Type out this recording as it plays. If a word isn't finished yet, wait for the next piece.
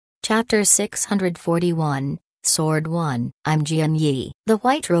Chapter 641, Sword 1. I'm Jian Yi. The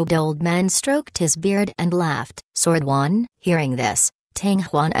white-robed old man stroked his beard and laughed. Sword 1? Hearing this, Tang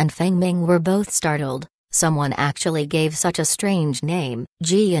Huan and Feng Ming were both startled. Someone actually gave such a strange name.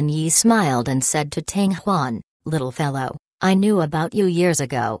 Jian Yi smiled and said to Tang Huan, "Little fellow, I knew about you years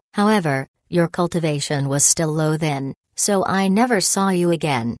ago. However, your cultivation was still low then, so I never saw you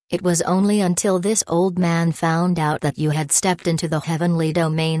again. It was only until this old man found out that you had stepped into the heavenly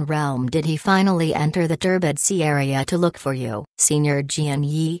domain realm did he finally enter the Turbid Sea area to look for you." Senior Jian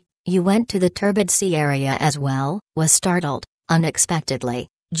Yi, you went to the Turbid Sea area as well? Was startled. Unexpectedly,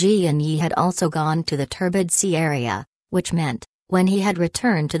 Jian Yi had also gone to the Turbid Sea area, which meant, when he had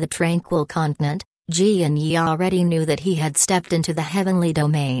returned to the tranquil continent, Jian Yi already knew that he had stepped into the heavenly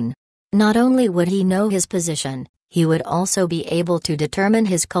domain. Not only would he know his position, he would also be able to determine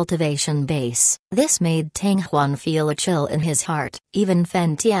his cultivation base. This made Tang Huan feel a chill in his heart. Even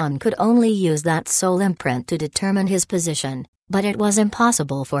Fen Tian could only use that soul imprint to determine his position, but it was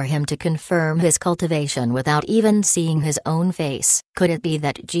impossible for him to confirm his cultivation without even seeing his own face. Could it be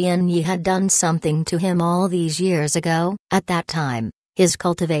that Jian Yi had done something to him all these years ago? At that time, his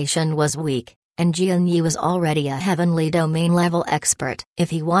cultivation was weak, and Jian Yi was already a heavenly domain level expert.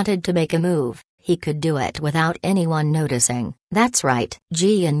 If he wanted to make a move, he could do it without anyone noticing. That's right.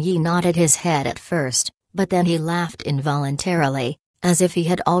 Jian Yi nodded his head at first, but then he laughed involuntarily, as if he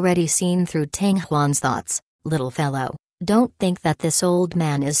had already seen through Tang Huan's thoughts. "Little fellow, don't think that this old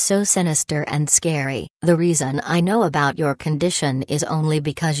man is so sinister and scary. The reason I know about your condition is only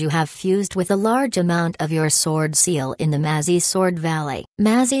because you have fused with a large amount of your sword seal in the Mazi Sword Valley."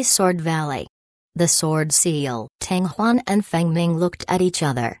 Mazi Sword Valley. The Sword Seal. Tang Huan and Feng Ming looked at each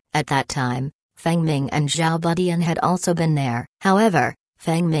other. At that time, Feng Ming and Zhao Budian had also been there. However,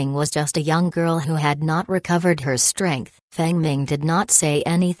 Feng Ming was just a young girl who had not recovered her strength. Feng Ming did not say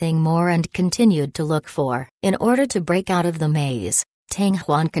anything more and continued to look for. In order to break out of the maze, Tang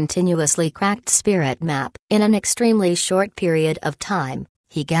Huan continuously cracked Spirit Map. In an extremely short period of time,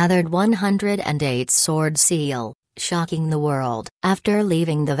 he gathered 108 Sword Seal, shocking the world. After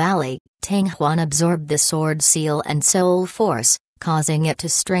leaving the valley, Tang Huan absorbed the Sword Seal and Soul Force, causing it to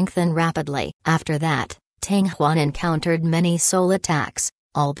strengthen rapidly. After that, Tang Huan encountered many soul attacks,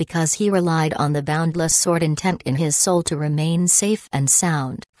 all because he relied on the boundless sword intent in his soul to remain safe and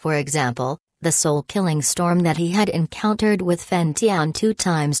sound. For example, the soul-killing storm that he had encountered with Fen Tian 2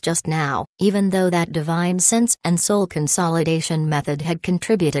 times just now. Even though that divine sense and soul consolidation method had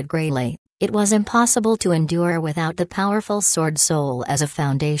contributed greatly, it was impossible to endure without the powerful sword soul as a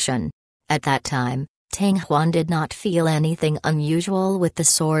foundation. At that time, Tang Huan did not feel anything unusual with the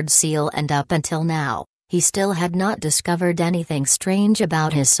sword seal, and up until now, he still had not discovered anything strange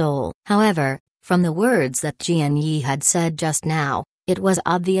about his soul. However, from the words that Jian Yi had said just now, it was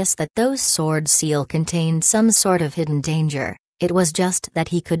obvious that those sword seal contained some sort of hidden danger. It was just that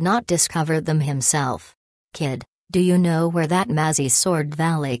he could not discover them himself. "Kid, do you know where that Mazi Sword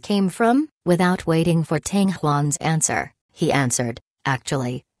Valley came from?" Without waiting for Tang Huan's answer, he answered,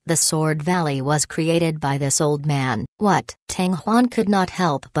 "Actually, the Sword Valley was created by this old man." "What?" Tang Huan could not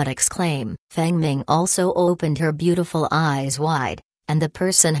help but exclaim. Feng Ming also opened her beautiful eyes wide, and the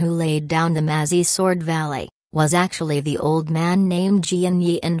person who laid down the Mazi Sword Valley was actually the old man named Jian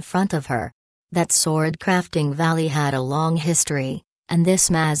Yi in front of her. That sword crafting valley had a long history, and this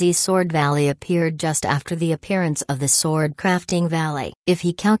Mazi Sword Valley appeared just after the appearance of the sword crafting valley. If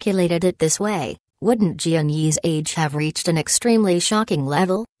he calculated it this way, wouldn't Jian Yi's age have reached an extremely shocking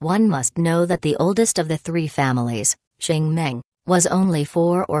level? One must know that the oldest of the 3 families, Xing Meng, was only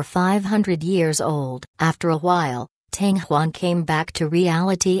 400 or 500 years old. After a while, Tang Huan came back to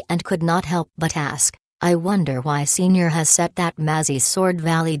reality and could not help but ask, "I wonder why Senior has set that Mazi Sword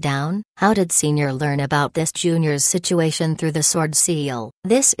Valley down? How did Senior learn about this junior's situation through the Sword Seal?"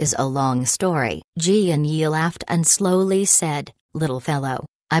 "This is a long story." Jian Yi laughed and slowly said, "Little fellow,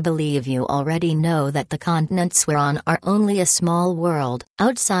 I believe you already know that the continents we're on are only a small world.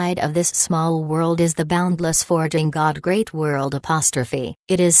 Outside of this small world is the boundless forging god Great World apostrophe.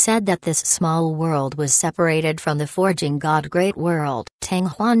 It is said that this small world was separated from the forging god Great World." Tang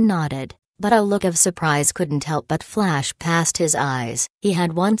Huan nodded, but a look of surprise couldn't help but flash past his eyes. He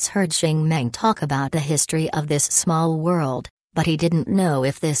had once heard Xing Meng talk about the history of this small world, but he didn't know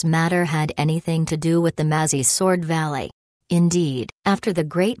if this matter had anything to do with the Mazi Sword Valley. Indeed, after the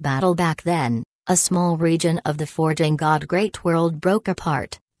great battle back then, a small region of the forging god Great World broke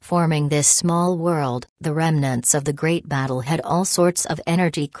apart, forming this small world. The remnants of the great battle had all sorts of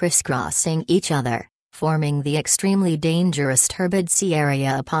energy crisscrossing each other, forming the extremely dangerous Turbid Sea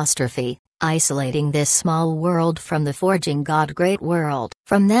area apostrophe, isolating this small world from the forging god great world.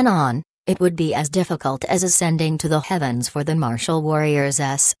 From then on, it would be as difficult as ascending to the heavens for the martial warriors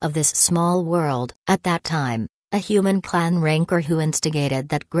of this small world. At that time, a human clan ranker who instigated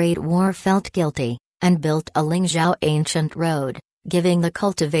that great war felt guilty, and built a Lingzhou ancient road, giving the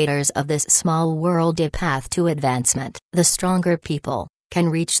cultivators of this small world a path to advancement. The stronger people can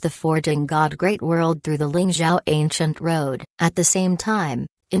reach the forging god great world through the Lingzhou ancient road. At the same time,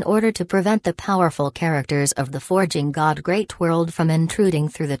 in order to prevent the powerful characters of the forging god great world from intruding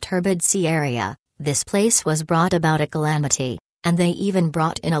through the turbid sea area, this place was brought about a calamity, and they even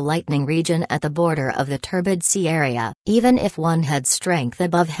brought in a lightning region at the border of the turbid sea area. Even if one had strength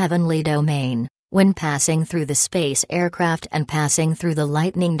above heavenly domain, when passing through the space aircraft and passing through the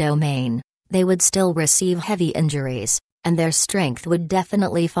lightning domain, they would still receive heavy injuries, and their strength would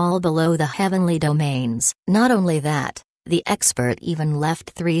definitely fall below the heavenly domains. Not only that, the expert even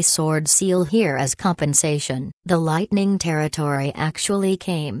left 3 sword seal here as compensation. The lightning territory actually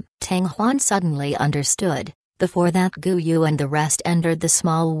came. Tang Huan suddenly understood. Before that Gu Yu and the rest entered the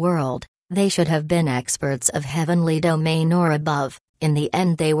small world, they should have been experts of heavenly domain or above. In the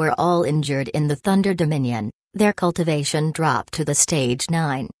end they were all injured in the Thunder Dominion. Their cultivation dropped to the stage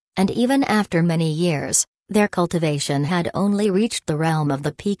 9, and even after many years, their cultivation had only reached the realm of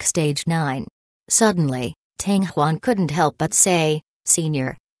the peak stage 9. Suddenly, Tang Huan couldn't help but say,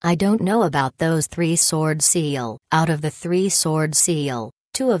 "Senior, I don't know about those 3 sword seal." Out of the 3 sword seal,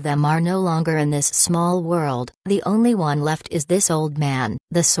 2 of them are no longer in this small world. The only one left is this old man.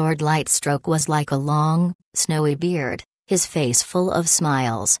 The sword light stroke was like a long, snowy beard, his face full of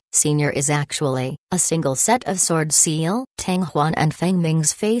smiles. Senior is actually a single set of sword seal? Tang Huan and Feng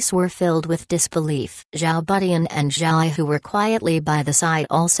Ming's face were filled with disbelief. Zhao Butian and Zhao Ai, who were quietly by the side,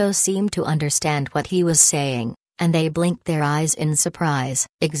 also seemed to understand what he was saying, and they blinked their eyes in surprise.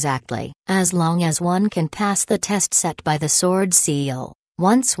 Exactly. As long as one can pass the test set by the sword seal,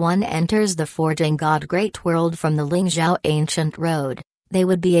 once one enters the forging god great world from the Lingzhou ancient road, they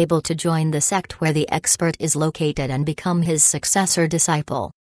would be able to join the sect where the expert is located and become his successor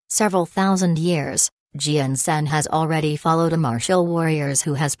disciple. Several thousand years, Jian Sen has already followed a martial warriors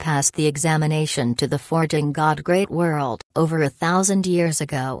who has passed the examination to the forging god great world. Over 1,000 years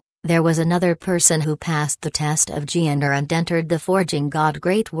ago, there was another person who passed the test of Jianer and entered the forging god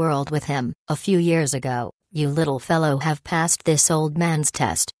great world with him. A few years ago, you little fellow have passed this old man's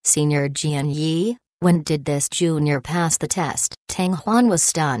test. Senior Jian Yi, when did this junior pass the test? Tang Huan was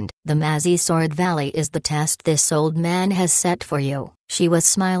stunned. The Mazi Sword Valley is the test this old man has set for you. She was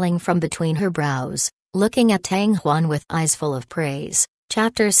smiling from between her brows, looking at Tang Huan with eyes full of praise.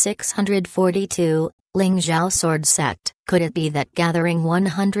 Chapter 642, Lingzhou Sword Sect. Could it be that gathering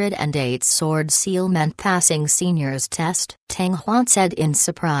 108 sword seal meant passing senior's test? Tang Huan said in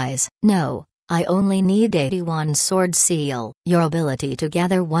surprise. No. I only need 81 sword seal. Your ability to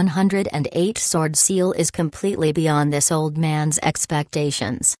gather 108 sword seal is completely beyond this old man's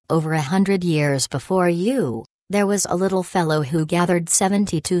expectations. Over 100 years before you, there was a little fellow who gathered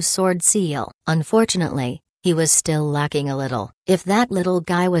 72 sword seal. Unfortunately, he was still lacking a little. If that little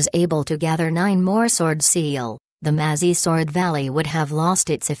guy was able to gather 9 more sword seal, the Mazi Sword Valley would have lost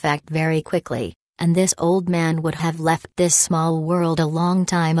its effect very quickly, and this old man would have left this small world a long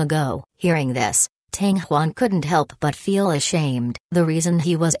time ago. Hearing this, Tang Huan couldn't help but feel ashamed. The reason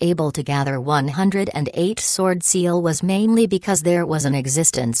he was able to gather 108 sword seal was mainly because there was an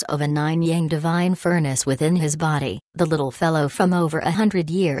existence of a 9-yang divine furnace within his body. The little fellow from over 100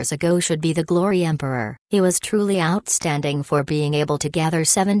 years ago should be the Glory Emperor. He was truly outstanding for being able to gather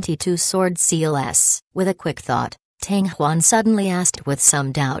 72 sword seals. With a quick thought, Tang Huan suddenly asked with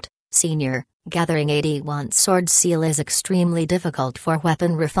some doubt, "Senior, gathering 81 sword seal is extremely difficult for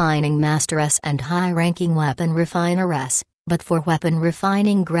weapon refining master and high-ranking weapon refiner, but for weapon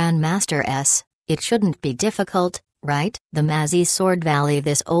refining grandmaster, it shouldn't be difficult, right?" The Mazi Sword Valley,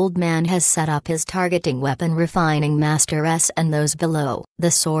 this old man has set up his targeting weapon refining master and those below.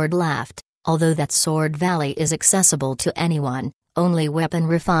 The sword laughed. Although that Sword Valley is accessible to anyone, only weapon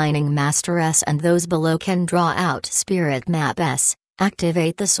refining master and those below can draw out spirit map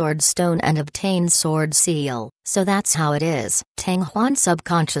activate the sword stone and obtain sword seal. So that's how it is. Tang Huan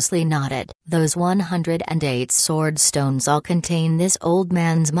subconsciously nodded. Those 108 sword stones all contain this old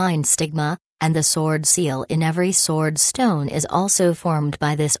man's mind stigma, and the sword seal in every sword stone is also formed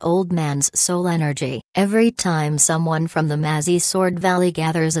by this old man's soul energy. Every time someone from the Mazi Sword Valley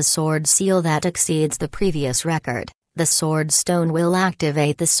gathers a sword seal that exceeds the previous record, the sword stone will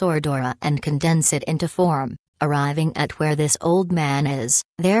activate the sword aura and condense it into form, arriving at where this old man is.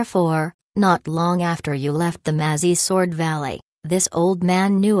 Therefore, not long after you left the Mazi Sword Valley, This old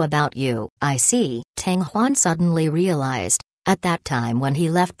man knew about you. I see. Tang Huan suddenly realized, at that time when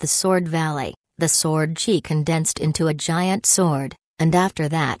he left the Sword Valley, the sword chi condensed into a giant sword, and after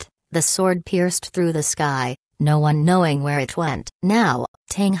that, the sword pierced through the sky, no one knowing where it went. Now,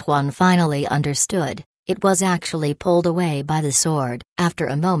 Tang Huan finally understood, it was actually pulled away by the sword. After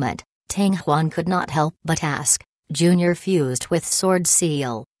a moment, Tang Huan could not help but ask, Junior fused with Sword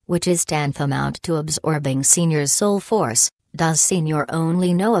Seal, which is tantamount to absorbing Senior's soul force. Does Senior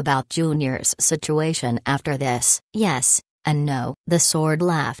only know about Junior's situation after this? Yes, and no. The sword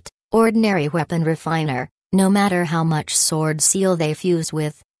laughed. Ordinary weapon refiner, no matter how much Sword Seal they fuse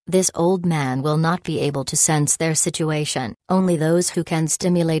with, this old man will not be able to sense their situation. Only those who can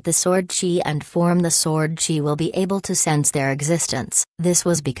stimulate the sword chi and form the sword chi will be able to sense their existence. This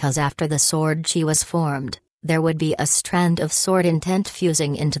was because after the sword chi was formed, there would be a strand of sword intent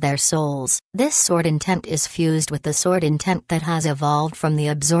fusing into their souls. This sword intent is fused with the sword intent that has evolved from the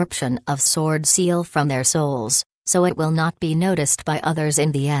absorption of Sword Seal from their souls, so it will not be noticed by others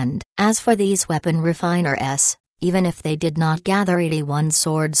in the end. As for these weapon refiners, even if they did not gather 81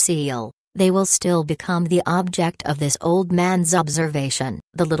 Sword Seal, they will still become the object of this old man's observation.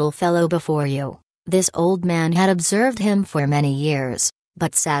 The little fellow before you. This old man had observed him for many years,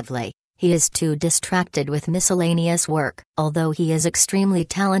 but sadly, he is too distracted with miscellaneous work. Although he is extremely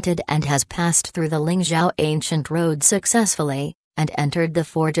talented and has passed through the Lingzhou Ancient Road successfully, and entered the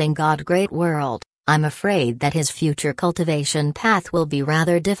Forging God Great World, I'm afraid that his future cultivation path will be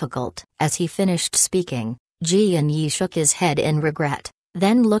rather difficult. As he finished speaking, Jian Yi shook his head in regret,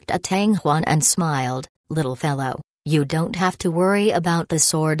 then looked at Tang Huan and smiled, Little fellow, you don't have to worry about the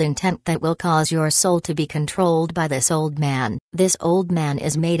sword intent that will cause your soul to be controlled by this old man. This old man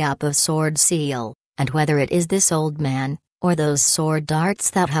is made up of Sword Seal, and whether it is this old man, or those sword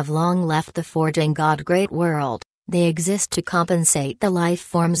darts that have long left the Forging God Great World, they exist to compensate the life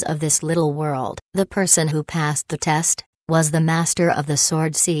forms of this little world. The person who passed the test was the master of the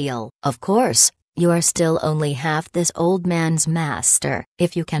Sword Seal. Of course, you are still only half this old man's master.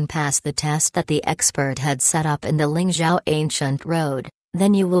 If you can pass the test that the expert had set up in the Lingzhou Ancient Road,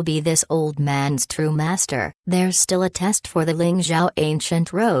 then you will be this old man's true master. There's still a test for the Lingzhou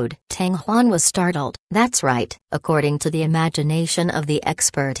Ancient Road. Tang Huan was startled. That's right. According to the imagination of the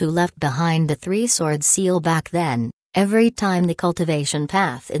expert who left behind the 3 Sword Seal back then, every time the cultivation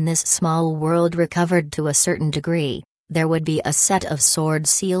path in this small world recovered to a certain degree, there would be a set of Sword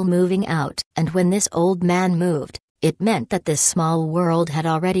Seal moving out, and when this old man moved, it meant that this small world had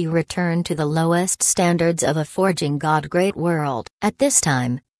already returned to the lowest standards of a Forging God Great World. At this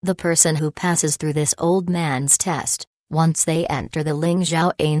time, the person who passes through this old man's test, once they enter the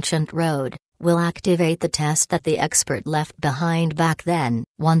Lingzhou Ancient Road, will activate the test that the expert left behind back then.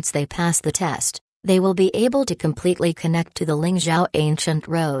 Once they pass the test, they will be able to completely connect to the Lingzhou Ancient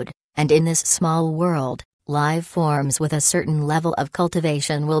Road, and in this small world, live forms with a certain level of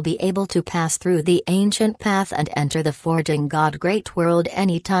cultivation will be able to pass through the ancient path and enter the Forging God Great World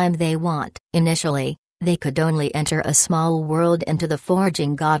anytime they want. Initially, they could only enter a small world into the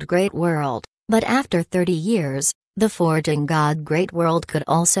Forging God Great World, but after 30 years, the Forging God Great World could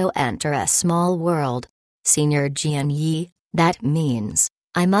also enter a small world. Senior Jian Yi, that means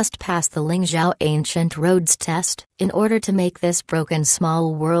I must pass the Lingzhou Ancient Roads test in order to make this broken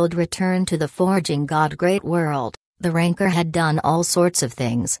small world return to the Forging God Great World. The ranker had done all sorts of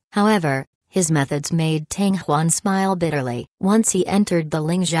things. However, his methods made Tang Huan smile bitterly. Once he entered the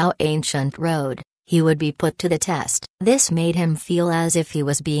Lingzhou Ancient Road, he would be put to the test. This made him feel as if he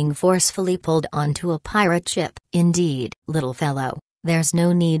was being forcefully pulled onto a pirate ship. Indeed, little fellow, there's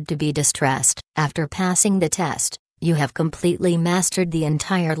no need to be distressed. After passing the test, you have completely mastered the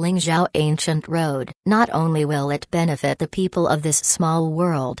entire Lingzhou Ancient Road. Not only will it benefit the people of this small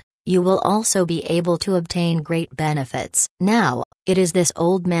world, you will also be able to obtain great benefits. Now, it is this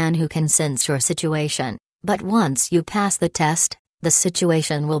old man who can sense your situation, but once you pass the test, the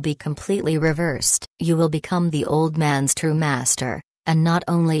situation will be completely reversed. You will become the old man's true master, and not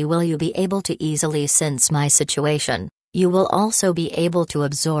only will you be able to easily sense my situation, you will also be able to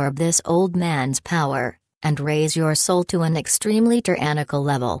absorb this old man's power and raise your soul to an extremely tyrannical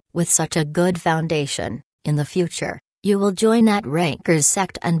level. With such a good foundation, in the future, you will join that ranker's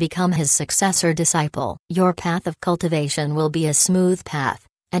sect and become his successor disciple. Your path of cultivation will be a smooth path,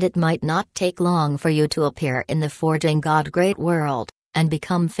 and it might not take long for you to appear in the Forging God Great World, and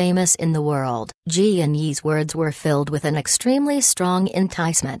become famous in the world. Jian Yi's words were filled with an extremely strong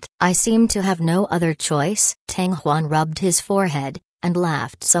enticement. I seem to have no other choice. Tang Huan rubbed his forehead, and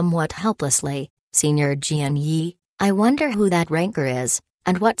laughed somewhat helplessly. Senior Jian Yi, I wonder who that ranker is.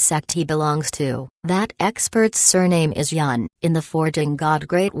 and what sect he belongs to. That expert's surname is Yun. In the Forging God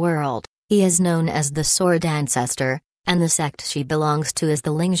Great World, he is known as the Sword Ancestor, and the sect she belongs to is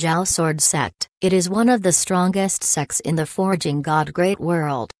the Lingzhao Sword Sect. It is one of the strongest sects in the Forging God Great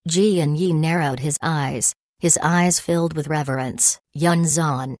World. Jian Yi narrowed his eyes filled with reverence. Yun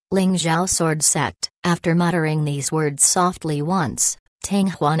Zan, Lingzhao Sword Sect. After muttering these words softly once, Tang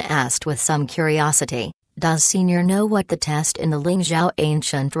Huan asked with some curiosity, "Does Senior know what the test in the Lingzhao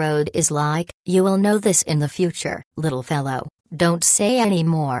Ancient Road is like?" "You will know this in the future, little fellow. Don't say any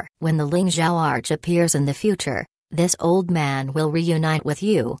more." When the Lingzhao Arch appears in the future, this old man will reunite with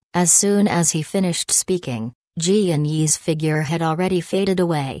you. As soon as he finished speaking, Jian Yi's figure had already faded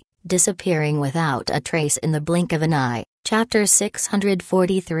away, disappearing without a trace in the blink of an eye. Chapter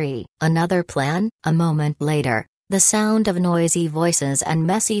 643. Another plan? A moment later, the sound of noisy voices and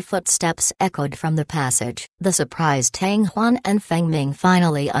messy footsteps echoed from the passage. The surprised Tang Huan and Feng Ming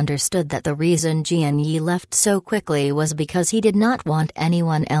finally understood that the reason Jian Yi left so quickly was because he did not want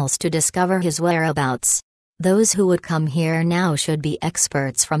anyone else to discover his whereabouts. Those who would come here now should be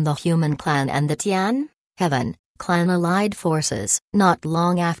experts from the human clan and the Tian Heaven clan allied forces. Not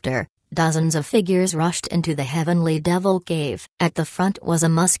long after, dozens of figures rushed into the Heavenly Devil Cave. At the front was a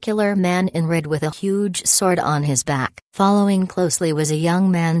muscular man in red with a huge sword on his back. Following closely was a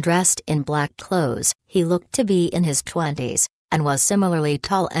young man dressed in black clothes. He looked to be in his 20s, and was similarly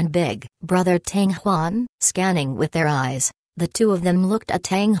tall and big. Brother Tang Huan, scanning with their eyes, the two of them looked at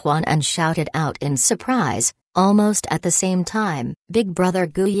Tang Huan and shouted out in surprise, almost at the same time, "Big Brother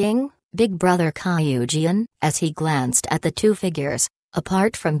Gu Ying? Big Brother Kaiyu Jian?" As he glanced at the two figures,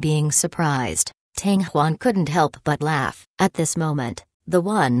 apart from being surprised, Tang Huan couldn't help but laugh. At this moment, the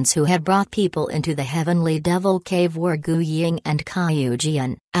ones who had brought people into the Heavenly Devil Cave were Gu Ying and Kaiyu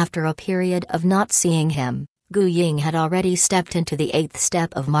Jian. After a period of not seeing him, Gu Ying had already stepped into the 8th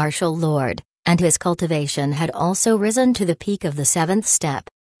step of Martial Lord, and his cultivation had also risen to the peak of the 7th step.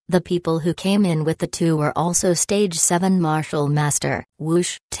 The people who came in with the two were also Stage 7 Martial Master.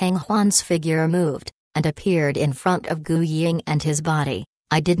 Whoosh! Tang Huan's figure moved, and appeared in front of Gu Ying and his body.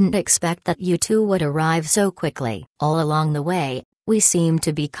 "I didn't expect that you two would arrive so quickly. All along the way, we seem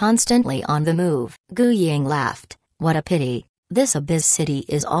to be constantly on the move." Gu Ying laughed. "What a pity, this Abyss City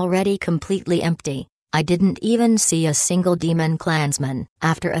is already completely empty. I didn't even see a single demon clansman."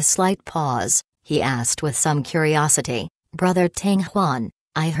 After a slight pause, he asked with some curiosity, "Brother Tang Huan,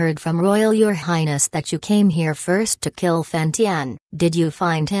 I heard from Royal Your Highness that you came here first to kill Fen Tian. Did you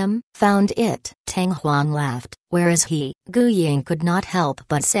find him?" "Found it." Tang Huan laughed. "Where is he?" Gu Ying could not help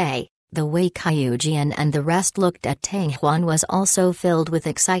but say. The way Kaiyu Jian and the rest looked at Tang Huan was also filled with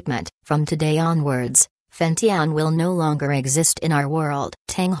excitement. "From today onwards, Fen Tian will no longer exist in our world."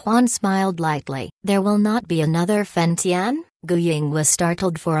 Tang Huan smiled lightly. "There will not be another Fen Tian?" Gu Ying was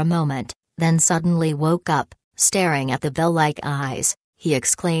startled for a moment, then suddenly woke up, staring at the bell-like eyes. He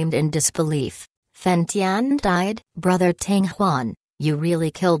exclaimed in disbelief. "Fen Tian died? Brother Tang Huan, you really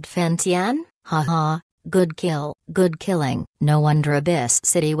killed Fen Tian? Ha ha, good kill, good killing." No wonder Abyss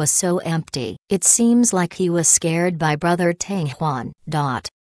City was so empty. It seems like he was scared by Brother Tang Huan.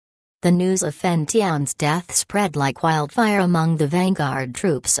 The news of Fen Tian's death spread like wildfire among the vanguard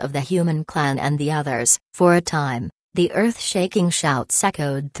troops of the human clan and the others. For a time, the earth-shaking shouts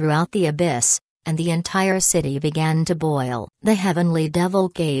echoed throughout the abyss, and the entire city began to boil. The Heavenly Devil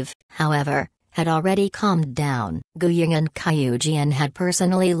Cave, however, had already calmed down. Gu Ying and Kaiyu Jian had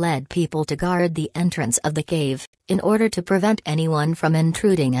personally led people to guard the entrance of the cave, in order to prevent anyone from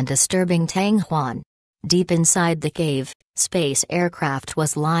intruding and disturbing Tang Huan. Deep inside the cave, space aircraft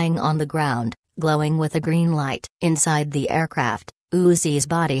was lying on the ground, glowing with a green light. Inside the aircraft, Uzi's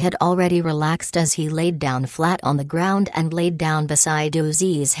body had already relaxed as he laid down flat on the ground and laid down beside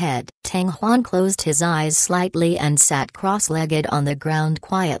Uzi's head. Tang Huan closed his eyes slightly and sat cross-legged on the ground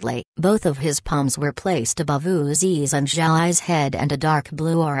quietly. Both of his palms were placed above Uzi's and Zhao's head, and a dark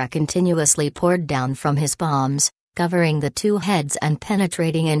blue aura continuously poured down from his palms, covering the two heads and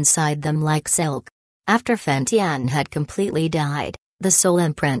penetrating inside them like silk. After Fen Tian had completely died, the soul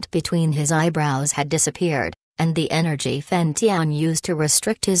imprint between his eyebrows had disappeared, and the energy Fen Tian used to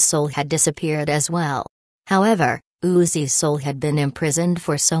restrict his soul had disappeared as well. However, Uzi's soul had been imprisoned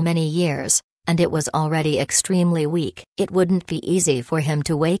for so many years, and it was already extremely weak. It wouldn't be easy for him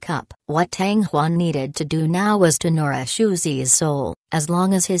to wake up. What Tang Huan needed to do now was to nourish Uzi's soul. As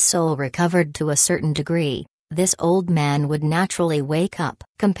long as his soul recovered to a certain degree, this old man would naturally wake up.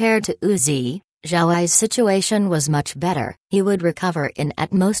 Compared to Uzi, Zhao's situation was much better. He would recover in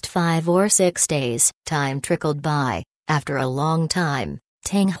at most 5 or 6 days. Time trickled by. After a long time,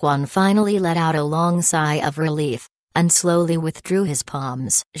 Tang Huan finally let out a long sigh of relief. and slowly withdrew his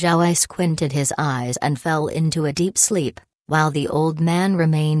palms. Zhao squinted his eyes and fell into a deep sleep, while the old man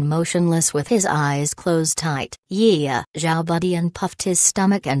remained motionless with his eyes closed tight. Yeah, Zhao Budian puffed his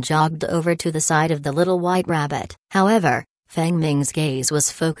stomach and jogged over to the side of the little white rabbit. However, Feng Ming's gaze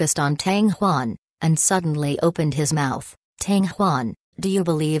was focused on Tang Huan, and suddenly opened his mouth. Tang Huan, do you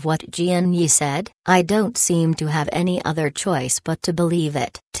believe what Jian Yi said? I don't seem to have any other choice but to believe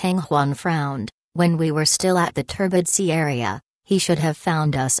it. Tang Huan frowned. When we were still at the turbid sea area, he should have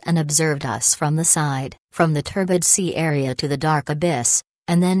found us and observed us from the side, from the turbid sea area to the dark abyss,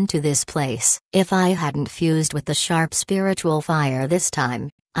 and then to this place. If I hadn't fused with the sharp spiritual fire this time,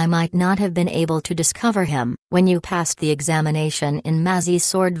 I might not have been able to discover him. When you passed the examination in Mazi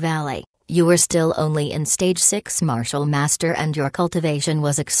Sword Valley, you were still only in stage 6 martial master and your cultivation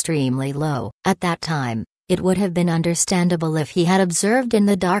was extremely low. At that time, it would have been understandable if he had observed in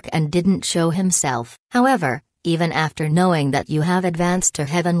the dark and didn't show himself. However, even after knowing that you have advanced to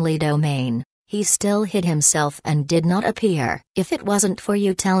heavenly domain, he still hid himself and did not appear. If it wasn't for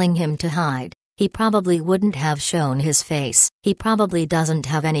you telling him to hide, he probably wouldn't have shown his face. He probably doesn't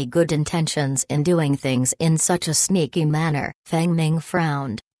have any good intentions in doing things in such a sneaky manner. Feng Ming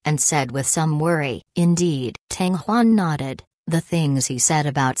frowned, and said with some worry. Indeed. Tang Huan nodded. The things he said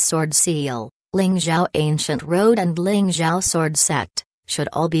about Sword Seal, Ling Zhao Ancient Road and Ling Zhao Sword Sect, should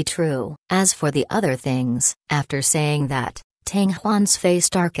all be true. As for the other things, after saying that, Tang Huan's face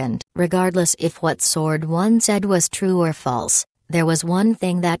darkened. Regardless if what Sword One said was true or false, there was one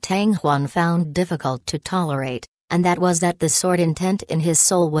thing that Tang Huan found difficult to tolerate, and that was that the sword intent in his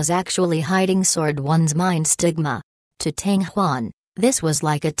soul was actually hiding Sword One's mind stigma. To Tang Huan, this was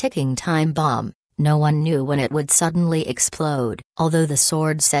like a ticking time bomb. No one knew when it would suddenly explode. Although the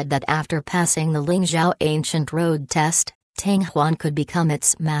sword said that after passing the Ling Zhao Ancient Road test, Tang Huan could become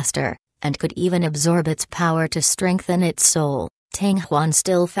its master, and could even absorb its power to strengthen its soul, Tang Huan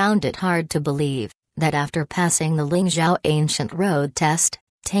still found it hard to believe that after passing the Ling Zhao Ancient Road test,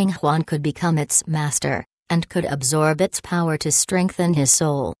 Tang Huan could become its master, and could absorb its power to strengthen his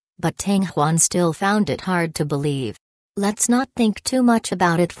soul, but Tang Huan still found it hard to believe. Let's not think too much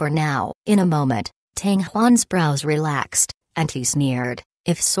about it for now. In a moment, Tang Huan's brows relaxed, and he sneered.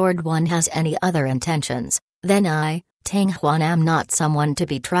 If Sword One has any other intentions, then I, Tang Huan, am not someone to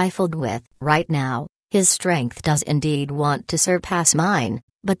be trifled with. Right now, his strength does indeed want to surpass mine,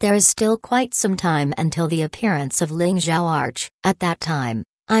 but there is still quite some time until the appearance of Ling Zhao Arch. At that time,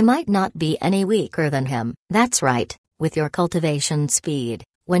 I might not be any weaker than him. That's right, with your cultivation speed,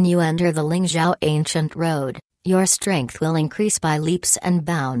 when you enter the Ling Zhao Ancient Road, your strength will increase by leaps and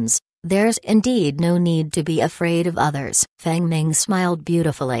bounds. There's indeed no need to be afraid of others. Feng Ming smiled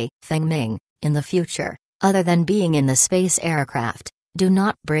beautifully. Feng Ming, in the future, other than being in the space aircraft, do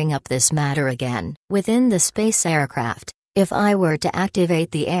not bring up this matter again. Within the space aircraft, if I were to activate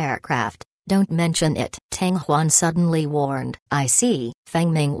the aircraft, don't mention it. Tang Huan suddenly warned. I see.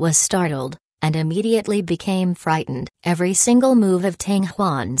 Feng Ming was startled, and immediately became frightened. Every single move of Tang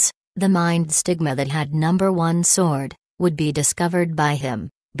Huan's, the mind stigma that had number 1 sword, would be discovered by him,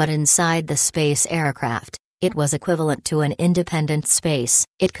 but inside the space aircraft, it was equivalent to an independent space.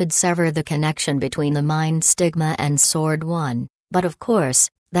 It could sever the connection between the mind stigma and Sword One, but of course,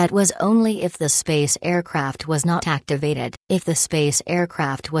 that was only if the space aircraft was not activated. If the space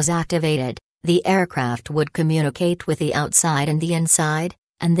aircraft was activated, the aircraft would communicate with the outside and the inside,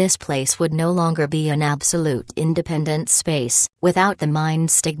 and this place would no longer be an absolute independent space. Without the mind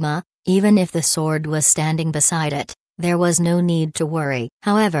stigma, even if the sword was standing beside it, there was no need to worry.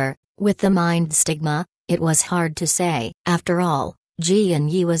 However, with the mind stigma, it was hard to say. After all,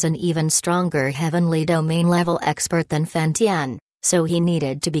 Jian Yi was an even stronger heavenly domain level expert than Fen Tian, so he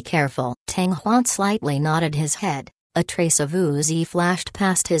needed to be careful. Tang Huan slightly nodded his head, a trace of oozy flashed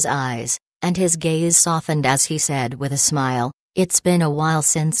past his eyes, and his gaze softened as he said with a smile, "It's been a while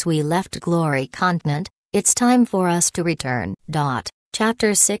since we left Glory Continent, it's time for us to return."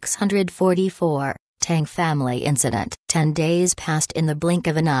 Chapter 644, Tang Family Incident. 10 days passed in the blink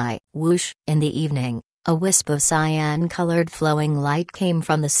of an eye. Whoosh! In the evening, a wisp of cyan-colored flowing light came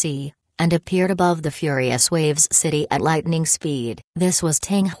from the sea, and appeared above the furious waves city at lightning speed. This was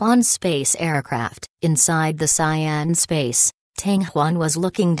Tang Huan's space aircraft. Inside the cyan space, Tang Huan was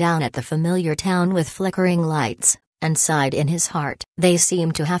looking down at the familiar town with flickering lights, and sighed in his heart. They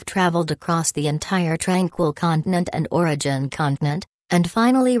seemed to have traveled across the entire Tranquil Continent and Origin Continent, and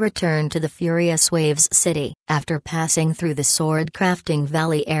finally returned to the Furious Waves City. After passing through the Sword Crafting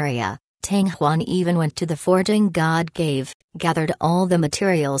Valley area, Tang Huan even went to the Forging God Cave, gathered all the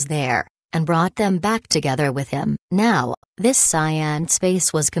materials there, and brought them back together with him. Now, this cyan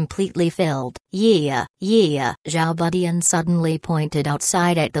space was completely filled. Yeah, yeah. Zhao Budian suddenly pointed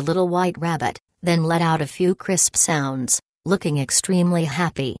outside at the little white rabbit, then let out a few crisp sounds, looking extremely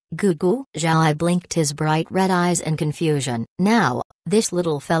happy. Goo goo. Zhao blinked his bright red eyes in confusion. Now, this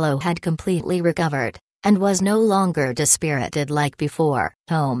little fellow had completely recovered, and was no longer dispirited like before.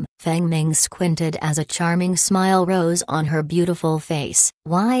 Home. Feng Ming squinted as a charming smile rose on her beautiful face.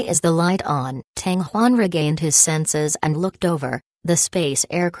 Why is the light on? Tang Huan regained his senses and looked over. The space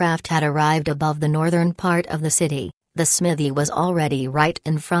aircraft had arrived above the northern part of the city. The smithy was already right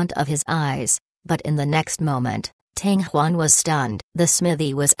in front of his eyes, but in the next moment, Tang Huan was stunned. The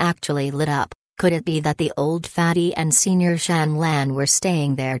smithy was actually lit up. Could it be that the old fatty and senior Shan Lan were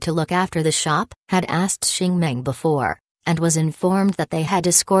staying there to look after the shop? Had asked Xing Ming before, and was informed that they had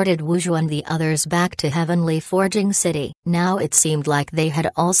escorted Wu Zhu and the others back to Heavenly Forging City. Now it seemed like they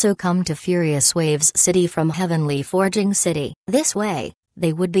had also come to Furious Waves City from Heavenly Forging City. This way,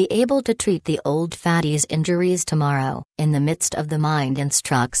 they would be able to treat the old fatty's injuries tomorrow. In the midst of the mind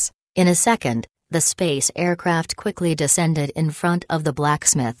instructs, in a second, the space aircraft quickly descended in front of the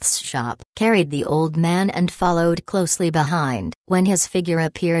blacksmith's shop, carried the old man and followed closely behind. When his figure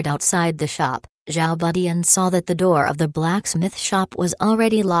appeared outside the shop, Zhao Budian saw that the door of the blacksmith shop was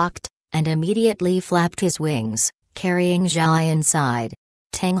already locked, and immediately flapped his wings, carrying Zhao inside.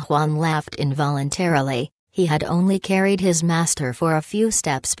 Tang Huan laughed involuntarily. He had only carried his master for a few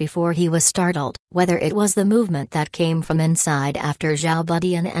steps before he was startled. Whether it was the movement that came from inside after Zhao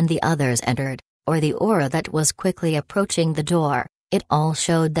Budian and the others entered, or the aura that was quickly approaching the door, it all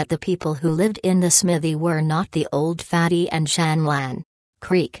showed that the people who lived in the smithy were not the old fatty and Shan Lan.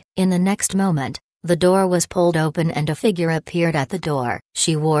 Creak. In the next moment, the door was pulled open and a figure appeared at the door.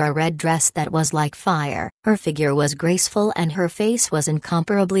 She wore a red dress that was like fire. Her figure was graceful and her face was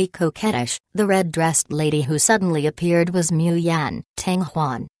incomparably coquettish. The red-dressed lady who suddenly appeared was Mu Yan. Tang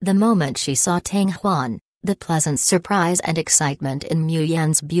Huan. The moment she saw Tang Huan, the pleasant surprise and excitement in Mu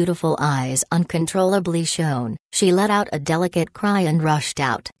Yan's beautiful eyes uncontrollably shone. She let out a delicate cry and rushed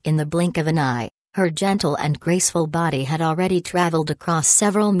out. In the blink of an eye, her gentle and graceful body had already traveled across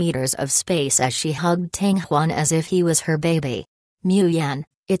several meters of space as she hugged Tang Huan as if he was her baby. Mu Yan,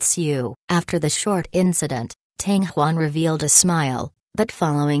 it's you. After the short incident, Tang Huan revealed a smile, but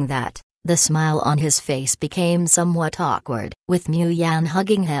following that, the smile on his face became somewhat awkward. With Mu Yan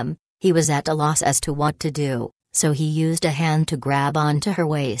hugging him, he was at a loss as to what to do, so he used a hand to grab onto her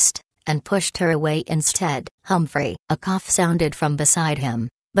waist, and pushed her away instead. Humphrey. A cough sounded from beside him,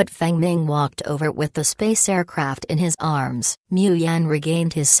 but Feng Ming walked over with the space aircraft in his arms. Mu Yan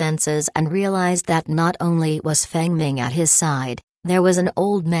regained his senses and realized that not only was Feng Ming at his side, there was an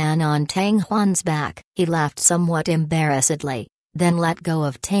old man on Tang Huan's back. He laughed somewhat embarrassedly, then let go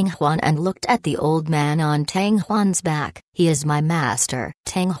of Tang Huan and looked at the old man on Tang Huan's back. He is my master.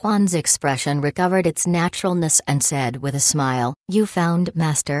 Tang Huan's expression recovered its naturalness and said with a smile, You found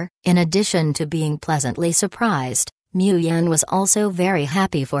master? In addition to being pleasantly surprised, Mu Yan was also very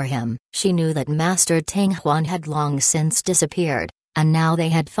happy for him. She knew that Master Tang Huan had long since disappeared, and now they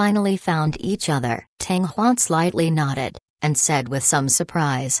had finally found each other. Tang Huan slightly nodded, and said with some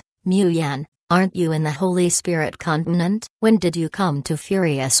surprise, Mu Yan, aren't you in the Holy Spirit continent? When did you come to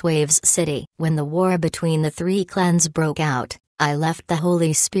Furious Waves City? When the war between the three clans broke out, I left the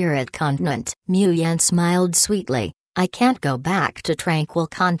Holy Spirit continent. Mu Yan smiled sweetly. I can't go back to Tranquil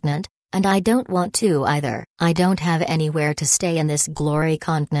Continent, and I don't want to either. I don't have anywhere to stay in this glory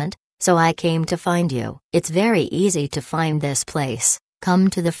continent, so I came to find you. It's very easy to find this place. Come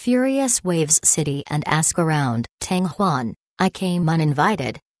to the Furious Waves City and ask around. Tang Huan, I came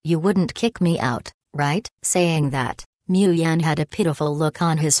uninvited. You wouldn't kick me out, right? Saying that, Mu Yan had a pitiful look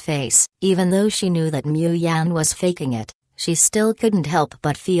on his face. Even though she knew that Mu Yan was faking it, she still couldn't help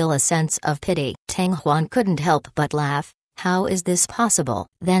but feel a sense of pity. Tang Huan couldn't help but laugh. How is this possible?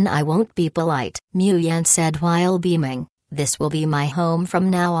 Then I won't be polite, Mu Yan said while beaming. This will be my home from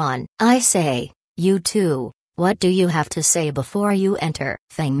now on. I say, you too, what do you have to say before you enter?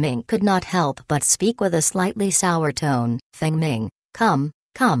 Feng Ming could not help but speak with a slightly sour tone. Feng Ming, come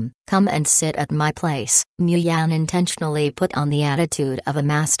and sit at my place. Mu Yan intentionally put on the attitude of a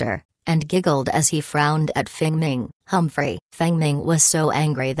master, and giggled as he frowned at Feng Ming. Humphrey. Feng Ming was so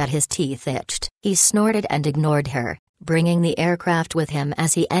angry that his teeth itched. He snorted and ignored her, bringing the aircraft with him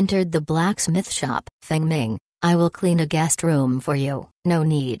as he entered the blacksmith shop. Feng Ming, I will clean a guest room for you. No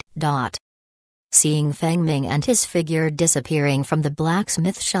need. Seeing Feng Ming and his figure disappearing from the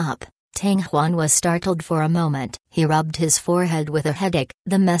blacksmith shop, Tang Huan was startled for a moment. He rubbed his forehead with a headache.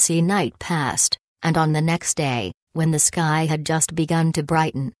 The messy night passed, and on the next day, when the sky had just begun to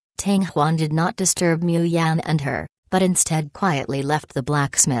brighten, Tang Huan did not disturb Mu Yan and her, but instead quietly left the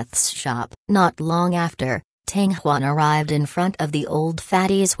blacksmith's shop. Not long after, Tang Huan arrived in front of the old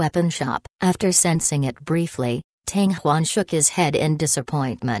fatty's weapon shop. After sensing it briefly, Tang Huan shook his head in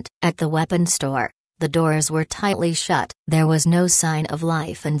disappointment. At the weapon store, the doors were tightly shut. There was no sign of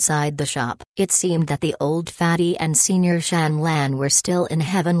life inside the shop. It seemed that the old fatty and Senior Shan Lan were still in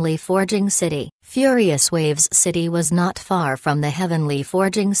Heavenly Forging City. Furious Waves City was not far from the Heavenly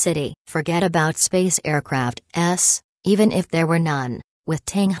Forging City. Forget about space aircraft, even if there were none. With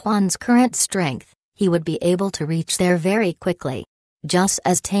Tang Huan's current strength, he would be able to reach there very quickly. Just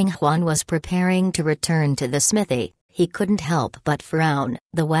as Tang Huan was preparing to return to the smithy, he couldn't help but frown.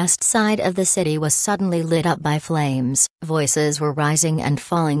 The west side of the city was suddenly lit up by flames. Voices were rising and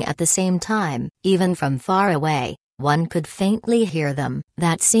falling at the same time. Even from far away, one could faintly hear them.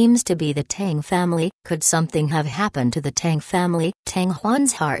 That seems to be the Tang family. Could something have happened to the Tang family? Tang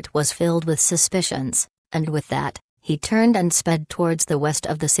Huan's heart was filled with suspicions, and with that, he turned and sped towards the west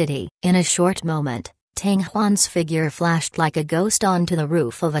of the city. In a short moment, Tang Huan's figure flashed like a ghost onto the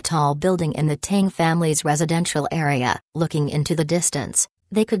roof of a tall building in the Tang family's residential area. Looking into the distance,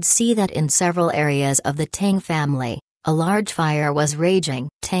 they could see that in several areas of the Tang family, a large fire was raging.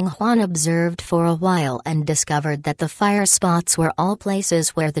 Tang Huan observed for a while and discovered that the fire spots were all places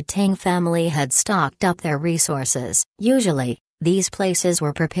where the Tang family had stocked up their resources. Usually, these places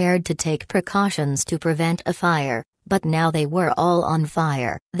were prepared to take precautions to prevent a fire, but now they were all on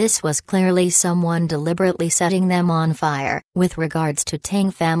fire. This was clearly someone deliberately setting them on fire. With regards to Tang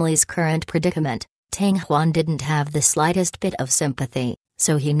family's current predicament, Tang Huan didn't have the slightest bit of sympathy,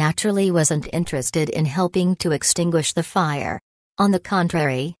 so he naturally wasn't interested in helping to extinguish the fire. On the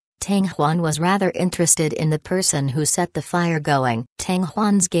contrary, Tang Huan was rather interested in the person who set the fire going. Tang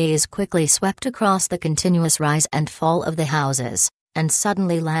Huan's gaze quickly swept across the continuous rise and fall of the houses, and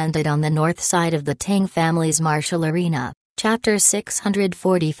suddenly landed on the north side of the Tang family's martial arena. Chapter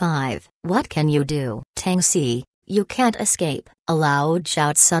 645. What can you do? Tang Si, you can't escape. A loud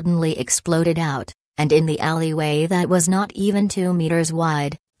shout suddenly exploded out, and in the alleyway that was not even 2 meters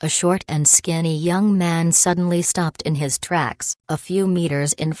wide, a short and skinny young man suddenly stopped in his tracks. A few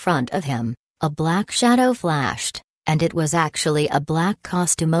meters in front of him, a black shadow flashed, and it was actually a black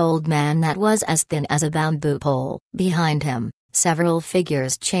costume old man that was as thin as a bamboo pole. Behind him, several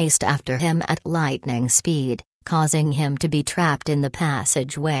figures chased after him at lightning speed, causing him to be trapped in the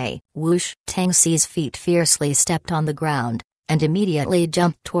passageway. Whoosh! Tang Si's feet fiercely stepped on the ground, and immediately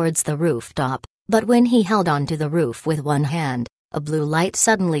jumped towards the rooftop, but when he held onto the roof with one hand, a blue light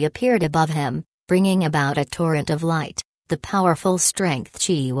suddenly appeared above him, bringing about a torrent of light. The powerful strength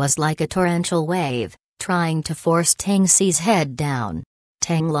chi was like a torrential wave, trying to force Tang Si's head down.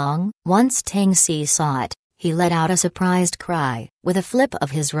 Tang Long! Once Tang Si saw it, he let out a surprised cry. With a flip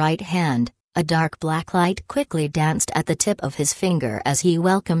of his right hand, a dark black light quickly danced at the tip of his finger as he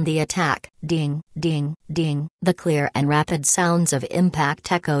welcomed the attack. Ding, ding, ding. The clear and rapid sounds of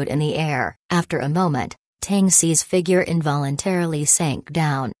impact echoed in the air. After a moment, Tang Si's figure involuntarily sank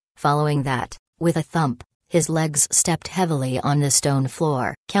down. Following that, with a thump, his legs stepped heavily on the stone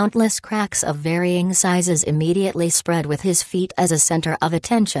floor. Countless cracks of varying sizes immediately spread with his feet as a center of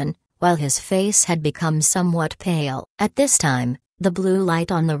attention, while his face had become somewhat pale. At this time, the blue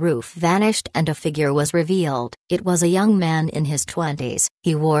light on the roof vanished and a figure was revealed. It was a young man in his 20s.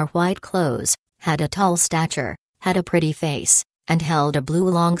 He wore white clothes, had a tall stature, had a pretty face, and held a blue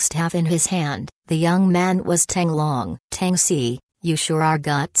long staff in his hand. The young man was Tang Long. Tang Si, you sure are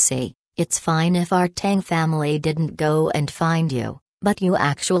gutsy. It's fine if our Tang family didn't go and find you, but you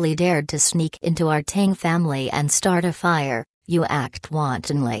actually dared to sneak into our Tang family and start a fire. You act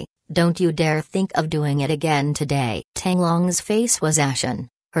wantonly. Don't you dare think of doing it again today. Tang Long's face was ashen.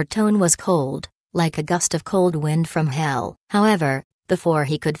 Her tone was cold, like a gust of cold wind from hell. However, before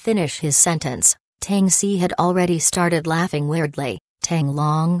he could finish his sentence, Tang Si had already started laughing weirdly. Tang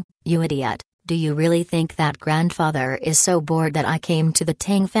Long, you idiot, do you really think that grandfather is so bored that I came to the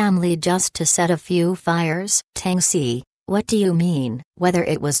Tang family just to set a few fires? Tang Si, what do you mean? Whether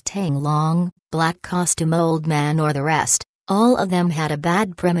it was Tang Long, black costume old man or the rest, all of them had a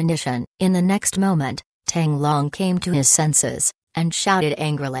bad premonition. In the next moment, Tang Long came to his senses, and shouted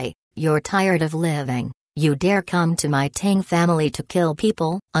angrily, "You're tired of living. You dare come to my Tang family to kill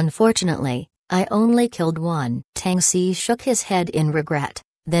people?" Unfortunately, I only killed one. Tang Si shook his head in regret,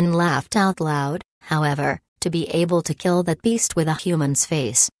 then laughed out loud. However, to be able to kill that beast with a human's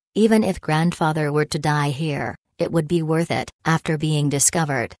face, even if grandfather were to die here, it would be worth it. After being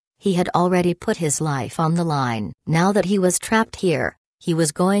discovered, he had already put his life on the line. Now that he was trapped here, he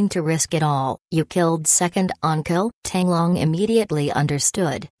was going to risk it all. You killed second uncle? Tang Long immediately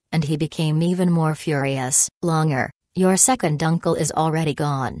understood. and he became even more furious. Longer, your second uncle is already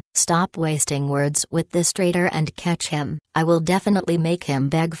gone. Stop wasting words with this traitor and catch him. I will definitely make him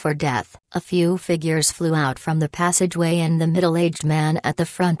beg for death. A few figures flew out from the passageway and the middle-aged man at the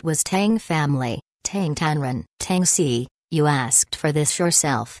front was Tang family. Tang Tanren. Tang Si, you asked for this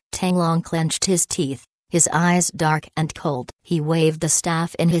yourself. Tang Long clenched his teeth, his eyes dark and cold. He waved the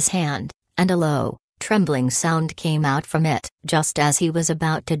staff in his hand, and a low, trembling sound came out from it. Just as he was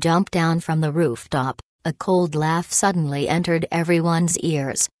about to jump down from the rooftop, a cold laugh suddenly entered everyone's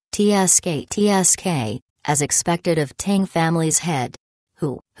ears. TSK TSK, as expected of Tang family's head.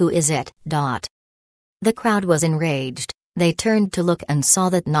 Who is it? The crowd was enraged. They turned to look and saw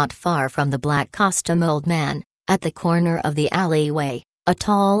that not far from the black costume old man, at the corner of the alleyway, a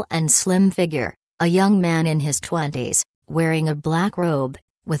tall and slim figure, a young man in his 20s, wearing a black robe,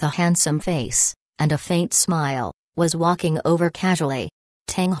 with a handsome face, and a faint smile, was walking over casually.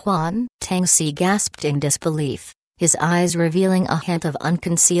 Tang Huan? Tang Si gasped in disbelief, his eyes revealing a hint of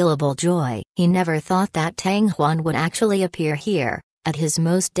unconcealable joy. He never thought that Tang Huan would actually appear here, at his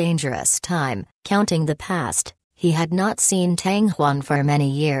most dangerous time. Counting the past, he had not seen Tang Huan for many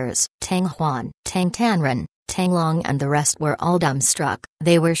years. Tang Huan, Tang Tanren, Tang Long and the rest were all dumbstruck.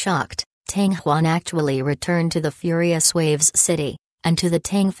 They were shocked. Tang Huan actually returned to the Furious Waves city, and to the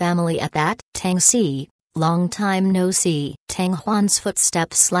Tang family at that. Tang Si, long time no see. Tang Huan's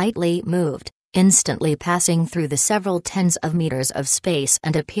footsteps slightly moved, instantly passing through the several tens of meters of space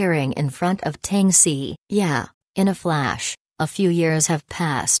and appearing in front of Tang Si. Yeah, in a flash, a few years have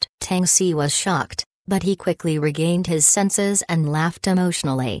passed. Tang Si was shocked, but he quickly regained his senses and laughed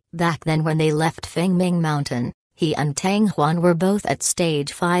emotionally. Back then when they left Fengming Mountain, he and Tang Huan were both at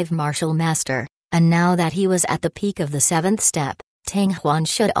stage 5 martial master, and now that he was at the peak of the 7th step, Tang Huan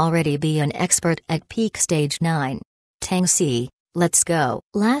should already be an expert at peak stage 9. Tang Si, let's go.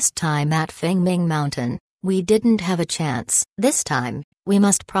 Last time at Fengming Mountain, we didn't have a chance. This time, we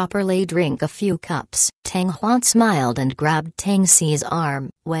must properly drink a few cups. Tang Huan smiled and grabbed Tang Si's arm.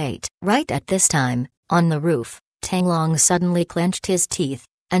 Wait. Right at this time, on the roof, Tang Long suddenly clenched his teeth,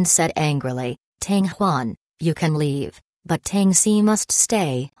 and said angrily, Tang Huan, you can leave, but Tang Si must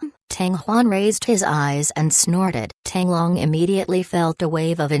stay. Tang Huan raised his eyes and snorted. Tang Long immediately felt a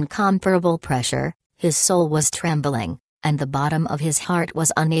wave of incomparable pressure, his soul was trembling, and the bottom of his heart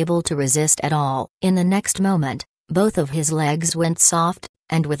was unable to resist at all. In the next moment, both of his legs went soft,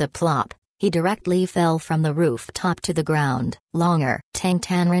 and with a plop, he directly fell from the rooftop to the ground. Longer. Tang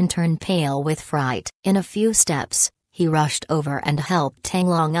Tanren turned pale with fright. In a few steps, he rushed over and helped Tang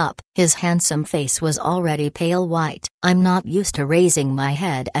Long up. His handsome face was already pale white. I'm not used to raising my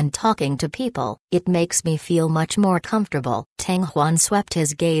head and talking to people. It makes me feel much more comfortable. Tang Huan swept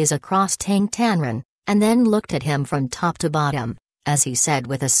his gaze across Tang Tanren, and then looked at him from top to bottom, as he said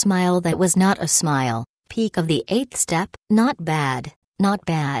with a smile that was not a smile, peak of the 8th step? Not bad, not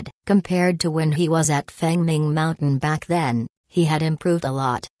bad. Compared to when he was at Fengming Mountain back then, he had improved a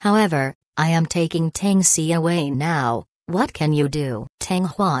lot. However, I am taking Tang Si away now. What can you do? Tang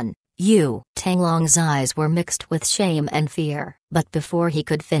Huan, you. Tang Long's eyes were mixed with shame and fear. But before he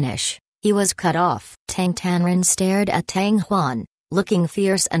could finish, he was cut off. Tang Tanren stared at Tang Huan, looking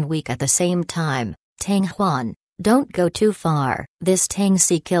fierce and weak at the same time. Tang Huan, don't go too far. This Tang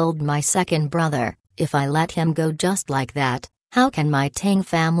Si killed my second brother. If I let him go just like that, how can my Tang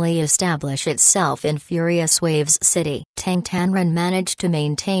family establish itself in Furious Waves City? Tang Tanren managed to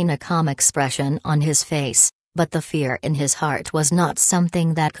maintain a calm expression on his face, but the fear in his heart was not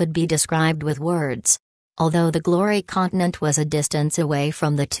something that could be described with words. Although the Glory Continent was a distance away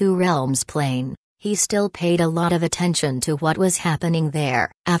from the Two Realms plain, he still paid a lot of attention to what was happening there.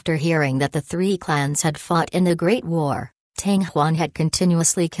 After hearing that the 3 clans had fought in the Great War, Tang Huan had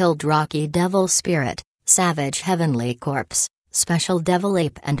continuously killed Rocky Devil Spirit, Savage Heavenly Corpse, Special Devil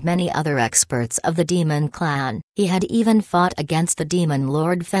Ape and many other experts of the Demon Clan. He had even fought against the Demon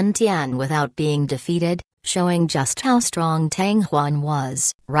Lord Fen Tian without being defeated, showing just how strong Tang Huan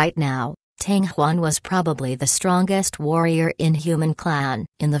was. Right now, Tang Huan was probably the strongest warrior in Human Clan.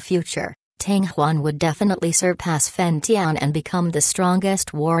 In the future, Tang Huan would definitely surpass Fen Tian and become the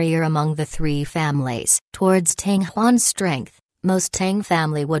strongest warrior among the 3 families. Towards Tang Huan's strength, most Tang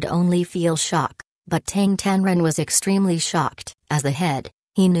family would only feel shock. But Tang Tanren was extremely shocked. As the head,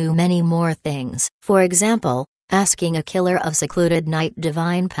 he knew many more things. For example, asking a killer of secluded Night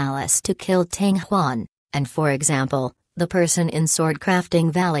Divine Palace to kill Tang Huan, and for example, the person in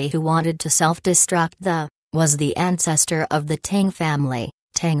Swordcrafting Valley who wanted to self-destruct was the ancestor of the Tang family,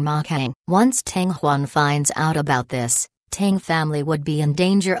 Tang Makang. Once Tang Huan finds out about this, Tang family would be in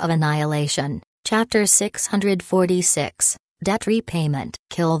danger of annihilation. Chapter 646. Debt repayment.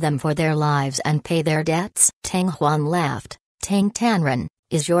 Kill them for their lives and pay their debts? Tang Huan laughed. Tang Tanren,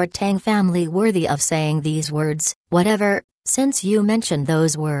 is your Tang family worthy of saying these words? Whatever, since you mentioned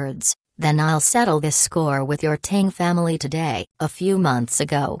those words, then I'll settle this score with your Tang family today. A few months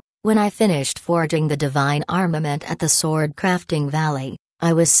ago, when I finished forging the divine armament at the sword crafting valley,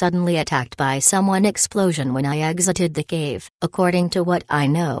 I was suddenly attacked by someone explosion when I exited the cave. According to what I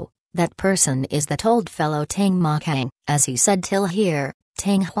know, that person is that old fellow Tang Mokang. As he said till here,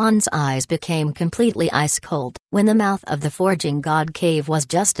 Tang Huan's eyes became completely ice cold. When the mouth of the forging god cave was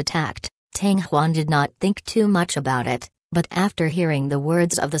just attacked, Tang Huan did not think too much about it, but after hearing the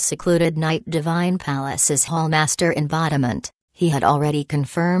words of the secluded Night Divine Palace's Hallmaster embodiment, he had already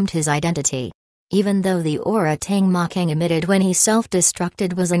confirmed his identity. Even though the aura Tang Mokang emitted when he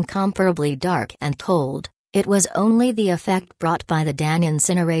self-destructed was incomparably dark and cold, it was only the effect brought by the Dan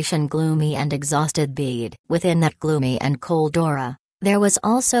incineration gloomy and exhausted bead. Within that gloomy and cold aura, there was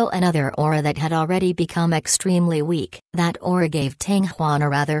also another aura that had already become extremely weak. That aura gave Tang Huan a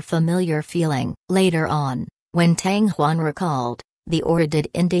rather familiar feeling. Later on, when Tang Huan recalled, the aura did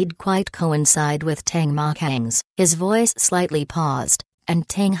indeed quite coincide with Tang Mokang's. His voice slightly paused, and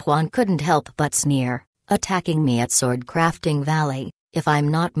Tang Huan couldn't help but sneer. Attacking me at Sword Crafting Valley, if I'm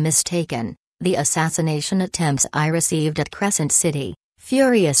not mistaken, the assassination attempts I received at Crescent City,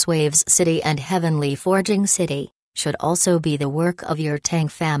 Furious Waves City and Heavenly Forging City, should also be the work of your Tang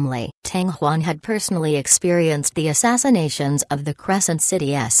family. Tang Huan had personally experienced the assassinations of the Crescent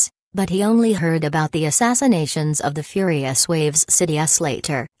City's, but he only heard about the assassinations of the Furious Waves City's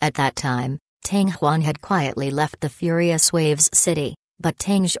later. At that time, Tang Huan had quietly left the Furious Waves City, but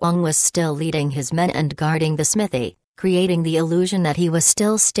Tang Zhuang was still leading his men and guarding the smithy, creating the illusion that he was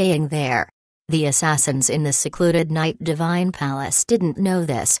still staying there. The assassins in the secluded Night Divine Palace didn't know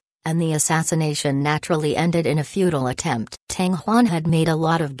this, and the assassination naturally ended in a futile attempt. Tang Huan had made a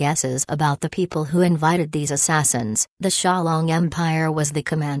lot of guesses about the people who invited these assassins. The Shalong Empire was the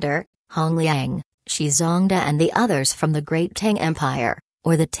commander, Hong Liang, Shi Zongda and the others from the Great Tang Empire,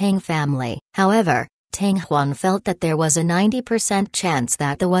 or the Tang family. However, Tang Huan felt that there was a 90% chance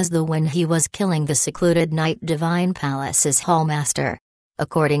that the was the one he was killing the secluded Night Divine Palace's Hallmaster.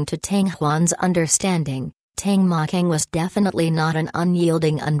 According to Tang Huan's understanding, Tang Mokang was definitely not an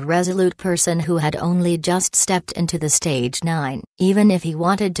unyielding and resolute person who had only just stepped into the stage 9. Even if he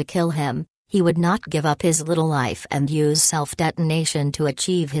wanted to kill him, he would not give up his little life and use self-detonation to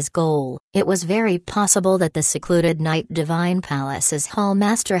achieve his goal. It was very possible that the secluded Night Divine Palace's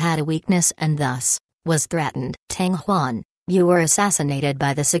Hallmaster had a weakness and thus was threatened. Tang Huan, you were assassinated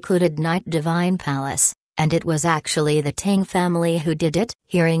by the secluded Night Divine Palace, and it was actually the Tang family who did it.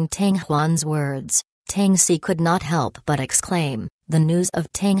 Hearing Tang Huan's words, Tang Si could not help but exclaim. The news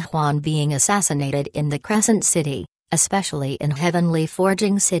of Tang Huan being assassinated in the Crescent City, especially in Heavenly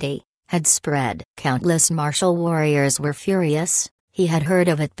Forging City, had spread. Countless martial warriors were furious. He had heard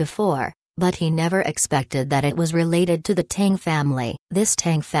of it before, but he never expected that it was related to the Tang family. This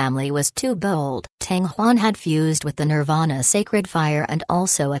Tang family was too bold. Tang Huan had fused with the Nirvana Sacred Fire and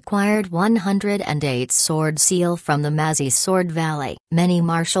also acquired 108 sword seal from the Mazi Sword Valley. Many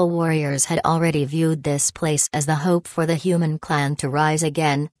martial warriors had already viewed this place as the hope for the human clan to rise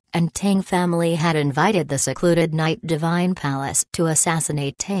again, and Tang family had invited the secluded Night Divine Palace to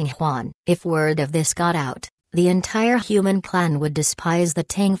assassinate Tang Huan. If word of this got out, the entire human clan would despise the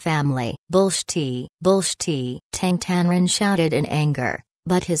Tang family. Bullshit! Bullshit! Tang Tanren shouted in anger,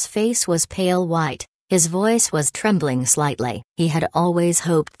 but his face was pale white, his voice was trembling slightly. He had always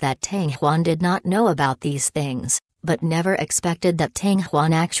hoped that Tang Huan did not know about these things, but never expected that Tang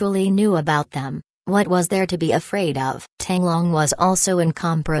Huan actually knew about them. What was there to be afraid of? Tang Long was also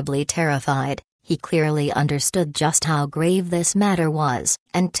incomparably terrified. He clearly understood just how grave this matter was,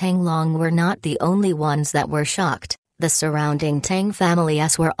 and Tang Long were not the only ones that were shocked. The surrounding Tang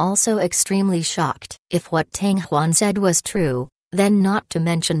families were also extremely shocked. If what Tang Huan said was true, then not to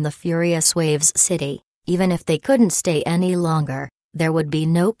mention the Furious Waves City, even if they couldn't stay any longer, there would be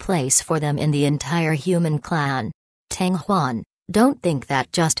no place for them in the entire human clan. Tang Huan, don't think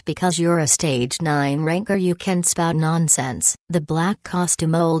that just because you're a stage 9 ranker you can spout nonsense. The black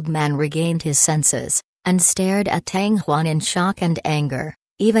costume old man regained his senses, and stared at Tang Huan in shock and anger.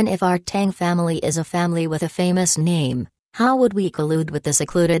 Even if our Tang family is a family with a famous name, how would we collude with the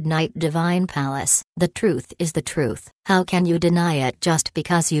secluded Night Divine Palace? The truth is the truth. How can you deny it just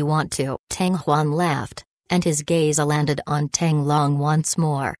because you want to? Tang Huan laughed, and his gaze landed on Tang Long once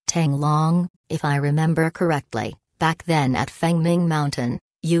more. Tang Long, if I remember correctly, back then at Fengming Mountain,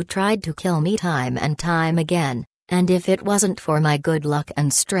 you tried to kill me time and time again, and if it wasn't for my good luck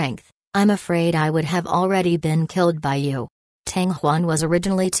and strength, I'm afraid I would have already been killed by you. Tang Huan was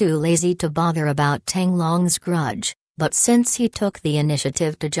originally too lazy to bother about Tang Long's grudge, but since he took the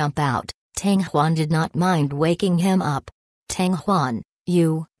initiative to jump out, Tang Huan did not mind waking him up. Tang Huan,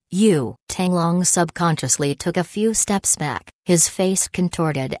 you. Tang Long subconsciously took a few steps back, his face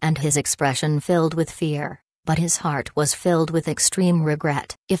contorted and his expression filled with fear, but his heart was filled with extreme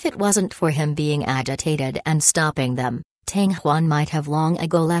regret. If it wasn't for him being agitated and stopping them, Tang Huan might have long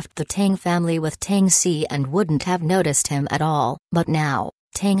ago left the Tang family with Tang Si and wouldn't have noticed him at all. But now,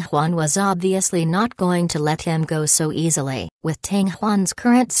 Tang Huan was obviously not going to let him go so easily. With Tang Huan's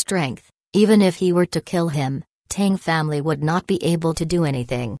current strength, even if he were to kill him, Tang family would not be able to do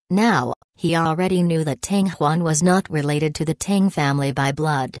anything. Now, he already knew that Tang Huan was not related to the Tang family by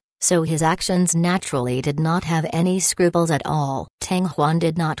blood, so his actions naturally did not have any scruples at all. Tang Huan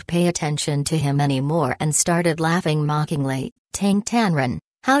did not pay attention to him anymore and started laughing mockingly. Tang Tanren,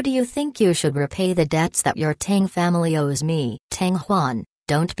 how do you think you should repay the debts that your Tang family owes me? Tang Huan,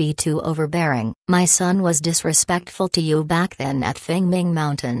 don't be too overbearing. My son was disrespectful to you back then at Fengming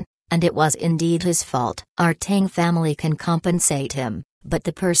Mountain, and it was indeed his fault. Our Tang family can compensate him, but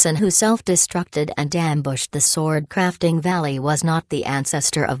the person who self-destructed and ambushed the sword crafting valley was not the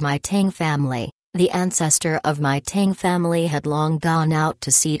ancestor of my Tang family. The ancestor of my Tang family had long gone out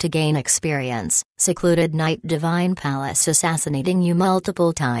to sea to gain experience. Secluded Night Divine Palace assassinating you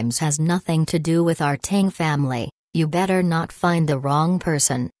multiple times has nothing to do with our Tang family. You better not find the wrong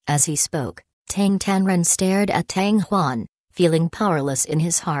person. As he spoke, Tang Tanren stared at Tang Huan, feeling powerless in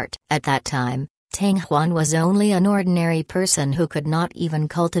his heart. At that time, Tang Huan was only an ordinary person who could not even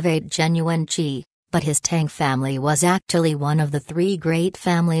cultivate genuine qi, but his Tang family was actually one of the 3 great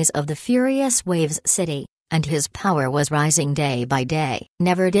families of the Furious Waves City, and his power was rising day by day.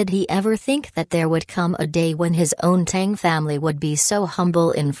 Never did he ever think that there would come a day when his own Tang family would be so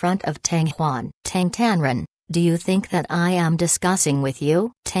humble in front of Tang Huan. Tang Tanren, do you think that I am discussing with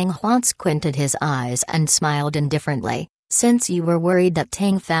you? Tang Huan squinted his eyes and smiled indifferently. Since you were worried that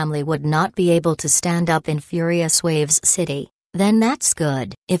Tang family would not be able to stand up in Furious Waves City, then that's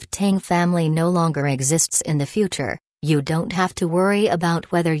good. If Tang family no longer exists in the future, you don't have to worry about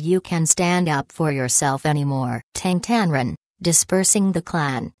whether you can stand up for yourself anymore. Tang Tanren, dispersing the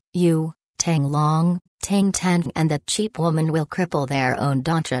clan, you, Tang Long, Tang Tang and that cheap woman will cripple their own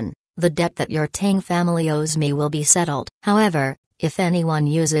Donjon. The debt that your Tang family owes me will be settled. However, if anyone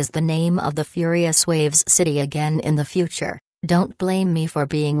uses the name of the Furious Waves City again in the future, don't blame me for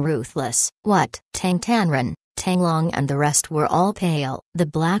being ruthless. What? Tang Tanren, Tang Long and the rest were all pale. The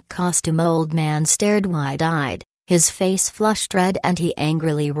black costume old man stared wide-eyed, his face flushed red and he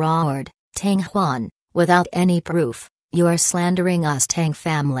angrily roared, Tang Huan, without any proof, you are slandering us Tang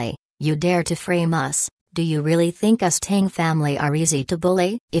family, you dare to frame us, do you really think us Tang family are easy to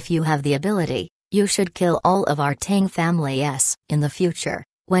bully? If you have the ability, you should kill all of our Tang family. Yes. In the future,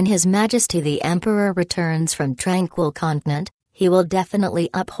 when His Majesty the Emperor returns from Tranquil Continent, he will definitely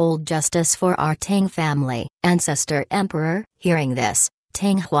uphold justice for our Tang family. Ancestor Emperor, hearing this,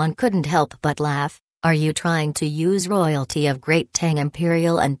 Tang Huan couldn't help but laugh. Are you trying to use royalty of Great Tang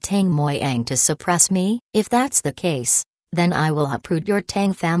Imperial and Tang Moyang to suppress me? If that's the case, then I will uproot your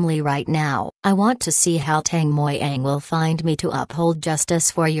Tang family right now. I want to see how Tang Moyang will find me to uphold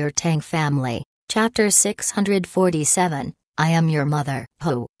justice for your Tang family. Chapter 647, I am your mother.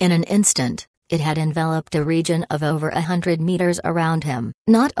 Ho! In an instant, it had enveloped a region of over 100 meters around him.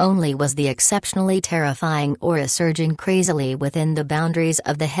 Not only was the exceptionally terrifying aura surging crazily within the boundaries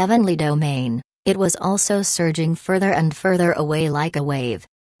of the heavenly domain, it was also surging further and further away like a wave.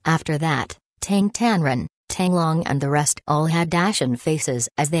 After that, Tang Tanren, Tang Long and the rest all had ashen faces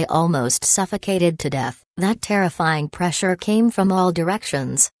as they almost suffocated to death. That terrifying pressure came from all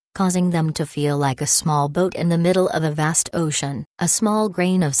directions, causing them to feel like a small boat in the middle of a vast ocean. A small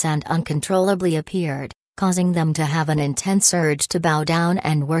grain of sand uncontrollably appeared, causing them to have an intense urge to bow down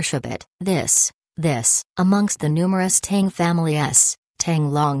and worship it. This, amongst the numerous Tang families, Tang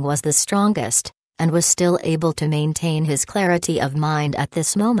Long was the strongest, and was still able to maintain his clarity of mind at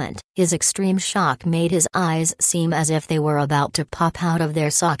this moment. His extreme shock made his eyes seem as if they were about to pop out of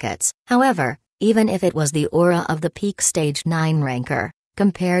their sockets. However, even if it was the aura of the peak stage 9 ranker,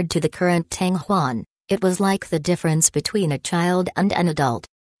 compared to the current Tang Huan, it was like the difference between a child and an adult.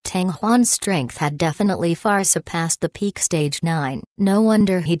 Tang Huan's strength had definitely far surpassed the peak stage 9. No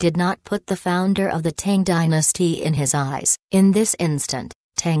wonder he did not put the founder of the Tang dynasty in his eyes. In this instant,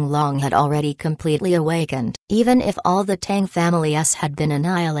 Tang Long had already completely awakened. Even if all the Tang families had been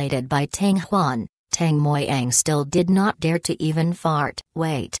annihilated by Tang Huan, Tang Moyang still did not dare to even fart.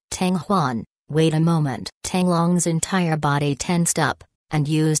 Wait, Tang Huan, wait a moment. Tang Long's entire body tensed up, and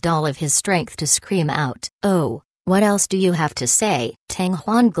used all of his strength to scream out, "Oh, What else do you have to say? Tang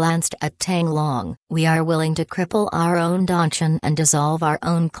Huan glanced at Tang Long. We are willing to cripple our own Danshan and dissolve our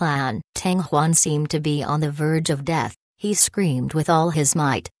own clan. Tang Huan seemed to be on the verge of death. He screamed with all his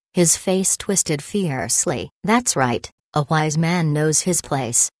might, his face twisted fiercely. That's right, a wise man knows his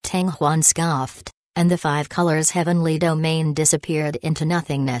place. Tang Huan scoffed, and the five colors heavenly domain disappeared into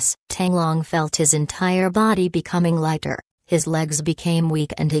nothingness. Tang Long felt his entire body becoming lighter, his legs became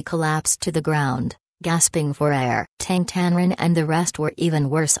weak and he collapsed to the ground, gasping for air. Tang Tanren and the rest were even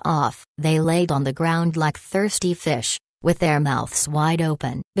worse off. They laid on the ground like thirsty fish, with their mouths wide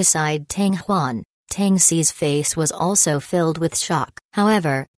open. Beside Tang Huan, Tang Si's face was also filled with shock.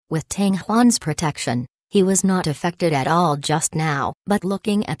 However, with Tang Huan's protection, he was not affected at all just now. But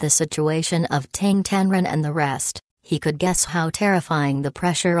looking at the situation of Tang Tanren and the rest, he could guess how terrifying the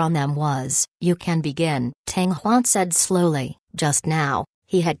pressure on them was. You can begin, Tang Huan said slowly. Just now,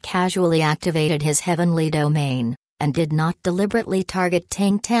 he had casually activated his heavenly domain, and did not deliberately target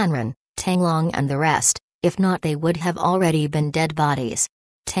Tang Tanren, Tang Long and the rest. If not, they would have already been dead bodies.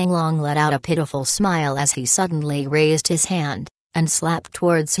 Tang Long let out a pitiful smile as he suddenly raised his hand and slapped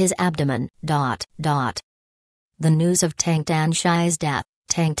towards his abdomen. The news of Tang Danshai's death,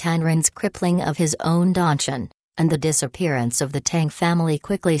 Tang Tanren's crippling of his own Danshan, and the disappearance of the Tang family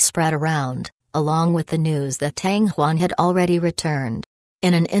quickly spread around, along with the news that Tang Huan had already returned.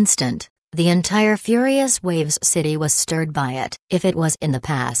 In an instant, the entire Furious Waves city was stirred by it. If it was in the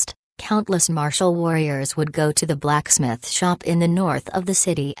past, countless martial warriors would go to the blacksmith shop in the north of the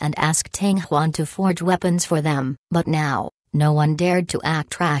city and ask Tang Huan to forge weapons for them. But now, no one dared to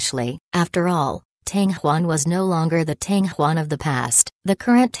act rashly. After all, Tang Huan was no longer the Tang Huan of the past. The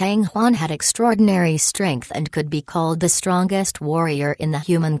current Tang Huan had extraordinary strength and could be called the strongest warrior in the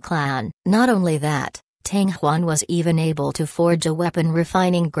human clan. Not only that, Tang Huan was even able to forge a weapon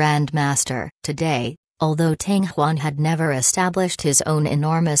refining grandmaster. Today, although Tang Huan had never established his own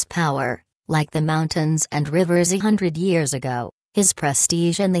enormous power, like the mountains and rivers 100 years ago, his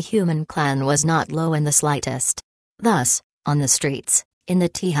prestige in the human clan was not low in the slightest. Thus, on the streets, in the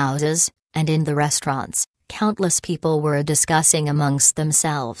tea houses, and in the restaurants, countless people were discussing amongst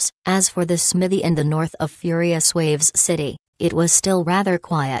themselves. As for the smithy in the north of Furious Waves City, it was still rather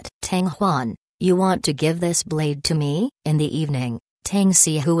quiet. Tang Huan, you want to give this blade to me? In the evening, Tang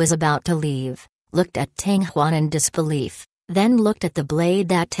Si, who was about to leave, looked at Tang Huan in disbelief, then looked at the blade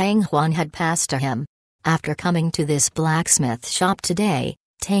that Tang Huan had passed to him. After coming to this blacksmith shop today,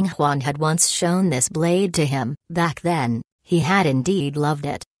 Tang Huan had once shown this blade to him. Back then, he had indeed loved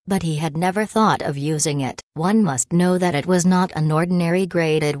it, but he had never thought of using it. One must know that it was not an ordinary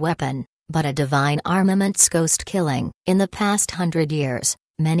graded weapon, but a divine armament's ghost killing. In the past 100 years,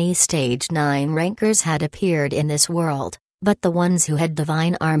 many Stage 9 rankers had appeared in this world, but the ones who had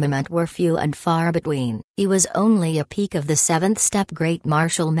divine armament were few and far between. He was only a peak of the 7th step Great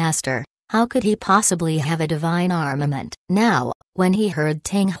Martial Master. How could he possibly have a divine armament? Now, when he heard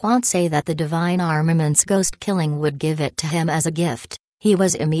Tang Huan say that the divine armament's ghost killing would give it to him as a gift, he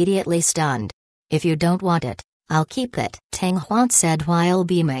was immediately stunned. If you don't want it, I'll keep it, Tang Huan said while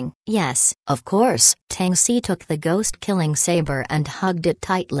beaming. Yes, of course. Tang Si took the ghost-killing saber and hugged it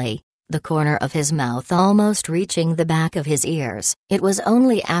tightly, the corner of his mouth almost reaching the back of his ears. It was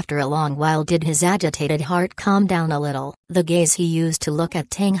only after a long while did his agitated heart calm down a little. The gaze he used to look at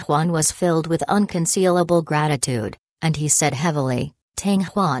Tang Huan was filled with unconcealable gratitude, and he said heavily, Tang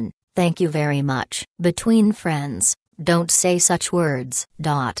Huan, thank you very much. Between friends, don't say such words.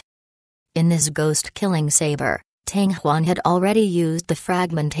 In this ghost-killing saber, Tang Huan had already used the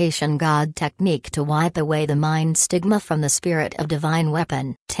fragmentation god technique to wipe away the mind stigma from the spirit of divine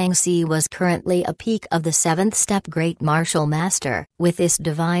weapon. Tang Si was currently a peak of the 7th step Great Martial Master. With this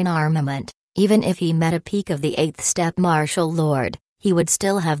divine armament, even if he met a peak of the 8th step Martial Lord, he would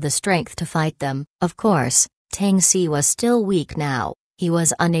still have the strength to fight them. Of course, Tang Si was still weak now. He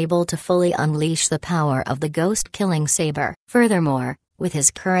was unable to fully unleash the power of the ghost-killing saber. Furthermore, with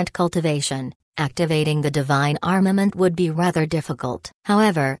his current cultivation, activating the divine armament would be rather difficult.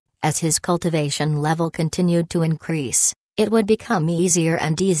 However, as his cultivation level continued to increase, it would become easier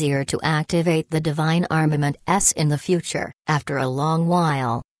and easier to activate the divine armament in the future. After a long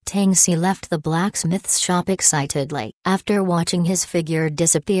while, Tang Si left the blacksmith's shop excitedly. After watching his figure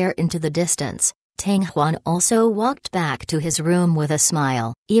disappear into the distance, Tang Huan also walked back to his room with a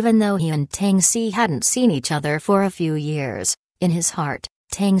smile. Even though he and Tang Si hadn't seen each other for a few years, in his heart,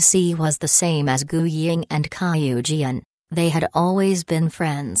 Tang Si was the same as Gu Ying and Kaiyu Jian. They had always been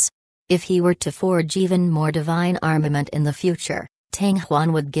friends. If he were to forge even more divine armament in the future, Tang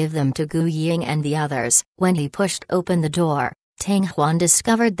Huan would give them to Gu Ying and the others. When he pushed open the door, Tang Huan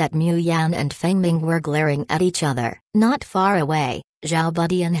discovered that Mu Yan and Feng Ming were glaring at each other. Not far away, Zhao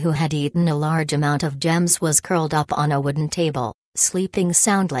Budian, who had eaten a large amount of gems, was curled up on a wooden table, sleeping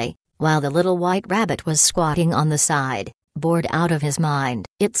soundly, while the little white rabbit was squatting on the side, bored out of his mind.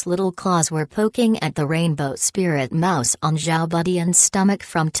 Its little claws were poking at the rainbow spirit mouse on Zhao Budian's stomach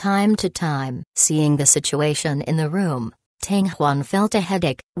from time to time. Seeing the situation in the room, Tang Huan felt a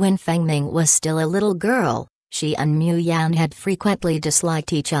headache. When Feng Ming was still a little girl, she and Mu Yan had frequently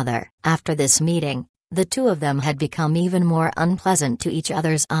disliked each other. After this meeting, the two of them had become even more unpleasant to each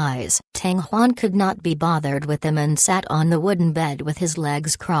other's eyes. Tang Huan could not be bothered with them and sat on the wooden bed with his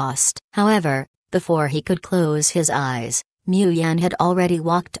legs crossed. However, before he could close his eyes, Mu Yan had already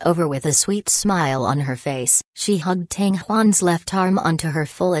walked over with a sweet smile on her face. She hugged Tang Huan's left arm onto her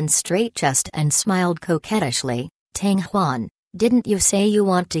full and straight chest and smiled coquettishly. Tang Huan, didn't you say you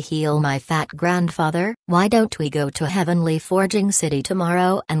want to heal my fat grandfather? Why don't we go to Heavenly Forging City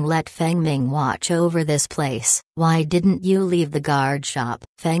tomorrow and let Feng Ming watch over this place? Why didn't you leave the guard shop?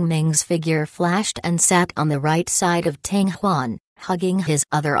 Feng Ming's figure flashed and sat on the right side of Tang Huan, hugging his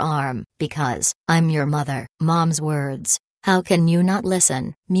other arm. Because I'm your mother. Mom's words. How can you not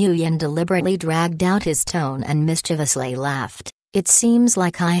listen? Mu Yan deliberately dragged out his tone and mischievously laughed. It seems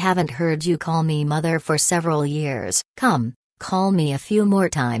like I haven't heard you call me mother for several years. Come, call me a few more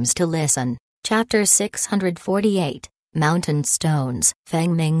times to listen. Chapter 648, Mountain Stones.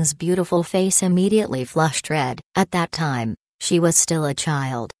 Feng Ming's beautiful face immediately flushed red. At that time, she was still a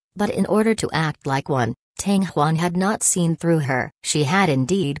child, but in order to act like one, Tang Huan had not seen through her. She had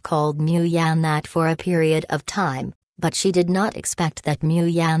indeed called Mu Yan that for a period of time, but she did not expect that Mu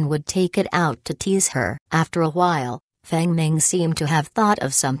Yan would take it out to tease her. After a while, Feng Ming seemed to have thought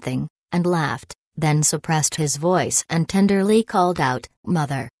of something, and laughed, then suppressed his voice and tenderly called out,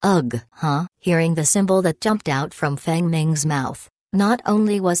 "Mother." Ugh, huh? Hearing the symbol that jumped out from Feng Ming's mouth, not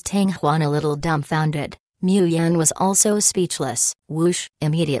only was Tang Huan a little dumbfounded, Mu Yan was also speechless. Whoosh!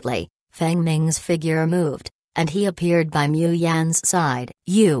 Immediately, Feng Ming's figure moved, and he appeared by Mu Yan's side.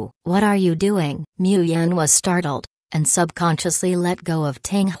 What are you doing? Mu Yan was startled, and subconsciously let go of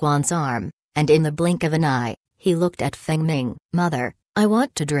Tang Huan's arm, and in the blink of an eye, he looked at Feng Ming. Mother, I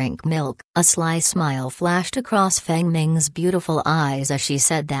want to drink milk. A sly smile flashed across Feng Ming's beautiful eyes as she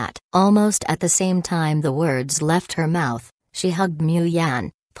said that. Almost at the same time the words left her mouth, she hugged Mu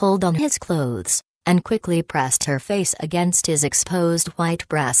Yan, pulled on his clothes, and quickly pressed her face against his exposed white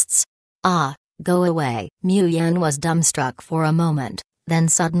breasts. Ah, go away. Mu Yan was dumbstruck for a moment, then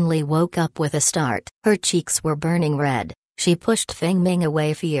suddenly woke up with a start. Her cheeks were burning red. She pushed Feng Ming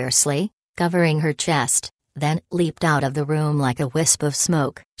away fiercely, covering her chest, then leaped out of the room like a wisp of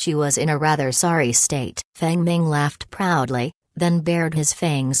smoke. She was in a rather sorry state. Feng Ming laughed proudly, then bared his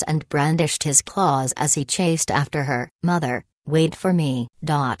fangs and brandished his claws as he chased after her. Mother, wait for me.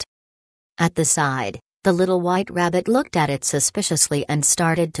 At the side, the little white rabbit looked at it suspiciously and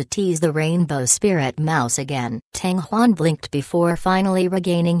started to tease the rainbow spirit mouse again. Tang Huan blinked before finally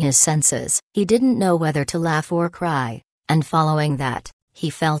regaining his senses. He didn't know whether to laugh or cry, and following that, he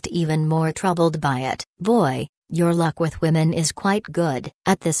felt even more troubled by it. Boy, your luck with women is quite good.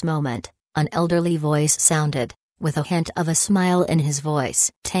 At this moment, an elderly voice sounded, with a hint of a smile in his voice.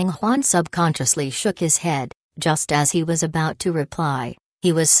 Tang Huan subconsciously shook his head. Just as he was about to reply,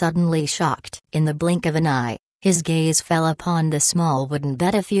 he was suddenly shocked. In the blink of an eye, his gaze fell upon the small wooden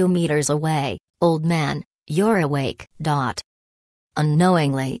bed a few meters away. Old man, you're awake.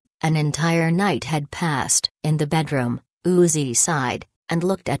 Unknowingly, an entire night had passed. In the bedroom, Uzi sighed, and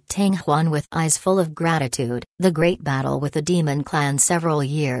looked at Tang Huan with eyes full of gratitude. The great battle with the demon clan several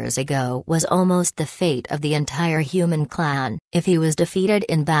years ago was almost the fate of the entire human clan. If he was defeated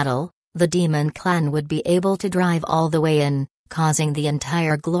in battle, the demon clan would be able to drive all the way in, causing the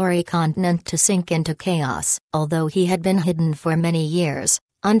entire Glory continent to sink into chaos. Although he had been hidden for many years,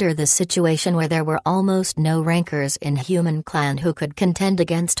 under the situation where there were almost no rankers in human clan who could contend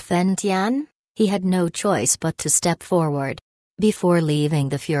against Fen Tian, he had no choice but to step forward. Before leaving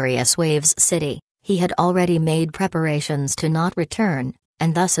the Furious Waves city, he had already made preparations to not return,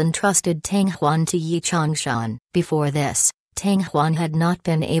 and thus entrusted Tang Huan to Yi Chongshan. Before this, Tang Huan had not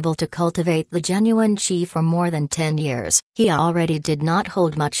been able to cultivate the genuine qi for more than 10 years. He already did not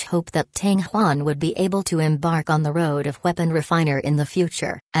hold much hope that Tang Huan would be able to embark on the road of weapon refiner in the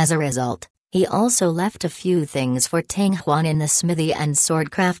future. As a result, he also left a few things for Tang Huan in the smithy and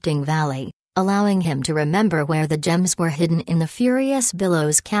sword crafting valley, allowing him to remember where the gems were hidden in the Furious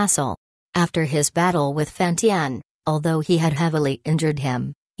Billows castle. After his battle with Fen Tian, although he had heavily injured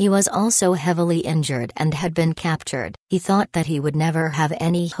him, he was also heavily injured and had been captured. He thought that he would never have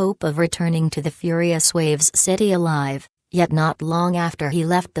any hope of returning to the Furious Waves city alive, Yet not long after he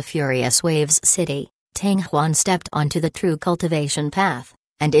left the Furious Waves City, Tang Huan stepped onto the true cultivation path,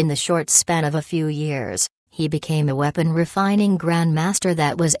 and in the short span of a few years, he became a weapon-refining grandmaster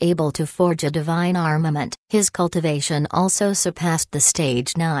that was able to forge a divine armament. His cultivation also surpassed the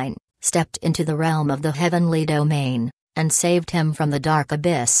Stage 9, stepped into the realm of the heavenly domain, and saved him from the dark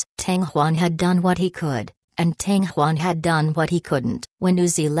abyss. Tang Huan had done what he could, and Tang Huan had done what he couldn't. When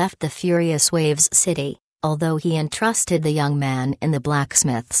Uzi left the Furious Waves City, although he entrusted the young man in the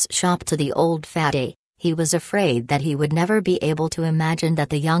blacksmith's shop to the old fatty, he was afraid that he would never be able to imagine that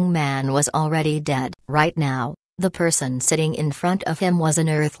the young man was already dead. Right now, the person sitting in front of him was an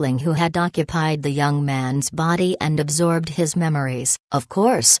earthling who had occupied the young man's body and absorbed his memories. Of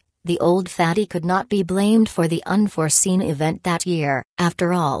course, the old fatty could not be blamed for the unforeseen event that year.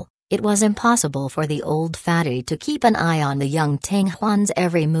 After all, it was impossible for the old fatty to keep an eye on the young Tang Huan's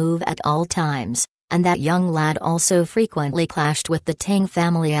every move at all times, and that young lad also frequently clashed with the Tang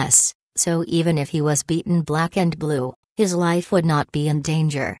family's. So even if he was beaten black and blue, his life would not be in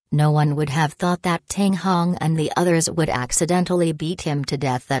danger. No one would have thought that Tang Hong and the others would accidentally beat him to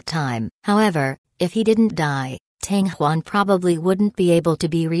death that time. However, if he didn't die, Tang Huan probably wouldn't be able to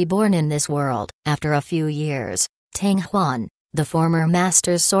be reborn in this world. After a few years, Tang Huan, the former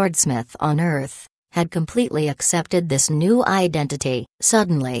master swordsmith on Earth, had completely accepted this new identity.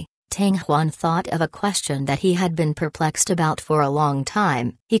 Suddenly, Tang Huan thought of a question that he had been perplexed about for a long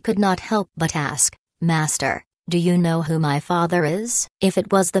time. He could not help but ask, "Master, do you know who my father is?" "If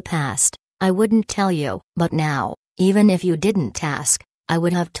it was the past, I wouldn't tell you. But now, even if you didn't ask, I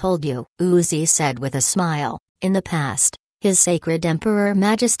would have told you," Uzi said with a smile. In the past, His Sacred Emperor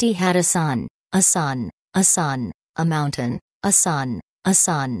Majesty had a son, a son, a son, a mountain, a son, a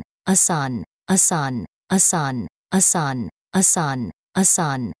son, a son, a son, a son, a son, a son, a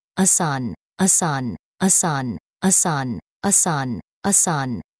son, a son, a son, a son, a son, a son, a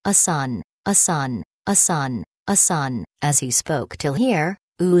son, a son, a son, a son, a son. As he spoke till here,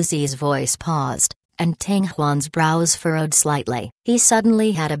 Uzi's voice paused, and Tang Huan's brows furrowed slightly. He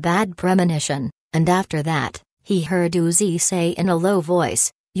suddenly had a bad premonition, and after that, he heard Uzi say in a low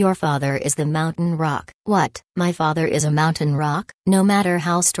voice, "Your father is the mountain rock." "What? My father is a mountain rock?" No matter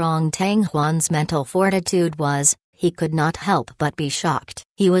how strong Tang Huan's mental fortitude was, he could not help but be shocked.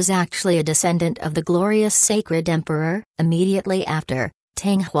 He was actually a descendant of the glorious Sacred Emperor. Immediately after,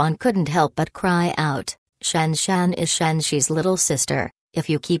 Tang Huan couldn't help but cry out, "Shan Shan is Shanxi's little sister. If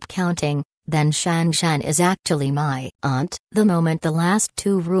you keep counting, then Shan Shan is actually my aunt." The moment the last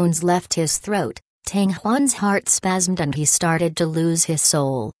two runes left his throat, Tang Huan's heart spasmed and he started to lose his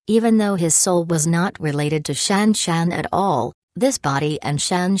soul. Even though his soul was not related to Shan Shan at all, this body and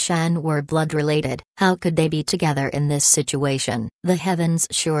Shan Shan were blood-related. How could they be together in this situation? The heavens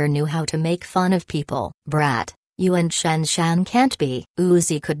sure knew how to make fun of people. "Brat, you and Shan Shan can't be."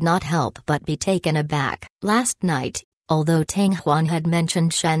 Uzi could not help but be taken aback. Last night, although Tang Huan had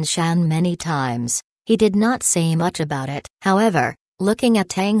mentioned Shan Shan many times, he did not say much about it. However, looking at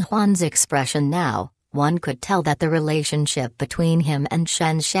Tang Huan's expression now, one could tell that the relationship between him and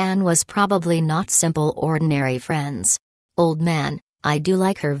Shan Shan was probably not simple ordinary friends. "Old man, I do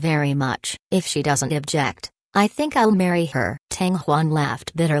like her very much. If she doesn't object, I think I'll marry her." Tang Huan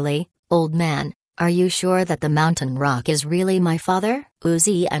laughed bitterly. "Old man, are you sure that the mountain rock is really my father?"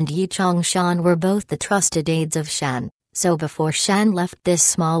 Uzi and Yi Chongshan were both the trusted aides of Shan, so before Shan left this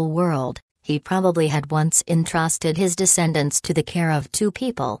small world, he probably had once entrusted his descendants to the care of two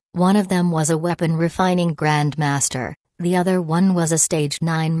people. One of them was a weapon-refining grandmaster, the other one was a Stage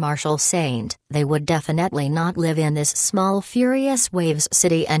 9 martial saint. They would definitely not live in this small Furious Waves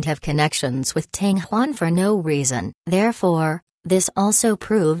city and have connections with Tang Huan for no reason. Therefore, this also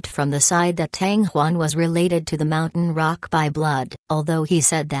proved from the side that Tang Huan was related to the mountain rock by blood. Although he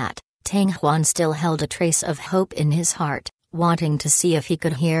said that, Tang Huan still held a trace of hope in his heart, wanting to see if he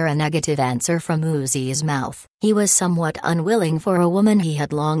could hear a negative answer from Uzi's mouth. He was somewhat unwilling for a woman he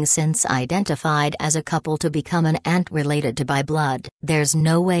had long since identified as a couple to become an aunt related to by blood. "There's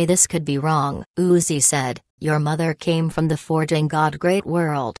no way this could be wrong," Uzi said. "Your mother came from the Forging God Great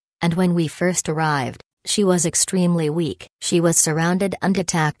World, and when we first arrived, she was extremely weak. She was surrounded and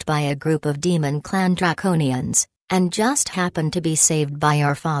attacked by a group of demon clan draconians, and just happened to be saved by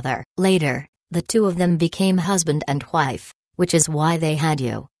our father. Later, the two of them became husband and wife, which is why they had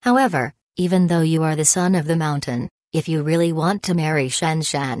you. However, even though you are the son of the mountain, if you really want to marry Shan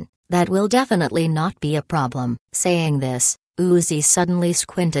Shan, that will definitely not be a problem." Saying this, Uzi suddenly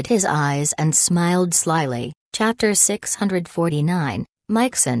squinted his eyes and smiled slyly. Chapter 649,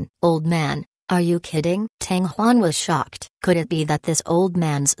 Mikeson. "Old man, are you kidding?" Tang Huan was shocked. Could it be that this old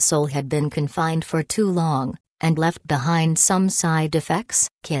man's soul had been confined for too long, And left behind some side effects?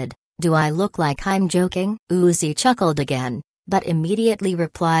 Kid, do I look like I'm joking? Uzi chuckled again, but immediately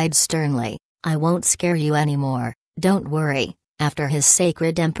replied sternly, I won't scare you anymore, don't worry, after His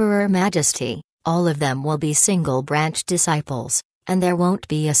Sacred Emperor Majesty, all of them will be single-branch disciples, and there won't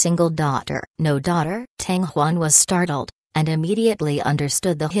be a single daughter. No daughter? Tang Huan was startled, and immediately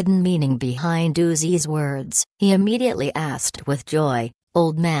understood the hidden meaning behind Uzi's words. He immediately asked with joy,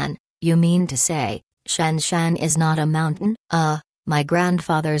 Old man, you mean to say, Shanshan is not a mountain? My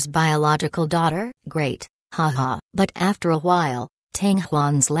grandfather's biological daughter? Great, haha. But after a while, Tang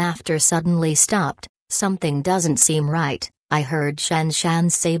Huan's laughter suddenly stopped. Something doesn't seem right. I heard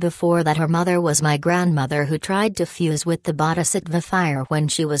Shanshan say before that her mother was my grandmother who tried to fuse with the Bodhisattva fire when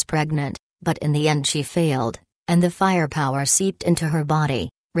she was pregnant, but in the end she failed, and the fire power seeped into her body,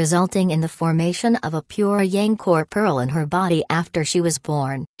 resulting in the formation of a pure Yang core pearl in her body after she was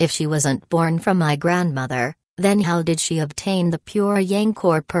born. If she wasn't born from my grandmother, then how did she obtain the pure Yang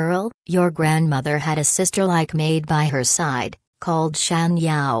core pearl? Your grandmother had a sister-like maid by her side, called Shan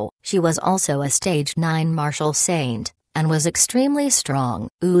Yao. She was also a stage 9 martial saint, and was extremely strong.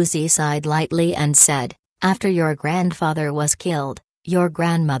 Uzi sighed lightly and said, after your grandfather was killed, your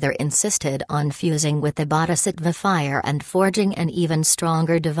grandmother insisted on fusing with the Bodhisattva fire and forging an even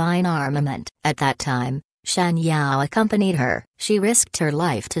stronger divine armament. At that time, Shan Yao accompanied her. She risked her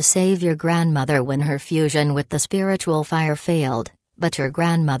life to save your grandmother when her fusion with the spiritual fire failed, but your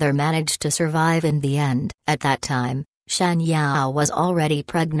grandmother managed to survive in the end. At that time, Shan Yao was already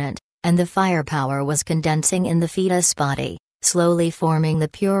pregnant, and the fire power was condensing in the fetus body, slowly forming the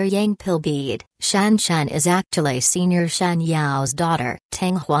pure Yang pill bead. Shanshan is actually senior Shan Yao's daughter.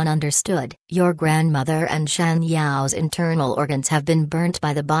 Tang Huan understood. Your grandmother and Shan Yao's internal organs have been burnt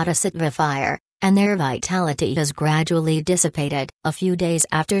by the Bodhisattva fire, and their vitality has gradually dissipated. A few days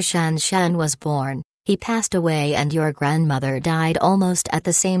after Shanshan was born, he passed away and your grandmother died almost at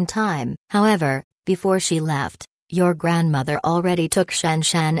the same time. However, before she left, your grandmother already took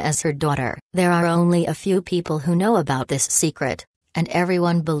Shanshan as her daughter. There are only a few people who know about this secret, and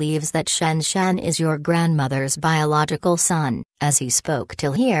everyone believes that Shanshan is your grandmother's biological son. As he spoke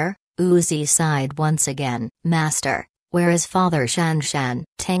till here, Uzi sighed once again. Master, where is Father Shanshan?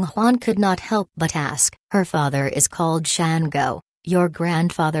 Tang Huan could not help but ask. Her father is called Shango. Your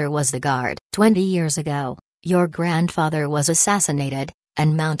grandfather was the guard. 20 years ago, your grandfather was assassinated,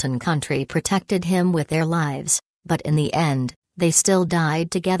 and Mountain Country protected him with their lives. But in the end, they still died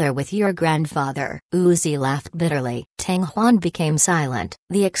together with your grandfather. Uzi laughed bitterly. Tang Huan became silent.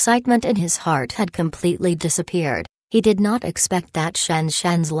 The excitement in his heart had completely disappeared. He did not expect that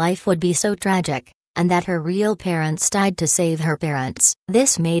Shanshan's life would be so tragic, and that her real parents died to save her parents.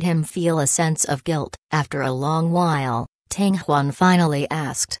 This made him feel a sense of guilt. After a long while, Tang Huan finally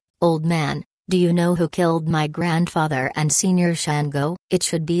asked, Old man, do you know who killed my grandfather and senior Shango? It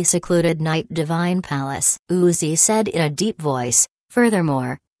should be Secluded Night Divine Palace. Uzi said in a deep voice.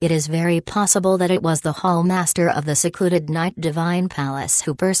 Furthermore, it is very possible that it was the Hall Master of the Secluded Night Divine Palace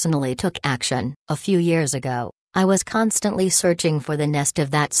who personally took action. A few years ago, I was constantly searching for the nest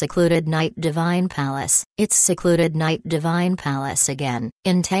of that Secluded Night Divine Palace. It's Secluded Night Divine Palace again.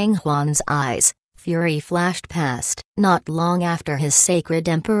 In Tang Huan's eyes, fury flashed past. Not long after His Sacred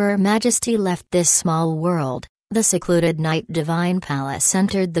Emperor Majesty left this small world, the Secluded Night Divine Palace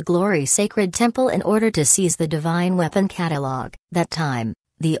entered the Glory Sacred Temple in order to seize the Divine Weapon Catalog. That time,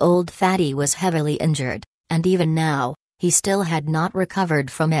 the old fatty was heavily injured, and even now, he still had not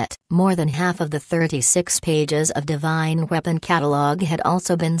recovered from it. More than half of the 36 pages of Divine Weapon Catalog had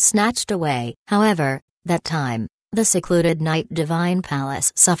also been snatched away. However, that time, the Secluded Night Divine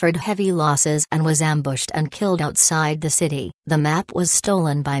Palace suffered heavy losses and was ambushed and killed outside the city. The map was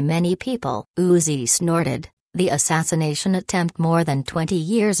stolen by many people. Uzi snorted. The assassination attempt more than 20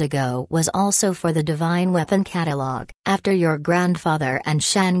 years ago was also for the Divine Weapon Catalog. After your grandfather and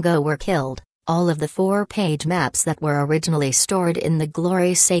Shango were killed, all of the 4-page maps that were originally stored in the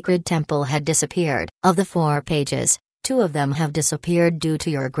Glory Sacred Temple had disappeared. Of the 4 pages, 2 of them have disappeared due to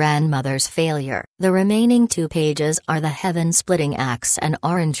your grandmother's failure. The remaining 2 pages are the heaven-splitting axe and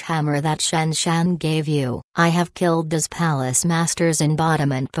orange hammer that Shanshan gave you. I have killed this palace master's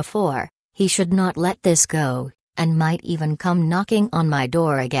embodiment before. He should not let this go, and might even come knocking on my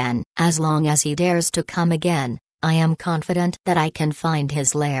door again. As long as he dares to come again, I am confident that I can find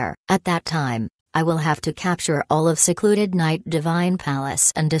his lair. At that time, I will have to capture all of Secluded Night Divine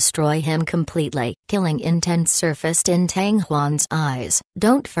Palace and destroy him completely. Killing intent surfaced in Tang Huan's eyes.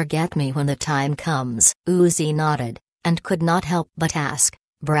 Don't forget me when the time comes. Uzi nodded, and could not help but ask,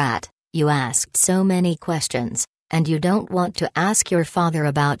 Brat, you asked so many questions, and you don't want to ask your father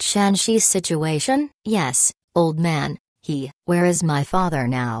about Shanshi's situation? Yes, Old man, where is my father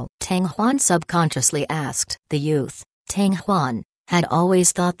now? Tang Huan subconsciously asked. The youth, Tang Huan, had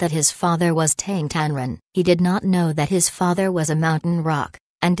always thought that his father was Tang Tanren. He did not know that his father was a mountain rock,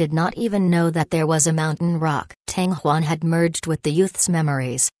 and did not even know that there was a mountain rock. Tang Huan had merged with the youth's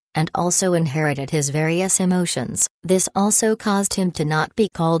memories, and also inherited his various emotions. This also caused him to not be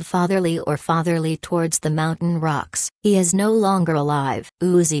called fatherly or fatherly towards the mountain rocks. He is no longer alive.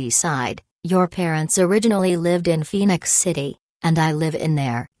 Uzi sighed. Your parents originally lived in Phoenix City, and I live in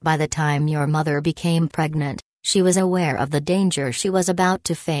there. By the time your mother became pregnant, she was aware of the danger she was about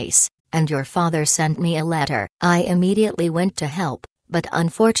to face, and your father sent me a letter. I immediately went to help, but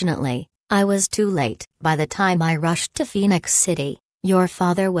unfortunately, I was too late. By the time I rushed to Phoenix City, your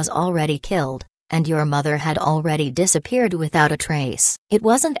father was already killed, and your mother had already disappeared without a trace. It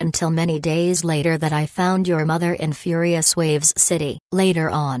wasn't until many days later that I found your mother in Furious Waves City. Later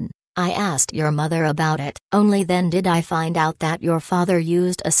on, I asked your mother about it. Only then did I find out that your father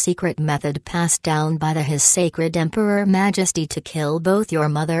used a secret method passed down by His Sacred Emperor Majesty to kill both your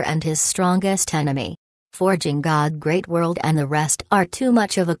mother and his strongest enemy. Forging God Great World and the rest are too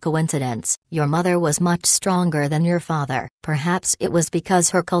much of a coincidence. Your mother was much stronger than your father. Perhaps it was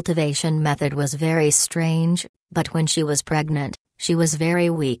because her cultivation method was very strange, but when she was pregnant, she was very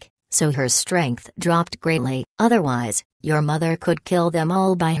weak, so her strength dropped greatly. Otherwise, your mother could kill them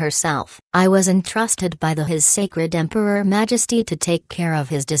all by herself. I was entrusted by His Sacred Emperor Majesty to take care of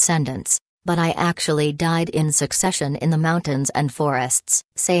his descendants, but I actually died in succession in the mountains and forests.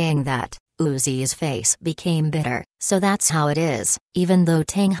 Saying that, Uzi's face became bitter. So that's how it is. Even though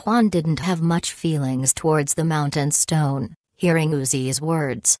Tang Huan didn't have much feelings towards the mountain stone, hearing Uzi's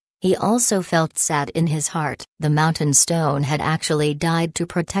words, he also felt sad in his heart. The mountain stone had actually died to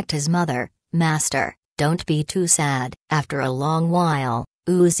protect his mother. Master, don't be too sad. After a long while,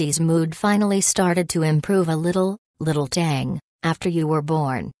 Uzi's mood finally started to improve a little. Little Tang, after you were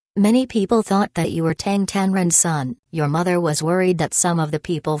born, many people thought that you were Tang Tanren's son. Your mother was worried that some of the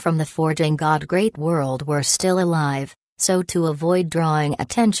people from the Forging God Great World were still alive, so to avoid drawing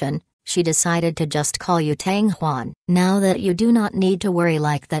attention, she decided to just call you Tang Huan. Now that you do not need to worry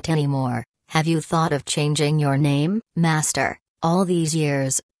like that anymore, have you thought of changing your name? Master, all these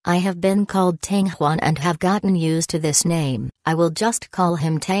years, I have been called Tang Huan and have gotten used to this name. I will just call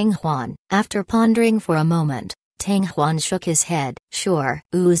him Tang Huan. After pondering for a moment, Tang Huan shook his head. Sure.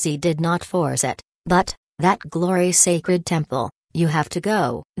 Uzi did not force it, but, that glory sacred temple, you have to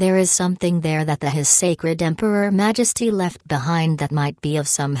go. There is something there that His Sacred Emperor Majesty left behind that might be of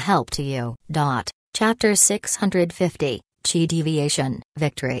some help to you. Chapter 650, Qi Deviation.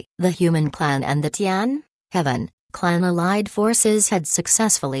 Victory. The Human Clan and the Tian, Heaven, Clan allied forces had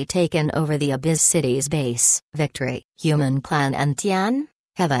successfully taken over the Abyss City's base. Victory. Human Clan and Tian,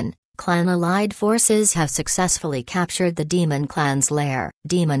 Heaven, Clan allied forces have successfully captured the Demon Clan's lair.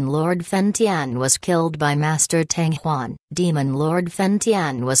 Demon Lord Fen Tian was killed by Master Tang Huan. Demon Lord Fen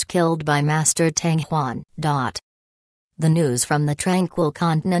Tian was killed by Master Tang Huan. The news from the Tranquil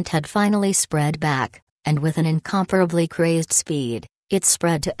Continent had finally spread back, and with an incomparably crazed speed, it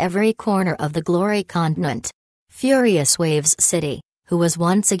spread to every corner of the Glory Continent. Furious Waves City, who was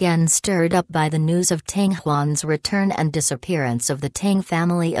once again stirred up by the news of Tang Huan's return and disappearance of the Tang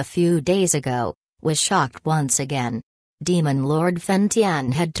family a few days ago, was shocked once again. Demon Lord Fen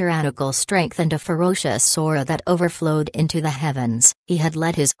Tian had tyrannical strength and a ferocious aura that overflowed into the heavens. He had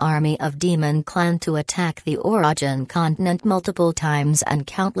led his army of Demon Clan to attack the Origin continent multiple times and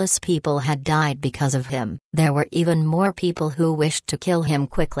countless people had died because of him. There were even more people who wished to kill him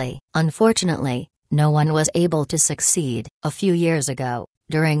quickly. Unfortunately, no one was able to succeed. A few years ago,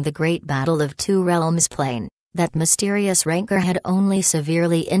 during the Great Battle of Two Realms Plain, that mysterious rancor had only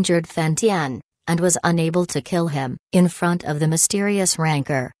severely injured Fen Tian, and was unable to kill him. In front of the mysterious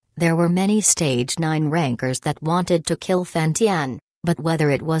rancor, there were many Stage 9 rankers that wanted to kill Fen Tian, but whether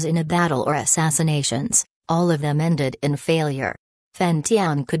it was in a battle or assassinations, all of them ended in failure. Fen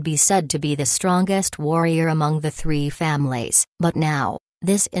Tian could be said to be the strongest warrior among the three families. But now,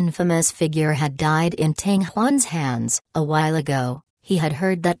 this infamous figure had died in Tang Huan's hands. A while ago, he had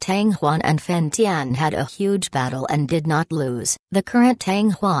heard that Tang Huan and Fen Tian had a huge battle and did not lose. The current Tang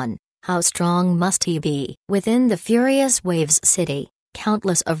Huan, how strong must he be? Within the Furious Waves City,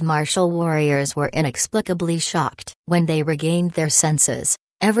 countless of martial warriors were inexplicably shocked. When they regained their senses,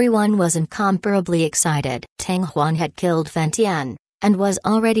 everyone was incomparably excited. Tang Huan had killed Fen Tian, and was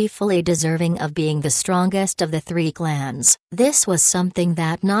already fully deserving of being the strongest of the three clans. This was something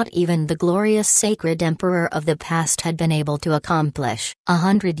that not even the glorious sacred emperor of the past had been able to accomplish.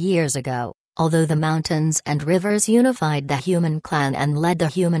 100 years ago, Although the mountains and rivers unified the human clan and led the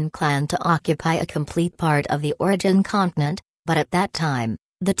human clan to occupy a complete part of the origin continent, but at that time,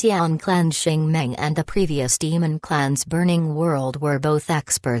 the Tian clan Xingming and the previous demon clan's Burning World were both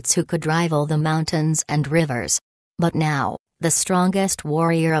experts who could rival the mountains and rivers. But now, the strongest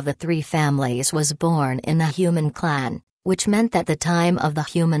warrior of the three families was born in the human clan, which meant that the time of the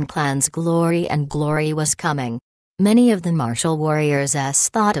human clan's glory was coming. Many of the martial warriors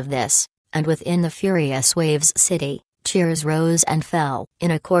thought of this, and within the Furious Waves city, cheers rose and fell.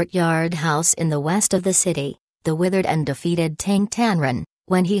 In a courtyard house in the west of the city, the withered and defeated Tang Tanren,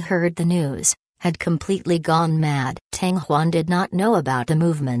 when he heard the news, had completely gone mad. Tang Huan did not know about the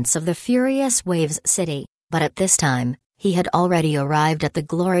movements of the Furious Waves city, but at this time, he had already arrived at the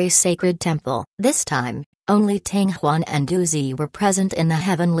Glory Sacred Temple. This time, only Tang Huan and Du Zi were present in the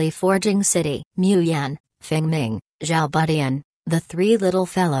Heavenly Forging City. Mu Yan, Feng Ming, Zhao Budian, the three little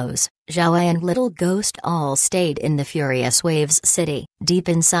fellows, Zhao Wei and Little Ghost all stayed in the Furious Waves city. Deep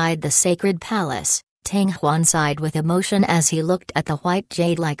inside the sacred palace, Tang Huan sighed with emotion as he looked at the white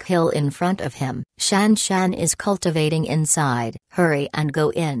jade-like hill in front of him. Shan Shan is cultivating inside. Hurry and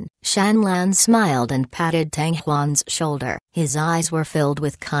go in. Shan Lan smiled and patted Tang Huan's shoulder. His eyes were filled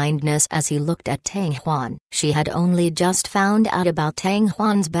with kindness as he looked at Tang Huan. She had only just found out about Tang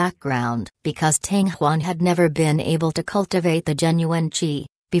Huan's background, because Tang Huan had never been able to cultivate the genuine qi.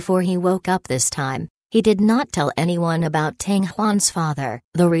 Before he woke up this time, he did not tell anyone about Tang Huan's father.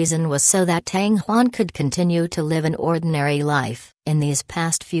 The reason was so that Tang Huan could continue to live an ordinary life. In these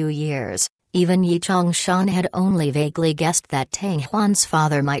past few years, even Yi Chongshan had only vaguely guessed that Tang Huan's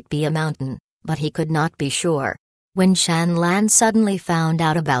father might be a mountain, but he could not be sure. When Shan Lan suddenly found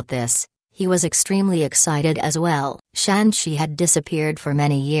out about this, he was extremely excited as well. Shan Shi had disappeared for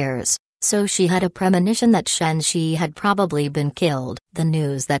many years, so she had a premonition that Shan Shi had probably been killed. The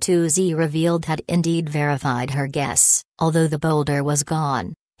news that Tu Zi revealed had indeed verified her guess. Although the boulder was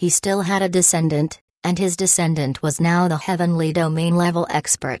gone, he still had a descendant, and his descendant was now the heavenly domain level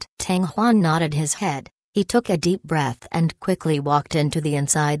expert. Tang Huan nodded his head. He took a deep breath and quickly walked into the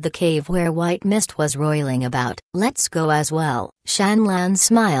inside the cave where white mist was roiling about. Let's go as well. Shan Lan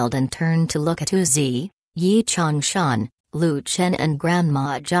smiled and turned to look at Tu Zi, Yi Chongshan, Lu Chen and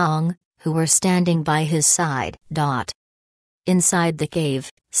Grandma Zhang, who were standing by his side. Inside the cave,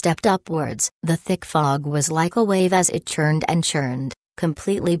 stepped upwards, the thick fog was like a wave as it churned and churned,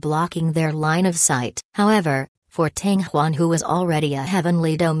 completely blocking their line of sight. However, for Tang Huan, who was already a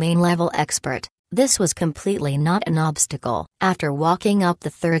heavenly domain level expert, this was completely not an obstacle. After walking up the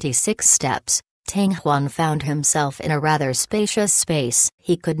 36 steps, Tang Huan found himself in a rather spacious space.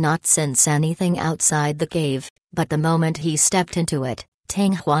 He could not sense anything outside the cave, but the moment he stepped into it,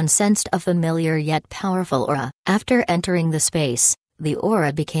 Tang Huan sensed a familiar yet powerful aura. After entering the space, the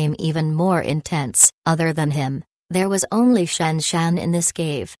aura became even more intense. Other than him, there was only Shan Shan in this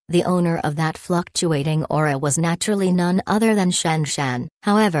cave. The owner of that fluctuating aura was naturally none other than Shan Shan.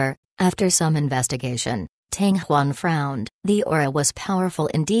 However, after some investigation, Tang Huan frowned. The aura was powerful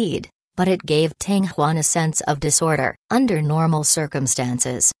indeed, but it gave Tang Huan a sense of disorder. Under normal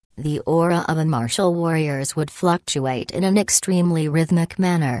circumstances, the aura of a martial warriors would fluctuate in an extremely rhythmic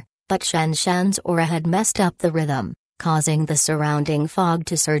manner, but Shan Shan's aura had messed up the rhythm, causing the surrounding fog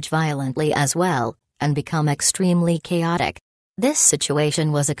to surge violently as well, and become extremely chaotic. This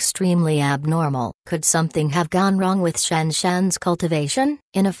situation was extremely abnormal. Could something have gone wrong with Shan Shan's cultivation?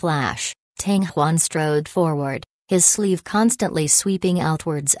 In a flash, Tang Huan strode forward, his sleeve constantly sweeping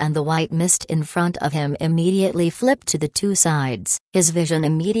outwards, and the white mist in front of him immediately flipped to the two sides. His vision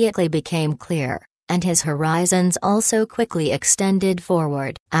immediately became clear, and his horizons also quickly extended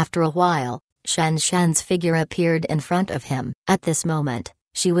forward. After a while, Shan Shan's figure appeared in front of him. At this moment,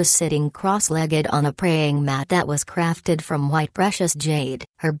 she was sitting cross-legged on a praying mat that was crafted from white precious jade.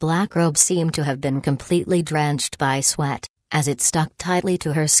 Her black robe seemed to have been completely drenched by sweat, as it stuck tightly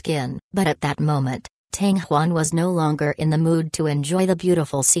to her skin. But at that moment, Tang Huan was no longer in the mood to enjoy the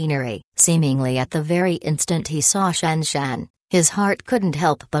beautiful scenery. Seemingly at the very instant he saw Shan Shan, his heart couldn't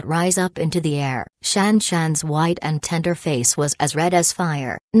help but rise up into the air. Shan Shan's white and tender face was as red as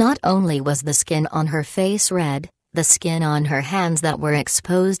fire. Not only was the skin on her face red, the skin on her hands that were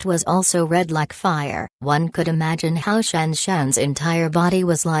exposed was also red like fire. One could imagine how Shan Shan's entire body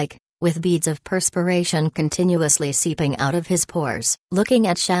was like, with beads of perspiration continuously seeping out of his pores. Looking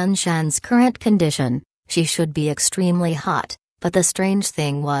at Shan Shan's current condition, she should be extremely hot, but the strange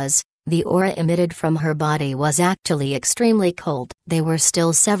thing was, the aura emitted from her body was actually extremely cold. They were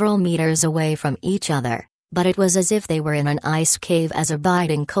still several meters away from each other, but it was as if they were in an ice cave as a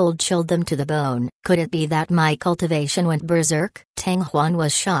biting cold chilled them to the bone. Could it be that my cultivation went berserk? Tang Huan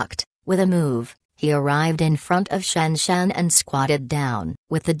was shocked. With a move, he arrived in front of Shan Shan and squatted down.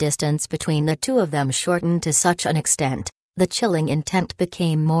 With the distance between the two of them shortened to such an extent, the chilling intent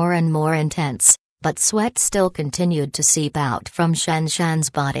became more and more intense, but sweat still continued to seep out from Shan Shan's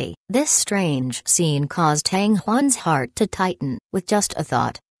body. This strange scene caused Tang Huan's heart to tighten. With just a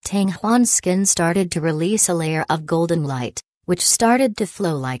thought, Tang Huan's skin started to release a layer of golden light, which started to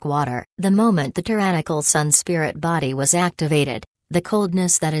flow like water. The moment the tyrannical sun spirit body was activated, the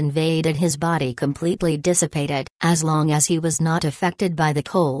coldness that invaded his body completely dissipated. As long as he was not affected by the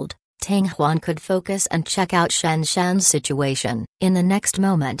cold, Tang Huan could focus and check out Shan Shan's situation. In the next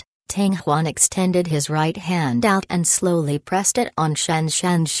moment, Tang Huan extended his right hand out and slowly pressed it on Shan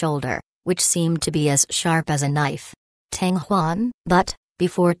Shan's shoulder, which seemed to be as sharp as a knife. Tang Huan? But,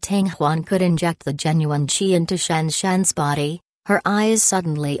 before Tang Huan could inject the genuine qi into Shan Shan's body, her eyes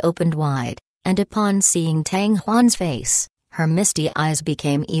suddenly opened wide, and upon seeing Tang Huan's face, her misty eyes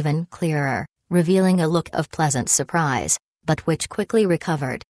became even clearer, revealing a look of pleasant surprise, but which quickly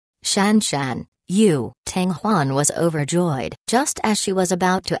recovered. Shan Shan, you! Tang Huan was overjoyed. Just as she was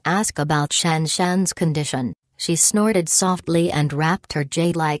about to ask about Shan Shan's condition, she snorted softly and wrapped her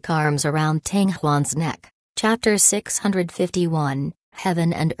jade-like arms around Tang Huan's neck. Chapter 651,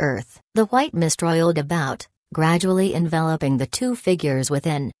 Heaven and Earth. The white mist roiled about, gradually enveloping the two figures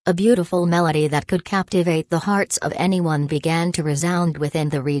within. A beautiful melody that could captivate the hearts of anyone began to resound within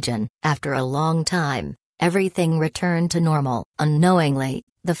the region. After a long time, everything returned to normal. Unknowingly,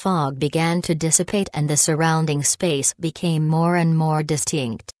 the fog began to dissipate and the surrounding space became more and more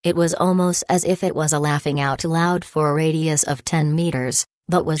distinct. It was almost as if it was laughing out loud for a radius of 10 meters,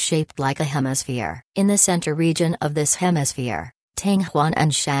 but was shaped like a hemisphere. In the center region of this hemisphere, Tang Huan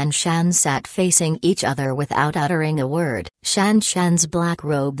and Shan Shan sat facing each other without uttering a word. Shan Shan's black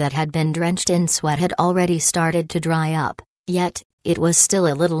robe that had been drenched in sweat had already started to dry up, yet, it was still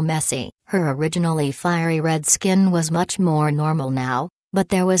a little messy. Her originally fiery red skin was much more normal now, but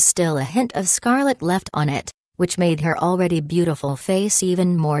there was still a hint of scarlet left on it, which made her already beautiful face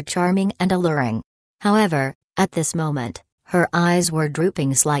even more charming and alluring. However, at this moment, her eyes were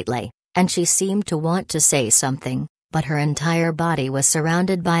drooping slightly, and she seemed to want to say something, but her entire body was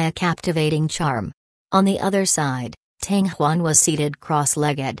surrounded by a captivating charm. On the other side, Tang Huan was seated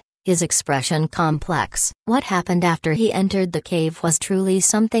cross-legged, his expression complex. What happened after he entered the cave was truly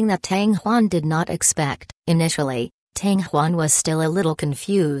something that Tang Huan did not expect. Initially, Tang Huan was still a little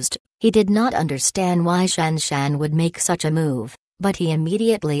confused. He did not understand why Shan Shan would make such a move, but he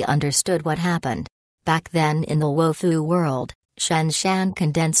immediately understood what happened. Back then in the Wofu world, Shan Shan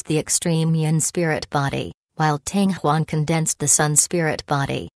condensed the extreme yin spirit body, while Tang Huan condensed the sun spirit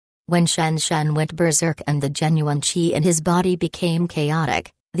body. When Shan Shan went berserk and the genuine qi in his body became chaotic,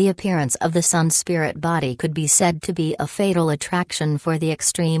 the appearance of the sun spirit body could be said to be a fatal attraction for the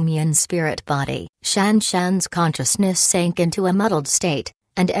extreme yin spirit body. Shan Shan's consciousness sank into a muddled state,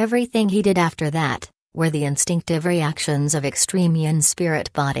 and everything he did after that were the instinctive reactions of extreme yin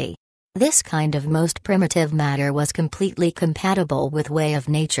spirit body. This kind of most primitive matter was completely compatible with way of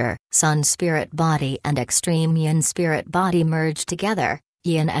nature. Sun spirit body and extreme yin spirit body merged together,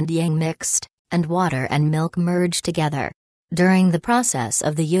 yin and yang mixed, and water and milk merged together. During the process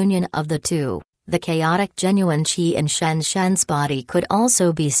of the union of the two, the chaotic genuine qi in Shan Shan's body could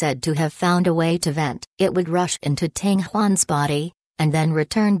also be said to have found a way to vent. It would rush into Tang Huan's body, and then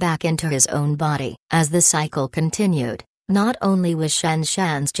return back into his own body. As the cycle continued, not only was Shan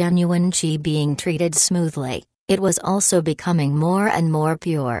Shan's genuine qi being treated smoothly, it was also becoming more and more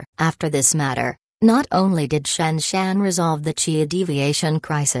pure. After this matter, not only did Shan Shan resolve the qi deviation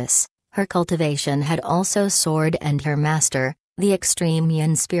crisis, her cultivation had also soared and her master, the extreme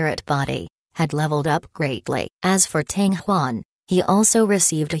yin spirit body, had leveled up greatly. As for Tang Huan, he also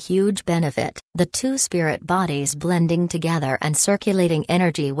received a huge benefit. The two spirit bodies blending together and circulating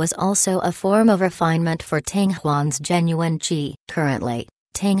energy was also a form of refinement for Tang Huan's genuine qi. Currently,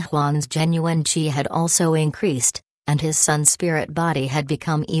 Tang Huan's genuine qi had also increased, and his sun spirit body had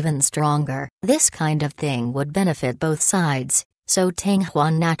become even stronger. This kind of thing would benefit both sides, so Tang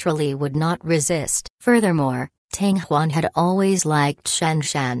Huan naturally would not resist. Furthermore, Tang Huan had always liked Shan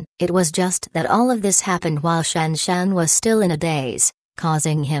Shan. It was just that all of this happened while Shan Shan was still in a daze,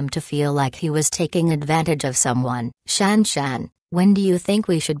 causing him to feel like he was taking advantage of someone. Shan Shan, when do you think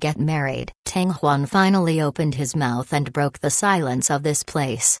we should get married? Tang Huan finally opened his mouth and broke the silence of this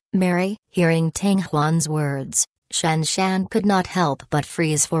place. Marry? Hearing Tang Huan's words, Shan Shan could not help but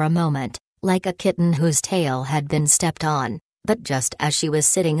freeze for a moment, like a kitten whose tail had been stepped on. But just as she was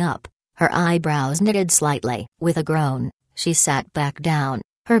sitting up, her eyebrows knitted slightly. With a groan, she sat back down,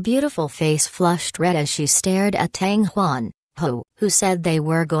 her beautiful face flushed red as she stared at Tang Huan, Who said they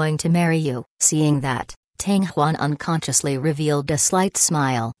were going to marry you? Seeing that, Tang Huan unconsciously revealed a slight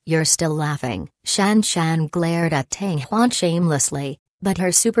smile. You're still laughing. Shan Shan glared at Tang Huan shamelessly, but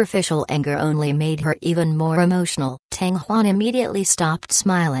her superficial anger only made her even more emotional. Tang Huan immediately stopped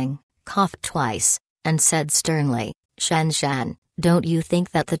smiling, coughed twice, and said sternly, Shan Shan, don't you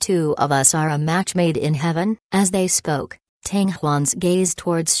think that the two of us are a match made in heaven? As they spoke, Tang Huan's gaze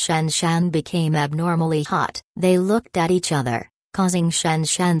towards Shan Shan became abnormally hot. They looked at each other, causing Shan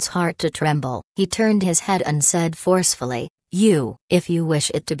Shan's heart to tremble. He turned his head and said forcefully, if you wish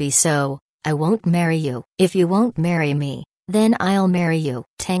it to be so, I won't marry you. If you won't marry me, then I'll marry you.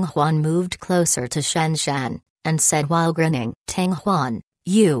 Tang Huan moved closer to Shan Shan, and said while grinning, Tang Huan,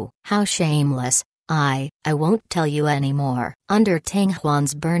 how shameless. I won't tell you anymore. Under Tang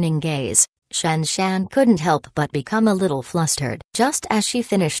Huan's burning gaze, Shan Shan couldn't help but become a little flustered. Just as she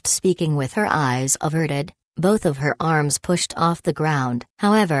finished speaking with her eyes averted, both of her arms pushed off the ground.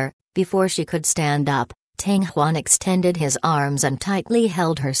 However, before she could stand up, Tang Huan extended his arms and tightly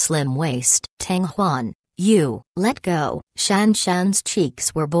held her slim waist. Tang Huan, let go. Shan Shan's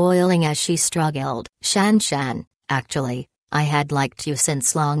cheeks were boiling as she struggled. Shan Shan, actually, I had liked you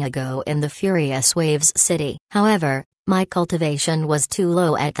since long ago in the Furious Waves City. However, my cultivation was too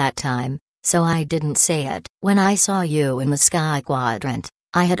low at that time, so I didn't say it. When I saw you in the Sky Quadrant,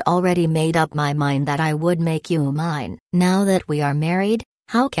 I had already made up my mind that I would make you mine. Now that we are married,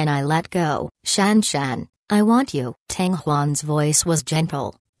 how can I let go? Shan Shan, I want you. Tang Huan's voice was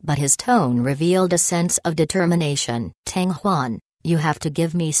gentle, but his tone revealed a sense of determination. Tang Huan, you have to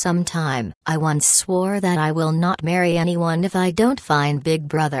give me some time. I once swore that I will not marry anyone if I don't find Big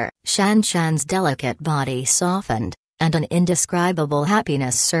Brother. Shan Shan's delicate body softened, and an indescribable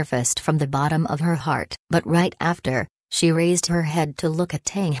happiness surfaced from the bottom of her heart. But right after, she raised her head to look at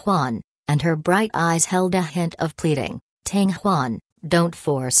Tang Huan, and her bright eyes held a hint of pleading. Tang Huan, don't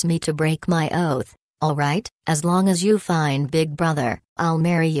force me to break my oath, alright? As long as you find Big Brother, I'll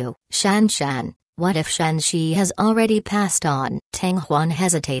marry you. Shan Shan, what if Shan Shi has already passed on? Tang Huan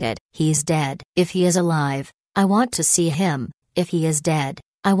hesitated. He's dead. If he is alive, I want to see him. If he is dead,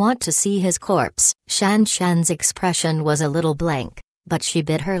 I want to see his corpse. Shan Shan's expression was a little blank, but she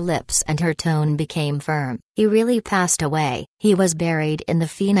bit her lips and her tone became firm. He really passed away. He was buried in the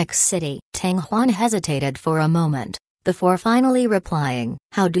Phoenix City. Tang Huan hesitated for a moment, before finally replying,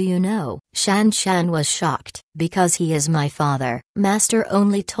 how do you know? Shan Shan was shocked. Because he is my father. Master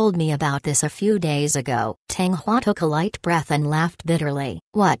only told me about this a few days ago. Tang Huan took a light breath and laughed bitterly.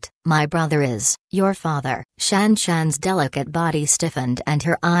 What? My brother is your father? Shan Shan's delicate body stiffened and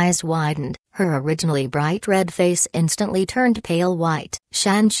her eyes widened. Her originally bright red face instantly turned pale white.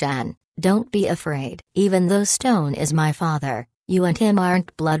 Shan Shan, don't be afraid. Even though Stone is my father, you and him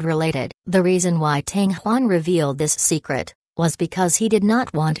aren't blood related. The reason why Tang Huan revealed this secret was because he did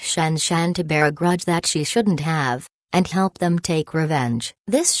not want Shan Shan to bear a grudge that she shouldn't have, and help them take revenge.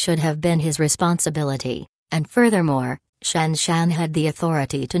 This should have been his responsibility, and furthermore, Shan Shan had the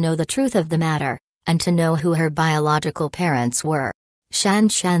authority to know the truth of the matter, and to know who her biological parents were. Shan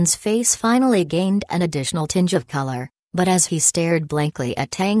Shan's face finally gained an additional tinge of color, but as he stared blankly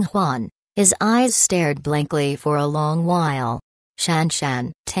at Tang Huan, his eyes stared blankly for a long while. Shan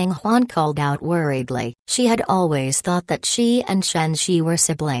Shan, Tang Huan called out worriedly. She had always thought that she and Shan Shi were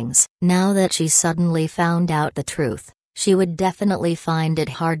siblings. Now that she suddenly found out the truth, she would definitely find it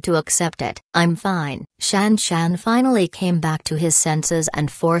hard to accept it. I'm fine. Shan Shan finally came back to his senses and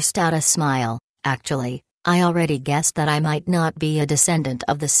forced out a smile. Actually, I already guessed that I might not be a descendant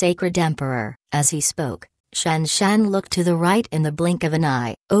of the Sacred Emperor. As he spoke, Shan Shan looked to the right in the blink of an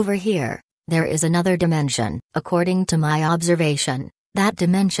eye. Over here, there is another dimension. According to my observation, that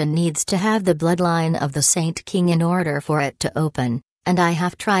dimension needs to have the bloodline of the Saint King in order for it to open, and I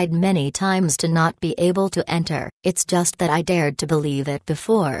have tried many times to not be able to enter. It's just that I dared to believe it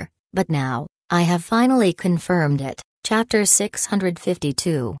before, but now, I have finally confirmed it. Chapter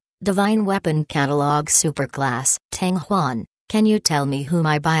 652, Divine Weapon Catalog Superclass. Tang Huan, can you tell me who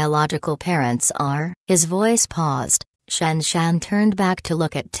my biological parents are? His voice paused. Shan Shan turned back to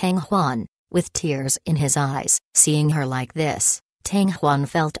look at Tang Huan, with tears in his eyes. Seeing her like this, Tang Huan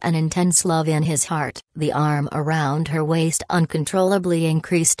felt an intense love in his heart. The arm around her waist uncontrollably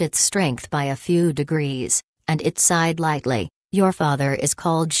increased its strength by a few degrees, and it sighed lightly. Your father is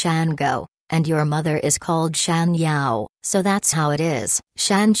called Shango, and your mother is called Shan Yao, so that's how it is.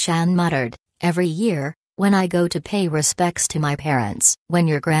 Shan Shan muttered, every year, when I go to pay respects to my parents. When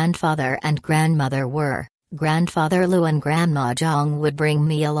your grandfather and grandmother were, Grandfather Lu and Grandma Zhang would bring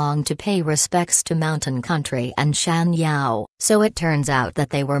me along to pay respects to Mountain Country and Shan Yao. So it turns out that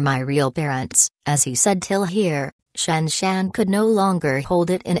they were my real parents. As he said till here, Shan Shan could no longer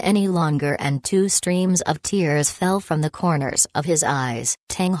hold it in any longer, and 2 streams of tears fell from the corners of his eyes.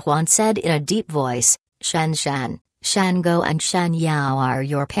 Tang Huan said in a deep voice, Shan Shan, Shan Go and Shan Yao are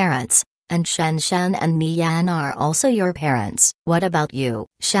your parents, and Shan Shan and Mi Yan are also your parents. What about you?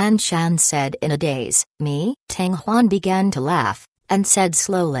 Shan Shan said in a daze. Me? Tang Huan began to laugh, and said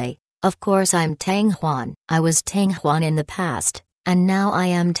slowly, of course I'm Tang Huan. I was Tang Huan in the past, and now I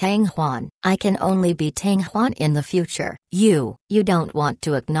am Tang Huan. I can only be Tang Huan in the future. You don't want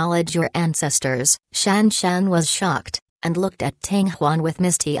to acknowledge your ancestors? Shan Shan was shocked, and looked at Tang Huan with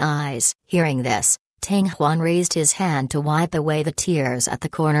misty eyes. Hearing this, Tang Huan raised his hand to wipe away the tears at the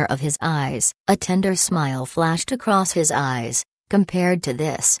corner of his eyes. A tender smile flashed across his eyes. Compared to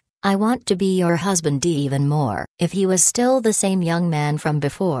this, I want to be your husband even more. If he was still the same young man from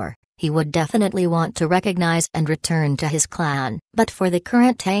before, he would definitely want to recognize and return to his clan. But for the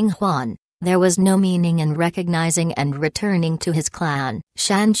current Tang Huan, there was no meaning in recognizing and returning to his clan.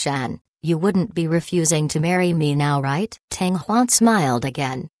 Shan Shan, you wouldn't be refusing to marry me now, right? Tang Huan smiled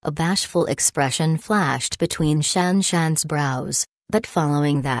again. A bashful expression flashed between Shan Shan's brows, but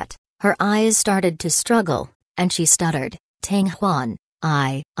following that, her eyes started to struggle, and she stuttered, Tang Huan,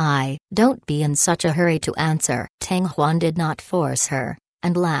 I don't be in such a hurry to answer. Tang Huan did not force her,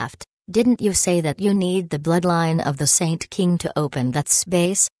 and laughed. Didn't you say that you need the bloodline of the Saint King to open that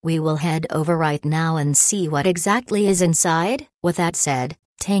space? We will head over right now and see what exactly is inside. With that said,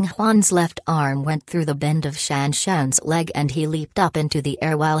 Tang Huan's left arm went through the bend of Shan Shan's leg and he leaped up into the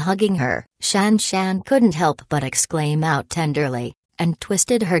air while hugging her. Shan Shan couldn't help but exclaim out tenderly, and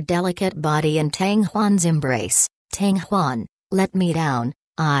twisted her delicate body in Tang Huan's embrace. Tang Huan, let me down.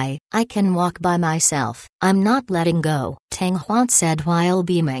 I can walk by myself. I'm not letting go, Tang Huan said while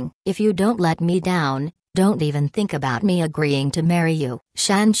beaming. If you don't let me down, don't even think about me agreeing to marry you.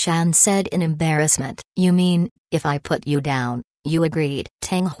 Shan Shan said in embarrassment. You mean, if I put you down, you agreed?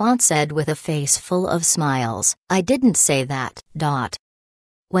 Tang Huan said with a face full of smiles. I didn't say that.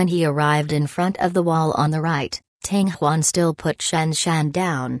 When he arrived in front of the wall on the right, Tang Huan still put Shan Shan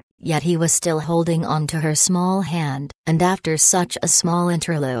down, yet he was still holding on to her small hand. And after such a small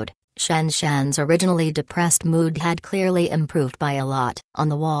interlude, Shan Shan's originally depressed mood had clearly improved by a lot. On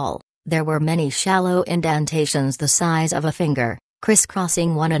the wall, there were many shallow indentations the size of a finger,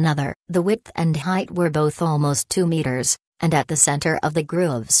 crisscrossing one another. The width and height were both almost 2 meters, and at the center of the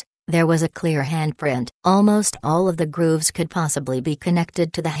grooves, there was a clear handprint. Almost all of the grooves could possibly be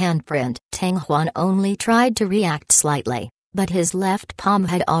connected to the handprint. Tang Huan only tried to react slightly, but his left palm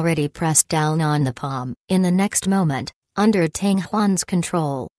had already pressed down on the palm. In the next moment, under Tang Huan's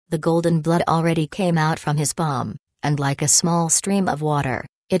control, the golden blood already came out from his palm, and like a small stream of water,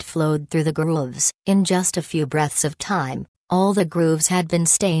 it flowed through the grooves. In just a few breaths of time, all the grooves had been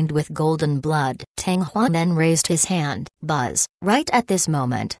stained with golden blood. Tang Huan then raised his hand. Buzz. Right at this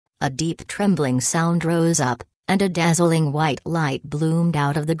moment, a deep trembling sound rose up, and a dazzling white light bloomed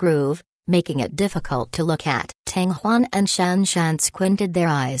out of the groove, making it difficult to look at. Tang Huan and Shan Shan squinted their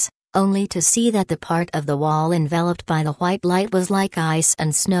eyes, only to see that the part of the wall enveloped by the white light was like ice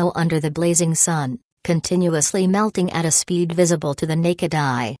and snow under the blazing sun, continuously melting at a speed visible to the naked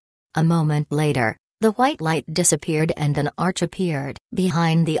eye. A moment later, the white light disappeared and an arch appeared.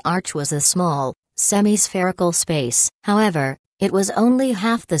 Behind the arch was a small, semi-spherical space. However, it was only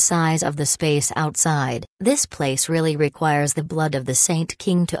half the size of the space outside. This place really requires the blood of the Saint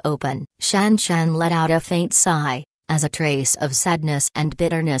King to open. Shan Shan let out a faint sigh, as a trace of sadness and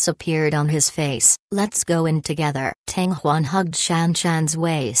bitterness appeared on his face. Let's go in together. Tang Huan hugged Shan Shan's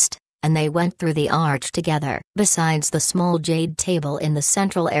waist, and they went through the arch together. Besides the small jade table in the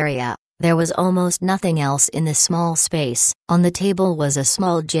central area, there was almost nothing else in the small space. On the table was a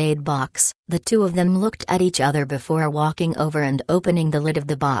small jade box. The two of them looked at each other before walking over and opening the lid of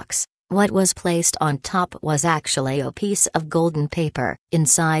the box. What was placed on top was actually a piece of golden paper.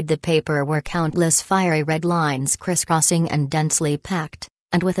 Inside the paper were countless fiery red lines crisscrossing and densely packed,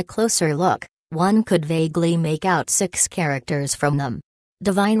 and with a closer look, one could vaguely make out 6 characters from them.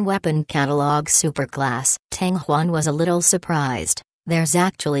 Divine Weapon Catalog Superclass. Tang Huan was a little surprised. There's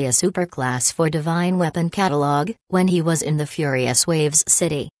actually a superclass for Divine Weapon Catalog. When he was in the Furious Waves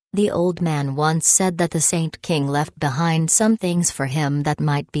City, the old man once said that the Saint King left behind some things for him that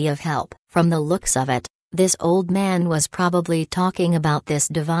might be of help. From the looks of it, this old man was probably talking about this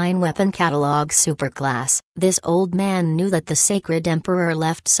Divine Weapon Catalog superclass. This old man knew that the Sacred Emperor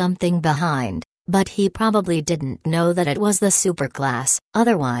left something behind, but he probably didn't know that it was the superclass.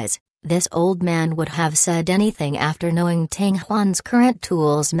 Otherwise, this old man would have said anything after knowing Tang Huan's current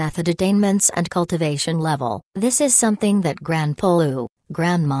tools, method, attainments and cultivation level. This is something that Grandpa Lu,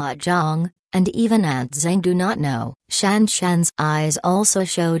 Grandma Zhang, and even Aunt Zheng do not know. Shan Shan's eyes also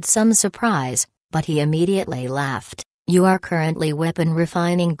showed some surprise, but he immediately laughed. You are currently weapon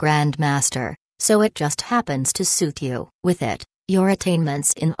refining Grandmaster, so it just happens to suit you. With it, your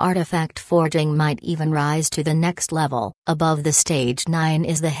attainments in artifact forging might even rise to the next level. Above the stage 9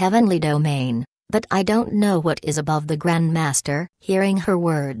 is the heavenly domain, but I don't know what is above the Grandmaster. Hearing her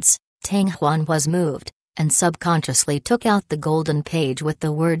words, Tang Huan was moved, and subconsciously took out the golden page with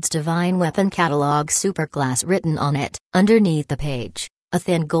the words Divine Weapon Catalog Superclass written on it. Underneath the page, a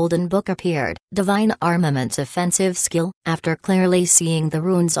thin golden book appeared. Divine Armaments Offensive Skill. After clearly seeing the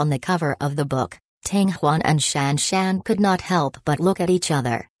runes on the cover of the book, Tang Huan and Shan Shan could not help but look at each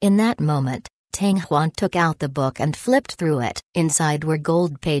other. In that moment, Tang Huan took out the book and flipped through it. Inside were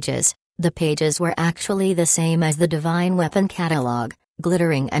gold pages. The pages were actually the same as the Divine Weapon Catalog,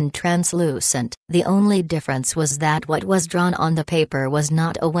 glittering and translucent. The only difference was that what was drawn on the paper was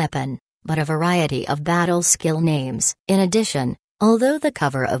not a weapon, but a variety of battle skill names. In addition, although the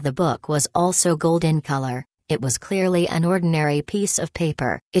cover of the book was also gold in color, it was clearly an ordinary piece of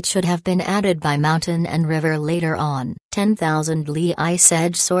paper. It should have been added by Mountain and River later on. 10,000 Li Ice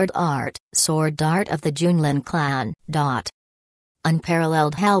Edge Sword Art of the Junlin Clan.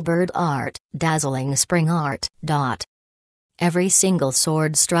 Unparalleled Halberd Art, Dazzling Spring Art. Every single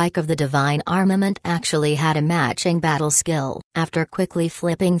sword strike of the Divine Armament actually had a matching battle skill. After quickly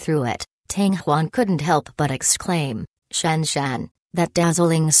flipping through it, Tang Huan couldn't help but exclaim, Shan Shan, that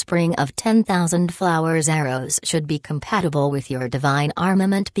dazzling spring of 10,000 flowers arrows should be compatible with your Divine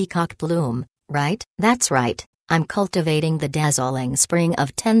Armament Peacock Bloom, right? That's right, I'm cultivating the dazzling spring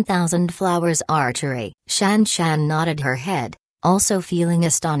of 10,000 flowers archery. Shan Shan nodded her head, also feeling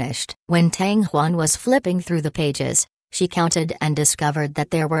astonished. When Tang Huan was flipping through the pages, she counted and discovered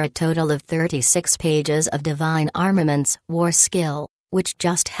that there were a total of 36 pages of Divine Armaments War Skill, which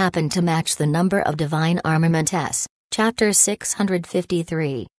just happened to match the number of Divine Armament S. Chapter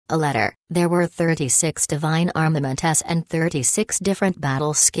 653, A Letter. There were 36 Divine Armament S and 36 different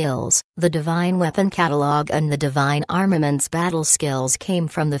battle skills. The Divine Weapon Catalog and the Divine Armaments battle skills came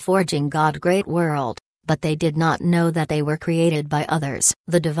from the Forging God Great World, but they did not know that they were created by others.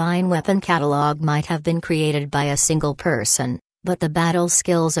 The Divine Weapon Catalog might have been created by a single person, but the battle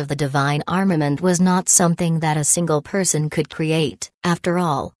skills of the Divine Armament was not something that a single person could create. After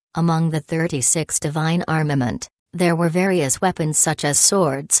all, among the 36 Divine Armament, there were various weapons such as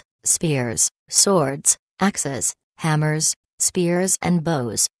swords, spears, swords, axes, hammers, spears and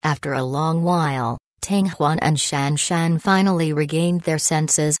bows. After a long while, Tang Huan and Shan Shan finally regained their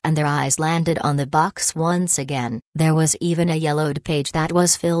senses and their eyes landed on the box once again. There was even a yellowed page that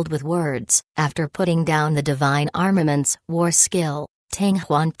was filled with words. After putting down the Divine Armaments War Skill, Tang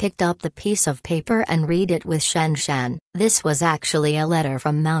Huan picked up the piece of paper and read it with Shan Shan. This was actually a letter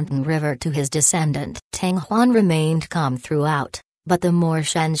from Mountain River to his descendant. Tang Huan remained calm throughout, but the more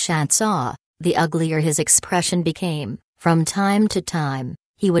Shan Shan saw, the uglier his expression became. From time to time,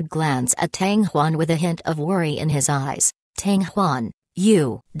 he would glance at Tang Huan with a hint of worry in his eyes. Tang Huan,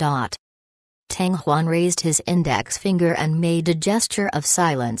 you. Tang Huan raised his index finger and made a gesture of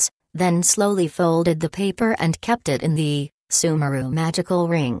silence, then slowly folded the paper and kept it in the Sumeru magical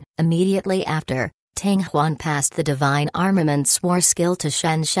ring. Immediately after, Tang Huan passed the Divine Armaments War Skill to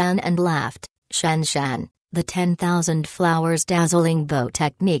Shan Shan and laughed. Shan Shan, the 10,000 flowers dazzling bow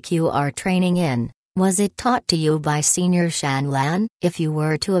technique you are training in, was it taught to you by Senior Shan Lan? If you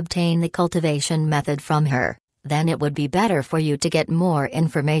were to obtain the cultivation method from her, then it would be better for you to get more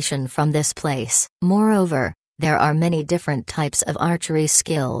information from this place. Moreover, there are many different types of archery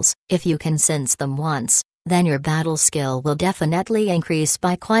skills. If you can sense them once, then your battle skill will definitely increase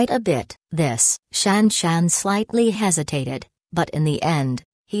by quite a bit. Shan Shan slightly hesitated, but in the end,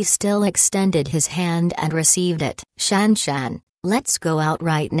 he still extended his hand and received it. Shan Shan, let's go out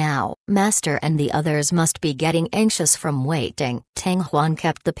right now. Master and the others must be getting anxious from waiting. Tang Huan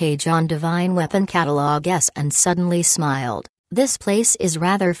kept the page on Divine Weapon Catalog S and suddenly smiled. This place is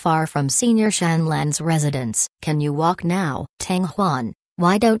rather far from Senior Shan Lan's residence. Can you walk now? Tang Huan,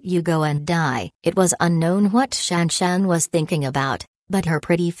 why don't you go and die? It was unknown what Shan Shan was thinking about, but her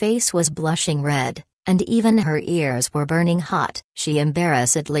pretty face was blushing red, and even her ears were burning hot. She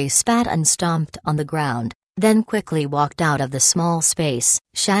embarrassedly spat and stomped on the ground, then quickly walked out of the small space.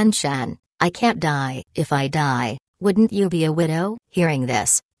 Shan Shan, I can't die. If I die, wouldn't you be a widow? Hearing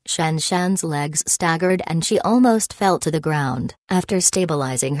this, Shan Shan's legs staggered and she almost fell to the ground. After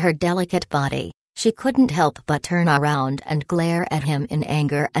stabilizing her delicate body, she couldn't help but turn around and glare at him in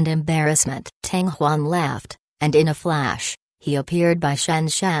anger and embarrassment. Tang Huan laughed, and in a flash, he appeared by Shan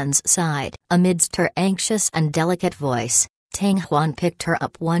Shan's side. Amidst her anxious and delicate voice, Tang Huan picked her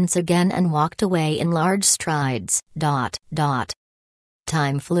up once again and walked away in large strides.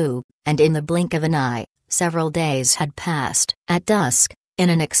 Time flew, and in the blink of an eye, several days had passed. At dusk, in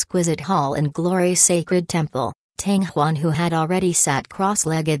an exquisite hall in Glory's sacred temple, Tang Huan, who had already sat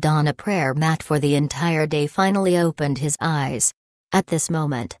cross-legged on a prayer mat for the entire day, finally opened his eyes. At this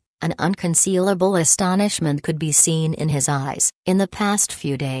moment, an unconcealable astonishment could be seen in his eyes. In the past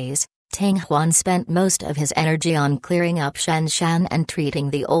few days, Tang Huan spent most of his energy on clearing up Shan Shan and treating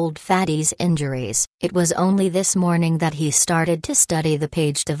the old fatty's injuries. It was only this morning that he started to study the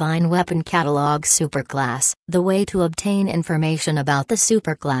Page Divine Weapon Catalog Superclass. The way to obtain information about the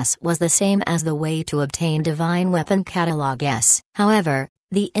Superclass was the same as the way to obtain Divine Weapon Catalog S. However,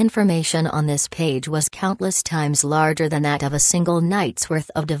 the information on this page was countless times larger than that of a single night's worth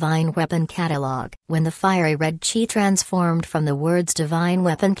of Divine Weapon Catalog. When the fiery red chi transformed from the words Divine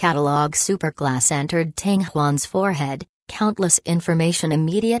Weapon Catalog Superclass entered Tang Huan's forehead, countless information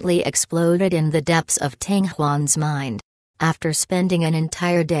immediately exploded in the depths of Tang Huan's mind. After spending an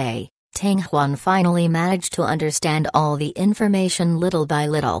entire day, Tang Huan finally managed to understand all the information little by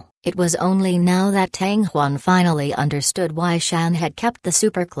little. It was only now that Tang Huan finally understood why Shan had kept the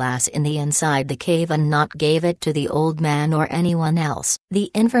superclass in the inside the cave and not gave it to the old man or anyone else. The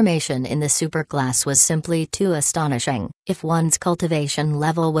information in the superclass was simply too astonishing. If one's cultivation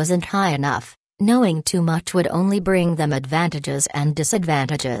level wasn't high enough, knowing too much would only bring them advantages and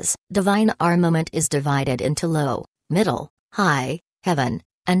disadvantages. Divine armament is divided into low, middle, high, heaven,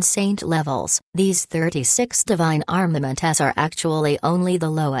 and saint levels. These 36 divine armament S are actually only the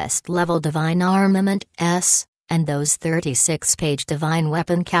lowest level divine armament S, and those 36 page divine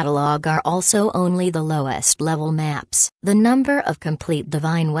weapon catalog are also only the lowest level maps. The number of complete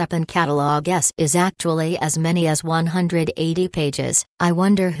divine weapon catalog S is actually as many as 180 pages. I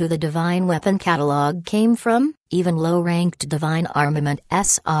wonder who the divine weapon catalog came from. Even low-ranked divine armament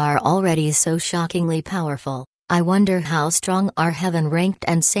S are already so shockingly powerful. I wonder how strong are heaven-ranked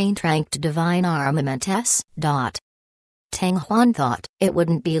and saint-ranked divine armament S. Tang Huan thought. It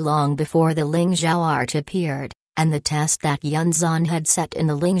wouldn't be long before the Lingzhou Arch appeared, and the test that Yunzan had set in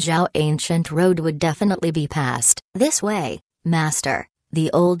the Lingzhou Ancient Road would definitely be passed. This way, Master,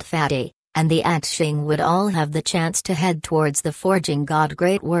 the old fatty, and the Atxing would all have the chance to head towards the Forging God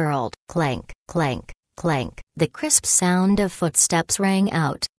Great World. Clank, clank, clank. The crisp sound of footsteps rang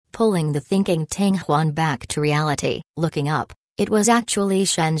out, pulling the thinking Tang Huan back to reality. Looking up, it was actually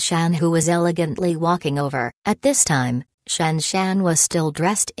Shan Shan who was elegantly walking over. At this time, Shan Shan was still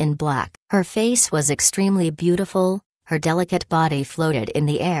dressed in black. Her face was extremely beautiful, her delicate body floated in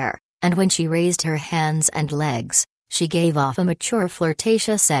the air, and when she raised her hands and legs, she gave off a mature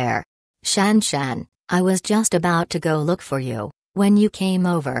flirtatious air. Shan Shan, I was just about to go look for you when you came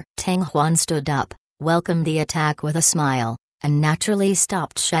over. Tang Huan stood up, welcomed the attack with a smile, and naturally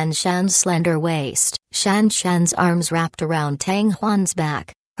stopped Shan Shan's slender waist. Shan Shan's arms wrapped around Tang Huan's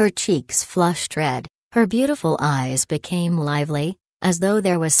back, her cheeks flushed red, her beautiful eyes became lively, as though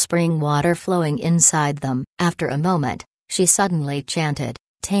there was spring water flowing inside them. After a moment, she suddenly chanted,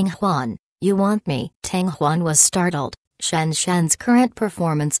 Tang Huan, you want me? Tang Huan was startled. Shan Shan's current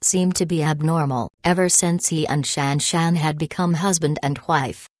performance seemed to be abnormal. Ever since he and Shan Shan had become husband and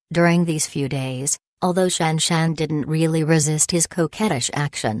wife, during these few days, although Shan Shan didn't really resist his coquettish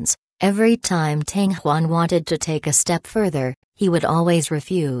actions, every time Tang Huan wanted to take a step further, he would always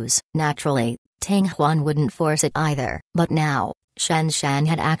refuse. Naturally, Tang Huan wouldn't force it either. But now, Shan Shan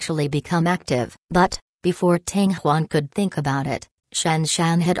had actually become active. But, before Tang Huan could think about it, Shan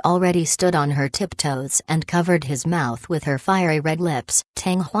Shan had already stood on her tiptoes and covered his mouth with her fiery red lips.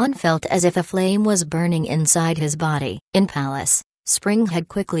 Tang Huan felt as if a flame was burning inside his body. In palace, spring had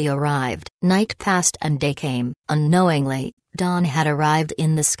quickly arrived. Night passed and day came. Unknowingly, dawn had arrived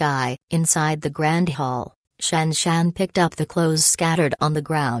in the sky. Inside the grand hall, Shan Shan picked up the clothes scattered on the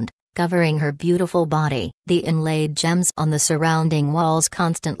ground, covering her beautiful body. The inlaid gems on the surrounding walls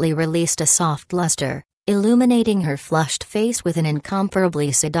constantly released a soft luster, illuminating her flushed face with an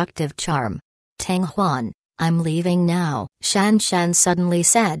incomparably seductive charm. Tang Huan, I'm leaving now, Shan Shan suddenly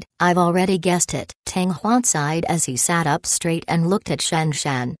said. I've already guessed it. Tang Huan sighed as he sat up straight and looked at Shan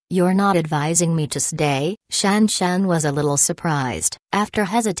Shan. You're not advising me to stay? Shan Shan was a little surprised. After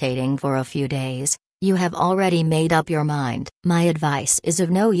hesitating for a few days, you have already made up your mind. My advice is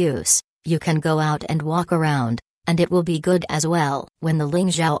of no use. You can go out and walk around, and it will be good as well. When the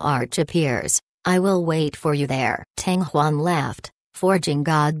Lingzhou Arch appears, I will wait for you there. Tang Huan laughed. Forging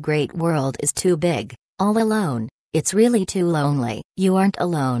God Great World is too big. All alone, it's really too lonely. You aren't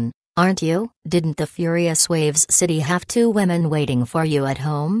alone, aren't you? Didn't the Furious Waves City have 2 women waiting for you at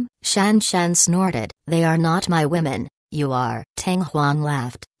home? Shan Shan snorted. They are not my women, You are. Tang Huan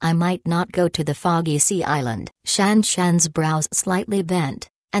laughed. I might not go to the foggy sea island. Shan Shan's brows slightly bent,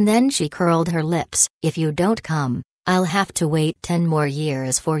 and then she curled her lips. If you don't come, I'll have to wait 10 more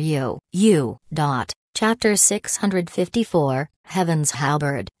years for you. Chapter 654, Heaven's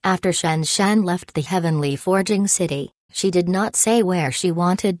Halberd. After Shan Shan left the heavenly forging city, she did not say where she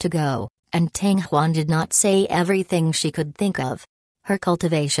wanted to go, and Tang Huan did not say everything she could think of. Her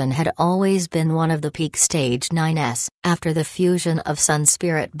cultivation had always been one of the peak stage 9s. After the fusion of Sun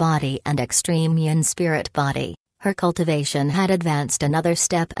Spirit Body and Extreme Yin Spirit Body, her cultivation had advanced another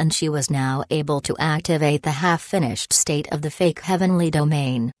step and she was now able to activate the half-finished state of the fake heavenly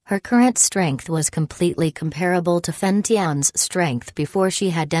domain. Her current strength was completely comparable to Fen Tian's strength before she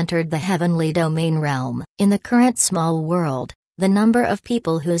had entered the heavenly domain realm. In the current small world, the number of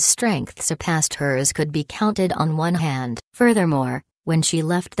people whose strength surpassed hers could be counted on one hand. Furthermore, when she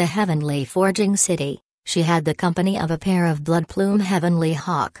left the heavenly forging city, she had the company of a pair of Bloodplume Heavenly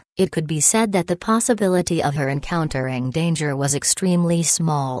Hawk. It could be said that the possibility of her encountering danger was extremely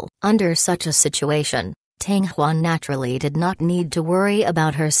small. Under such a situation, Tang Huan naturally did not need to worry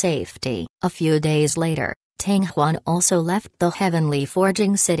about her safety. A few days later, Tang Huan also left the heavenly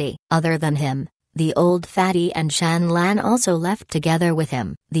forging city. Other than him, the old fatty and Shan Lan also left together with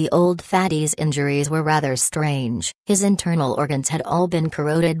him. The old fatty's injuries were rather strange. His internal organs had all been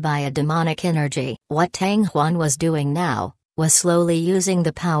corroded by a demonic energy. What Tang Huan was doing now was slowly using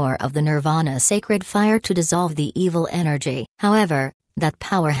the power of the Nirvana sacred fire to dissolve the evil energy. However, that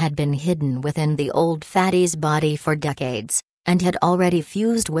power had been hidden within the old fatty's body for decades, and had already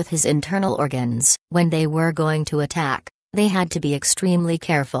fused with his internal organs. When they were going to attack, they had to be extremely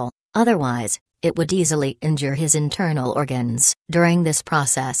careful, otherwise, it would easily injure his internal organs. During this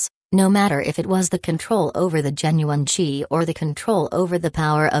process, no matter if it was the control over the genuine qi or the control over the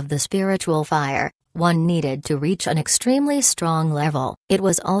power of the spiritual fire, one needed to reach an extremely strong level. It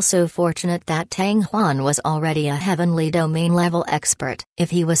was also fortunate that Tang Huan was already a heavenly domain level expert. If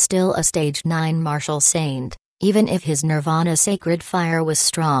he was still a stage 9 martial saint, even if his nirvana sacred fire was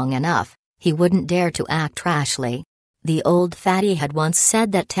strong enough, he wouldn't dare to act rashly. The old fatty had once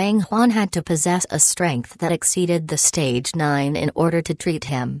said that Tang Huan had to possess a strength that exceeded the stage 9 in order to treat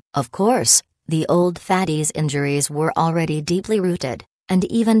him. Of course, the old fatty's injuries were already deeply rooted, and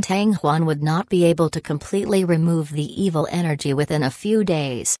even Tang Huan would not be able to completely remove the evil energy within a few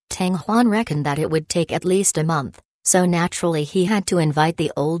days. Tang Huan reckoned that it would take at least a month, so naturally he had to invite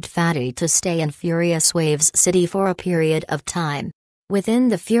the old fatty to stay in Furious Waves City for a period of time. Within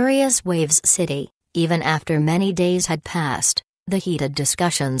the Furious Waves City, even after many days had passed, the heated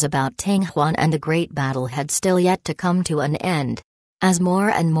discussions about Tang Huan and the great battle had still yet to come to an end. As more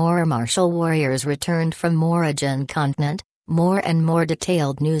and more martial warriors returned from Morrigan continent, more and more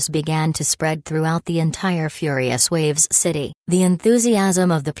detailed news began to spread throughout the entire Furious Waves City. The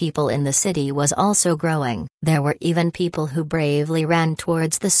enthusiasm of the people in the city was also growing. There were even people who bravely ran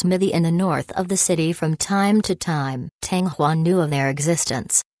towards the smithy in the north of the city from time to time. Tang Huan knew of their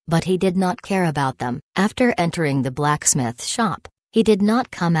existence, but he did not care about them. After entering the blacksmith shop, he did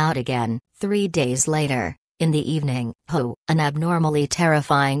not come out again. 3 days later, in the evening, an abnormally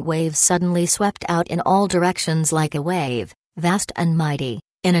terrifying wave suddenly swept out in all directions like a wave, vast and mighty.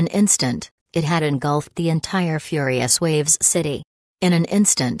 In an instant, it had engulfed the entire Furious Waves City. In an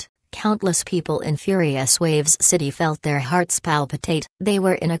instant, countless people in Furious Waves City felt their hearts palpitate. They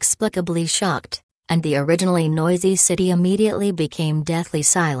were inexplicably shocked, and the originally noisy city immediately became deathly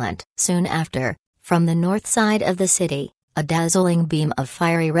silent. Soon after, from the north side of the city, a dazzling beam of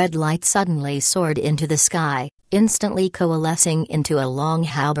fiery red light suddenly soared into the sky, instantly coalescing into a long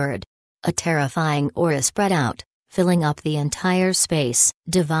halberd. A terrifying aura spread out, filling up the entire space.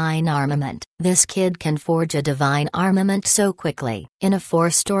 Divine armament. This kid can forge a divine armament so quickly. In a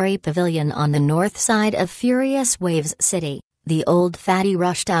 4-story pavilion on the north side of Furious Waves City, the old fatty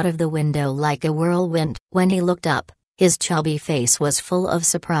rushed out of the window like a whirlwind. When he looked up, his chubby face was full of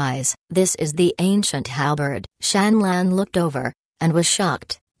surprise. This is the ancient halberd. Shan Lan looked over, and was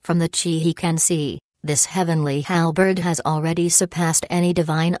shocked. From the chi he can see, this heavenly halberd has already surpassed any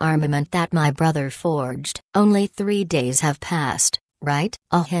divine armament that my brother forged. Only 3 days have passed, right?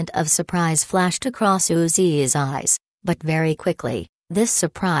 A hint of surprise flashed across Uzi's eyes, but very quickly, this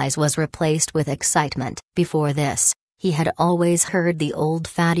surprise was replaced with excitement. Before this, he had always heard the old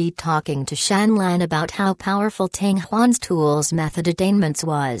fatty talking to Shan Lan about how powerful Tang Huan's tools method attainments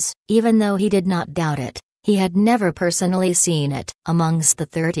was. Even though he did not doubt it, he had never personally seen it. Amongst the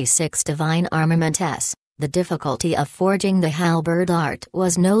 36 divine armaments, the difficulty of forging the halberd art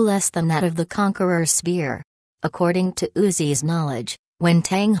was no less than that of the Conqueror's spear. According to Uzi's knowledge, when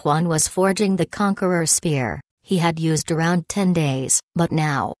Tang Huan was forging the Conqueror's spear, he had used around 10 days. But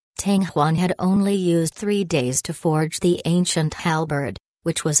now, Tang Huan had only used 3 days to forge the ancient halberd,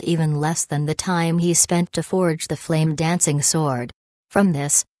 which was even less than the time he spent to forge the flame-dancing sword. From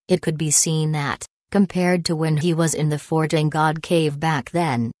this, it could be seen that, compared to when he was in the Forging God Cave back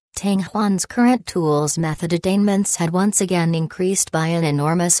then, Tang Huan's current tools method attainments had once again increased by an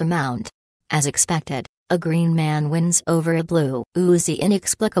enormous amount. As expected, a green man wins over a blue. Uzi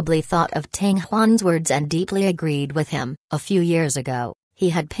inexplicably thought of Tang Huan's words and deeply agreed with him. A few years ago, he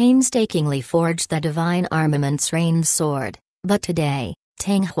had painstakingly forged the Divine Armaments Rain sword, but today,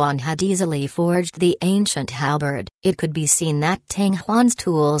 Tang Huan had easily forged the ancient halberd. It could be seen that Tang Huan's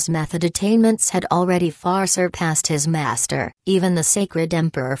tools method attainments had already far surpassed his master. Even the sacred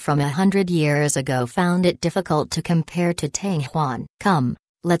emperor from 100 years ago found it difficult to compare to Tang Huan. Come,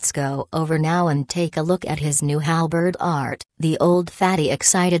 let's go over now and take a look at his new halberd art. The old fatty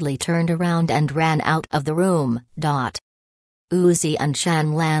excitedly turned around and ran out of the room. Uzi and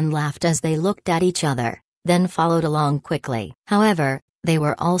Shan Lan laughed as they looked at each other, then followed along quickly. However, they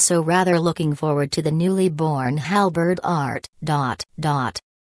were also rather looking forward to the newly born halberd art.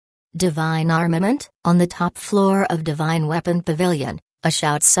 Divine armament? On the top floor of Divine Weapon Pavilion, a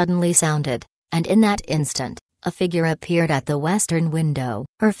shout suddenly sounded, and in that instant, a figure appeared at the western window.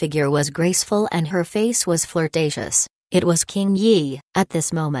 Her figure was graceful and her face was flirtatious. It was King Yi. At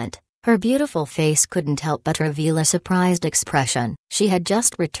this moment, her beautiful face couldn't help but reveal a surprised expression. She had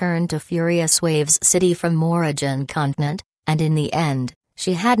just returned to Furious Waves City from Morrigan Continent, and in the end,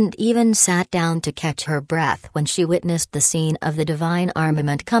 she hadn't even sat down to catch her breath when she witnessed the scene of the divine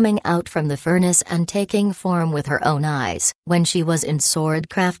armament coming out from the furnace and taking form with her own eyes. When she was in Sword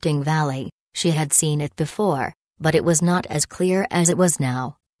Crafting Valley, she had seen it before, but it was not as clear as it was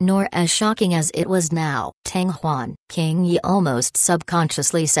now, nor as shocking as it was now. Tang Huan. King Yi almost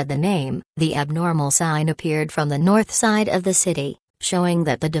subconsciously said the name. The abnormal sign appeared from the north side of the city, showing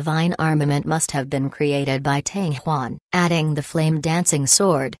that the divine armament must have been created by Tang Huan. Adding the flame-dancing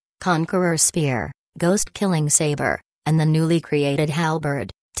sword, conqueror spear, ghost-killing saber, and the newly created halberd,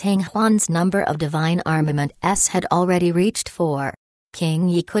 Tang Huan's number of divine armaments had already reached 4. King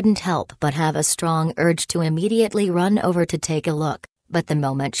Yi couldn't help but have a strong urge to immediately run over to take a look, but the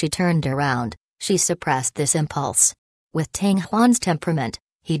moment she turned around, she suppressed this impulse. With Tang Huan's temperament,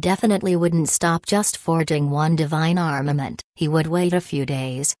 he definitely wouldn't stop just forging one divine armament. He would wait a few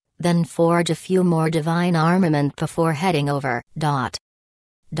days, then forge a few more divine armament before heading over.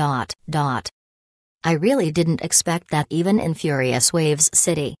 I really didn't expect that even in Furious Waves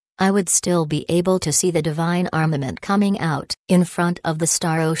City, I would still be able to see the divine armament coming out. In front of the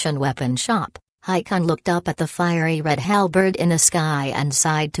Star Ocean weapon shop, Haikun looked up at the fiery red halberd in the sky and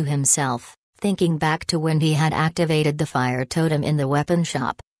sighed to himself, thinking back to when he had activated the fire totem in the weapon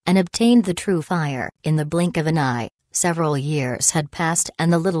shop, and obtained the true fire. In the blink of an eye, several years had passed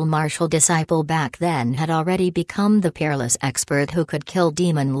and the little martial disciple back then had already become the peerless expert who could kill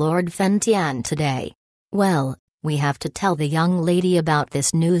Demon Lord Fen Tian today. Well, we have to tell the young lady about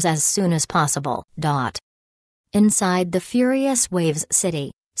this news as soon as possible. Inside the Furious Waves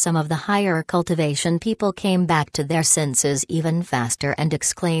City, some of the higher cultivation people came back to their senses even faster and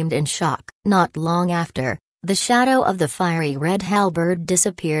exclaimed in shock. Not long after, the shadow of the fiery red halberd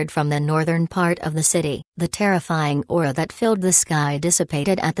disappeared from the northern part of the city. The terrifying aura that filled the sky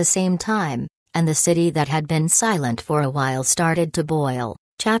dissipated at the same time, and the city that had been silent for a while started to boil.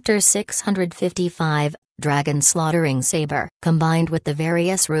 Chapter 655, Dragon Slaughtering Saber. Combined with the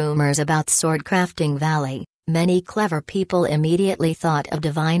various rumors about Swordcrafting Valley, many clever people immediately thought of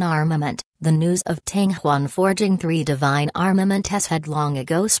divine armament. The news of Tang Huan forging 3 divine armaments had long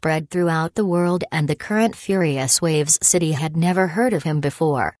ago spread throughout the world, and the current Furious Waves City had never heard of him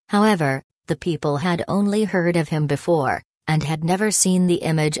before. However, the people had only heard of him before, and had never seen the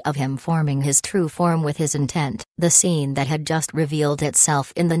image of him forming his true form with his intent. The scene that had just revealed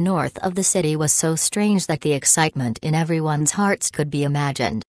itself in the north of the city was so strange that the excitement in everyone's hearts could be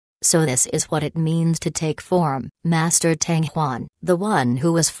imagined. So this is what it means to take form. Master Tang Huan. The one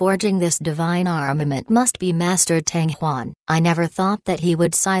who was forging this divine armament must be Master Tang Huan. I never thought that he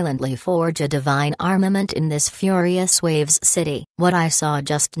would silently forge a divine armament in this Furious Waves City. What I saw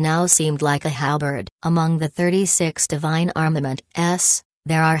just now seemed like a halberd. Among the 36 divine armaments,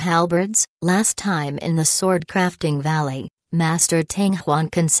 there are halberds. Last time in the Sword Crafting Valley, Master Tang Huan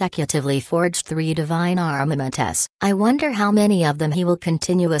consecutively forged 3 divine armaments. I wonder how many of them he will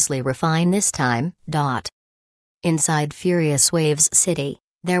continuously refine this time. Inside Furious Waves City,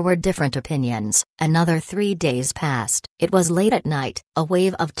 There were different opinions. Another 3 days passed. It was late at night. A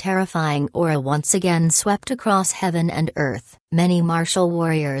wave of terrifying aura once again swept across heaven and earth. Many martial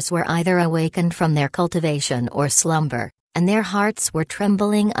warriors were either awakened from their cultivation or slumber, and their hearts were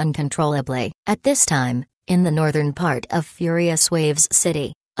trembling uncontrollably. At this time, in the northern part of Furious Waves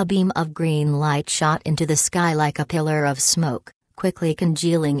City, a beam of green light shot into the sky like a pillar of smoke, quickly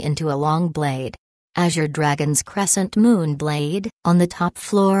congealing into a long blade. Azure Dragon's Crescent Moon Blade. On the top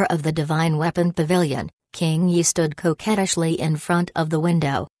floor of the Divine Weapon Pavilion, King Yi stood coquettishly in front of the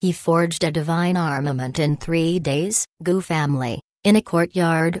window. He forged a divine armament in 3 days. Gu family. In a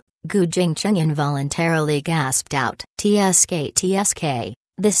courtyard, Gu Jingcheng involuntarily gasped out, "TSK, TSK,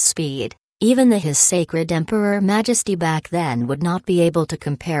 this speed. Even His Sacred Emperor Majesty back then would not be able to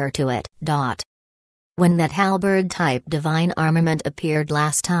compare to it." When that halberd-type divine armament appeared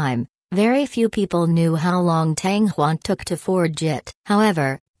last time, very few people knew how long Tang Huan took to forge it.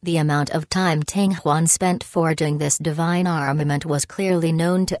 However, the amount of time Tang Huan spent forging this divine armament was clearly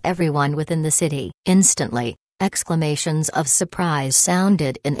known to everyone within the city. Instantly, exclamations of surprise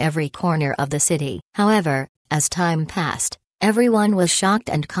sounded in every corner of the city. However, as time passed, everyone was shocked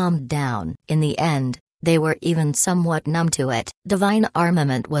and calmed down. In the end, they were even somewhat numb to it. Divine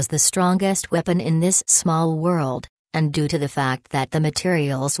armament was the strongest weapon in this small world, and due to the fact that the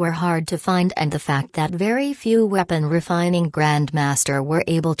materials were hard to find and the fact that very few weapon refining grandmaster were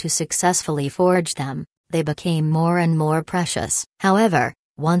able to successfully forge them, they became more and more precious. However,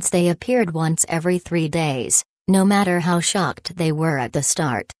 once they appeared once every 3 days, no matter how shocked they were at the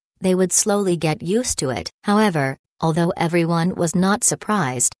start, they would slowly get used to it. However, although everyone was not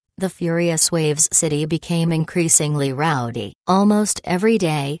surprised, the Furious Waves City became increasingly rowdy. Almost every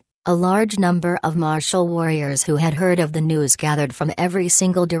day, a large number of martial warriors who had heard of the news gathered from every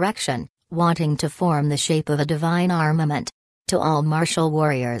single direction, wanting to form the shape of a divine armament. To all martial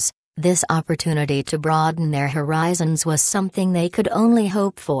warriors, this opportunity to broaden their horizons was something they could only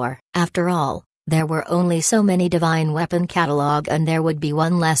hope for. After all, there were only so many divine weapon catalog and there would be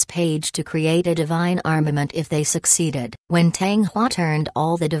one less page to create a divine armament if they succeeded. When Tang Hua turned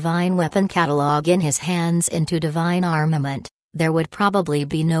all the divine weapon catalog in his hands into divine armament, there would probably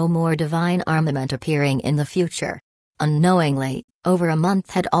be no more divine armament appearing in the future. Unknowingly, over a month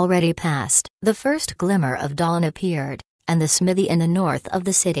had already passed. The first glimmer of dawn appeared, and the smithy in the north of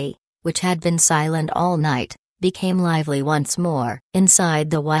the city, which had been silent all night, became lively once more. Inside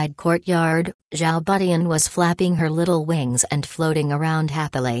the wide courtyard, Zhao Butian was flapping her little wings and floating around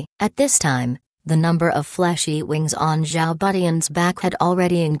happily. At this time, the number of fleshy wings on Zhao Butian's back had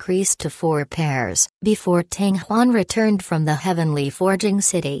already increased to 4 pairs. Before Tang Huan returned from the heavenly forging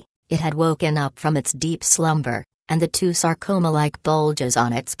city, it had woken up from its deep slumber, and the 2 sarcoma-like bulges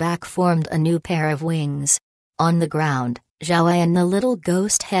on its back formed a new pair of wings. On the ground, Zhao and the little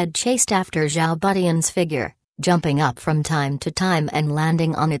ghost head chased after Zhao Butian's figure, jumping up from time to time and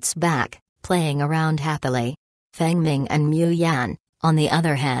landing on its back, playing around happily. Feng Ming and Mu Yan, on the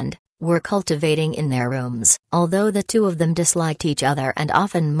other hand, were cultivating in their rooms. Although the 2 of them disliked each other and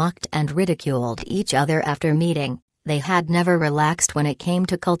often mocked and ridiculed each other after meeting, they had never relaxed when it came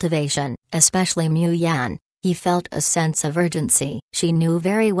to cultivation, especially Mu Yan. He felt a sense of urgency. She knew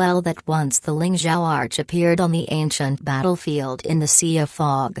very well that once the Lingzhou Arch appeared on the ancient battlefield in the Sea of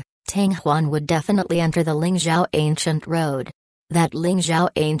Fog, Tang Huan would definitely enter the Lingzhou Ancient Road. That Lingzhou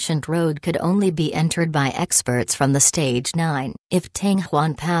Ancient Road could only be entered by experts from the Stage 9. If Tang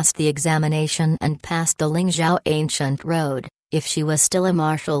Huan passed the examination and passed the Lingzhou Ancient Road, if she was still a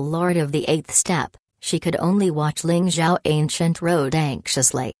martial lord of the 8th step, she could only watch Lingzhou Ancient Road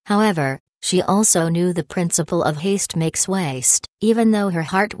anxiously. However, she also knew the principle of haste makes waste. Even though her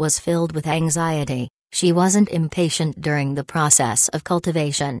heart was filled with anxiety, she wasn't impatient during the process of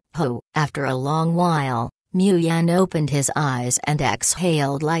cultivation. After a long while, Mu Yan opened his eyes and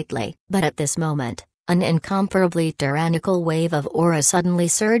exhaled lightly. But at this moment, an incomparably tyrannical wave of aura suddenly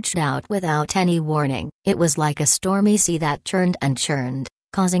surged out without any warning. It was like a stormy sea that churned and churned,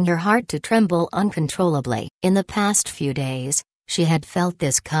 causing her heart to tremble uncontrollably. In the past few days, she had felt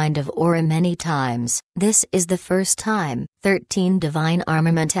this kind of aura many times. This is the first time. 13 divine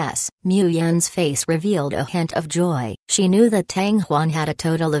armaments. Mu Yan's face revealed a hint of joy. She knew that Tang Huan had a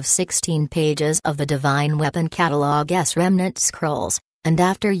total of 16 pages of the divine weapon catalog's remnant scrolls, and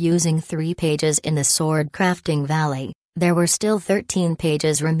after using 3 pages in the sword crafting valley, there were still 13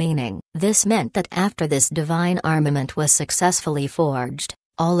 pages remaining. This meant that after this divine armament was successfully forged,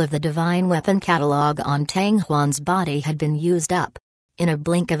 all of the divine weapon catalog on Tang Huan's body had been used up. In a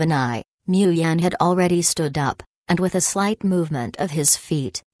blink of an eye, Mu Yan had already stood up, and with a slight movement of his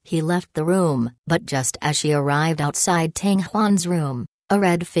feet, he left the room. But just as she arrived outside Tang Huan's room, a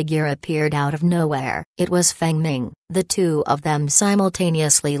red figure appeared out of nowhere. It was Feng Ming. The two of them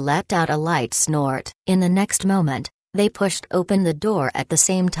simultaneously let out a light snort. In the next moment, they pushed open the door at the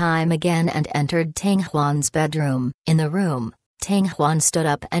same time again and entered Tang Huan's bedroom. In the room, Tang Huan stood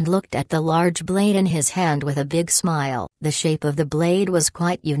up and looked at the large blade in his hand with a big smile. The shape of the blade was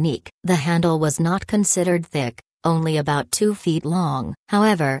quite unique. The handle was not considered thick, only about 2 feet long.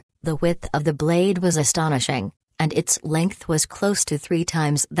 However, the width of the blade was astonishing, and its length was close to 3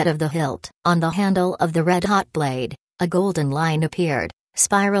 times that of the hilt. On the handle of the red-hot blade, a golden line appeared,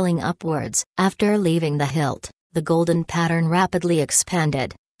 spiraling upwards. After leaving the hilt, the golden pattern rapidly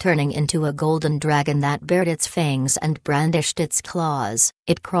expanded, turning into a golden dragon that bared its fangs and brandished its claws.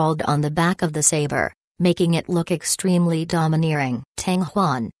 It crawled on the back of the saber, making it look extremely domineering. Tang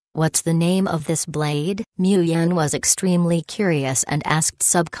Huan, what's the name of this blade? Mu Yan was extremely curious and asked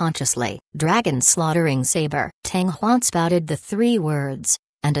subconsciously. Dragon slaughtering saber. Tang Huan spouted the 3 words,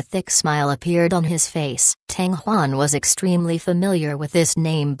 and a thick smile appeared on his face. Tang Huan was extremely familiar with this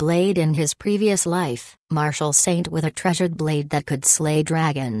name blade in his previous life. Martial saint with a treasured blade that could slay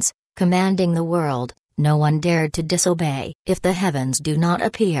dragons, commanding the world, no one dared to disobey. If the heavens do not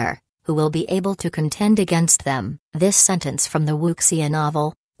appear, who will be able to contend against them? This sentence from the Wuxia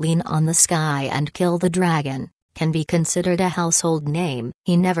novel, Lean on the Sky and Kill the Dragon, can be considered a household name.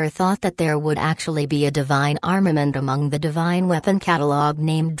 He never thought that there would actually be a divine armament among the divine weapon catalog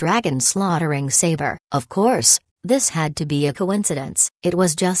named Dragon Slaughtering Saber. Of course, this had to be a coincidence. It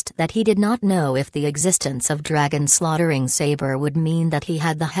was just that he did not know if the existence of Dragon Slaughtering Saber would mean that he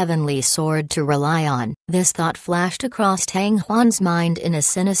had the heavenly sword to rely on. This thought flashed across Tang Huan's mind in a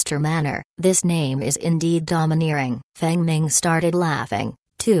sinister manner. This name is indeed domineering. Feng Ming started laughing.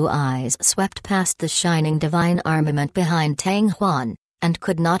 2 eyes swept past the shining divine armament behind Tang Huan, and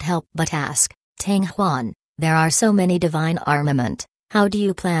could not help but ask, Tang Huan, there are so many divine armament, how do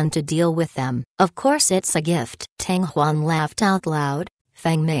you plan to deal with them? Of course it's a gift. Tang Huan laughed out loud.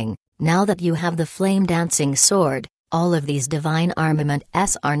 Feng Ming, now that you have the flame-dancing sword, all of these divine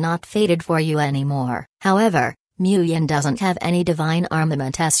armaments are not fated for you anymore. However, Mu Yan doesn't have any divine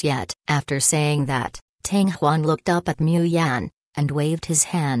armaments yet. After saying that, Tang Huan looked up at Mu Yan, and waved his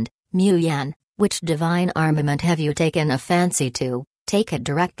hand. Mu Yan, which divine armament have you taken a fancy to? Take it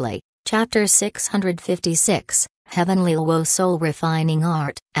directly. Chapter 656, Heavenly Luo Soul Refining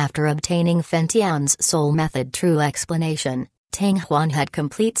Art. After obtaining Fentian's soul method true explanation, Tang Huan had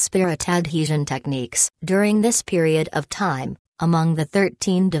complete spirit adhesion techniques. During this period of time, among the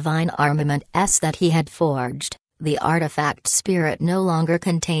 13 divine armaments that he had forged, the artifact spirit no longer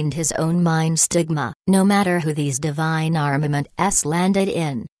contained his own mind stigma. No matter who these divine armaments landed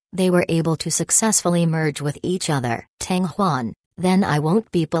in, they were able to successfully merge with each other. Tang Huan, then I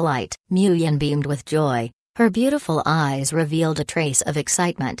won't be polite. Mu Yan beamed with joy. Her beautiful eyes revealed a trace of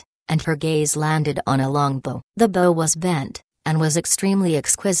excitement, and her gaze landed on a long bow. The bow was bent, and was extremely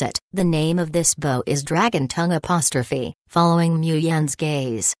exquisite. The name of this bow is Dragon Tongue apostrophe. Following Mu Yan's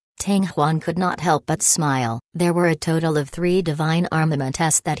gaze, Tang Huan could not help but smile. There were a total of 3 divine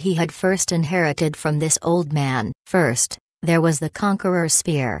armaments that he had first inherited from this old man. First, there was the Conqueror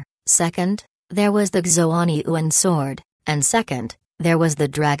Spear. Second, there was the Xuan Yuan Sword. And second, there was the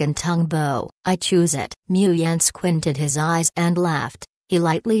Dragon Tongue Bow. I choose it. Mu Yan squinted his eyes and laughed. He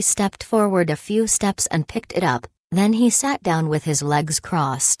lightly stepped forward a few steps and picked it up. Then he sat down with his legs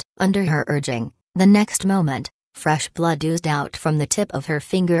crossed. Under her urging, the next moment, fresh blood oozed out from the tip of her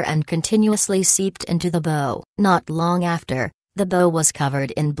finger and continuously seeped into the bow. Not long after, the bow was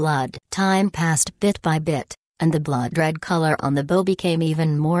covered in blood. Time passed bit by bit, and the blood-red color on the bow became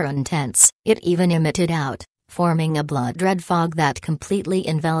even more intense. It even emitted out, forming a blood-red fog that completely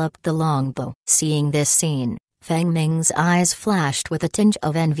enveloped the longbow. Seeing this scene, Feng Ming's eyes flashed with a tinge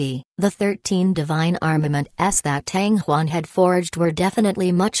of envy. The 13 divine armaments that Tang Huan had forged were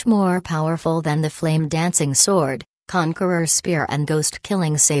definitely much more powerful than the flame-dancing sword, Conqueror Spear and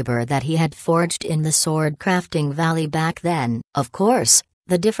Ghost-killing saber that he had forged in the sword-crafting valley back then. Of course,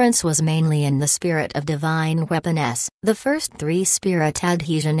 the difference was mainly in the spirit of divine weapons. The first 3 spirit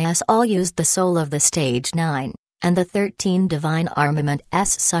adhesions all used the soul of the stage 9. And the 13 divine armaments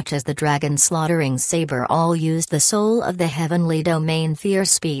such as the Dragon Slaughtering Saber all used the soul of the heavenly domain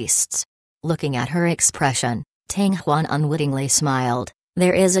fierce beasts. Looking at her expression, Tang Huan unwittingly smiled.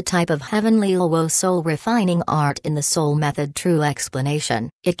 There is a type of heavenly Luo soul refining art in the soul method true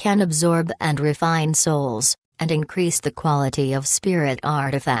explanation. It can absorb and refine souls, and increase the quality of spirit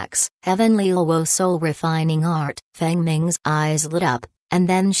artifacts. Heavenly Luo soul refining art. Feng Ming's eyes lit up, and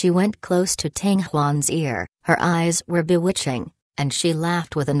then she went close to Tang Huan's ear. Her eyes were bewitching, and she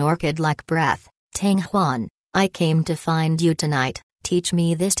laughed with an orchid-like breath. Tang Huan, I came to find you tonight, teach me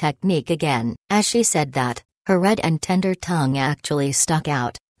this technique again." As she said that, her red and tender tongue actually stuck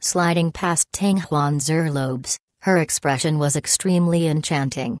out, sliding past Tang Huan's earlobes. Her expression was extremely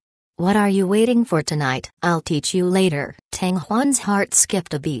enchanting. "What are you waiting for tonight? I'll teach you later." Tang Huan's heart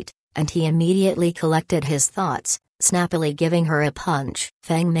skipped a beat, and he immediately collected his thoughts, snappily giving her a punch.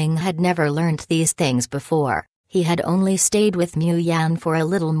 Feng Ming had never learnt these things before. He had only stayed with Mu Yan for a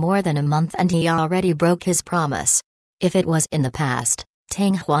little more than a month and he already broke his promise. If it was in the past,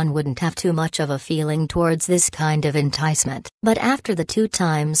 Tang Huan wouldn't have too much of a feeling towards this kind of enticement. But after the 2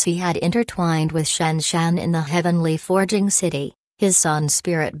 times he had intertwined with Shen Shan in the heavenly forging city, his son's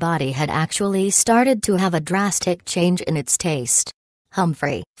spirit body had actually started to have a drastic change in its taste.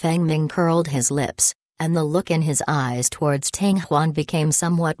 Humphrey. Feng Ming curled his lips, and the look in his eyes towards Tang Huan became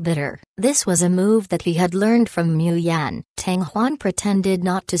somewhat bitter. This was a move that he had learned from Mu Yan. Tang Huan pretended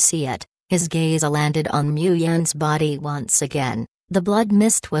not to see it. His gaze landed on Mu Yan's body once again. The blood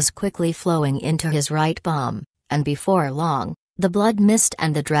mist was quickly flowing into his right palm, and before long, the blood mist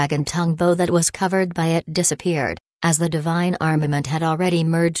and the dragon tongue bow that was covered by it disappeared, as the divine armament had already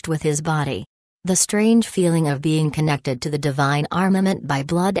merged with his body. The strange feeling of being connected to the divine armament by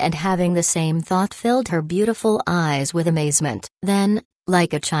blood and having the same thought filled her beautiful eyes with amazement. Then,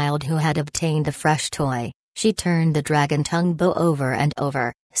 like a child who had obtained a fresh toy, she turned the dragon tongue bow over and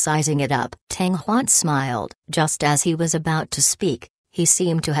over, sizing it up. Tang Huan smiled. Just as he was about to speak, he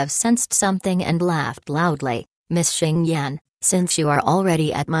seemed to have sensed something and laughed loudly. "Miss Xing Yan, since you are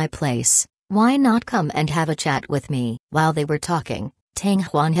already at my place, why not come and have a chat with me?" While they were talking, Tang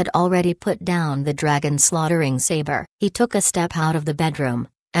Huan had already put down the dragon slaughtering saber. He took a step out of the bedroom,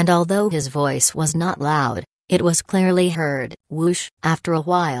 and although his voice was not loud, it was clearly heard. Whoosh! After a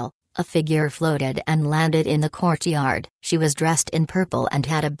while, a figure floated and landed in the courtyard. She was dressed in purple and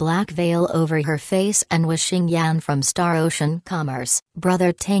had a black veil over her face and was Xing Yan from Star Ocean Commerce.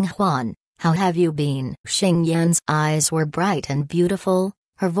 "Brother Tang Huan, how have you been?" Xing Yan's eyes were bright and beautiful,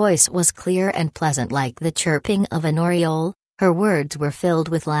 her voice was clear and pleasant like the chirping of an oriole. Her words were filled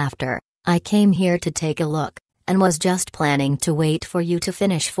with laughter. "I came here to take a look, and was just planning to wait for you to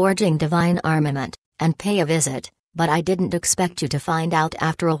finish forging divine armament, and pay a visit, but I didn't expect you to find out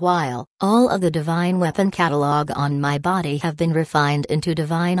after a while. All of the divine weapon catalog on my body have been refined into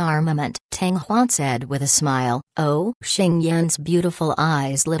divine armament," Tang Huan said with a smile. "Oh?" Xing Yan's beautiful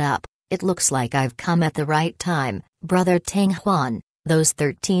eyes lit up. "It looks like I've come at the right time, Brother Tang Huan. Those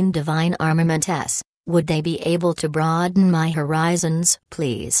 13 divine armaments, would they be able to broaden my horizons?"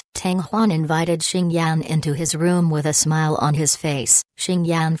 "Please." Tang Huan invited Xing Yan into his room with a smile on his face. Xing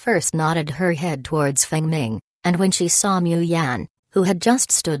Yan first nodded her head towards Feng Ming, and when she saw Mu Yan, who had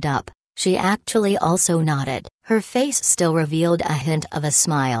just stood up, she actually also nodded. Her face still revealed a hint of a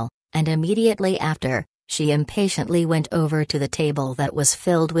smile, and immediately after, she impatiently went over to the table that was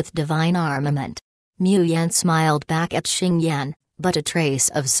filled with divine armament. Mu Yan smiled back at Xing Yan, but a trace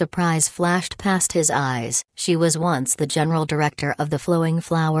of surprise flashed past his eyes. She was once the general director of the Flowing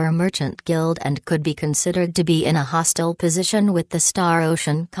Flower Merchant Guild and could be considered to be in a hostile position with the Star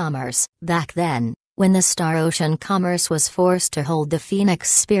Ocean Commerce. Back then, when the Star Ocean Commerce was forced to hold the Phoenix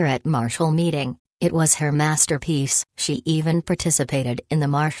Spirit Martial meeting, it was her masterpiece. She even participated in the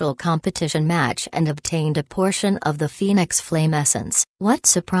martial competition match and obtained a portion of the Phoenix Flame Essence. What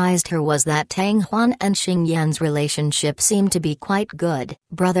surprised her was that Tang Huan and Xing Yan's relationship seemed to be quite good.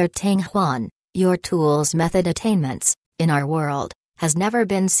 "Brother Tang Huan, your tool's method attainments, in our world, has never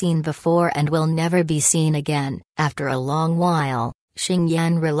been seen before and will never be seen again." After a long while, Xing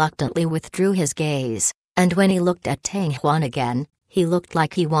Yan reluctantly withdrew his gaze, and when he looked at Tang Huan again, he looked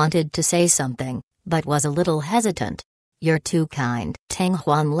like he wanted to say something, but was a little hesitant. "You're too kind." Tang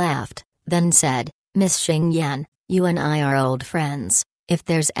Huan laughed, then said, "Miss Xing Yan, you and I are old friends. If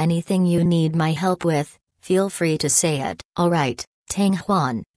there's anything you need my help with, feel free to say it." "All right, Tang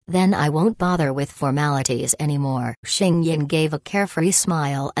Huan, then I won't bother with formalities anymore." Xing Yan gave a carefree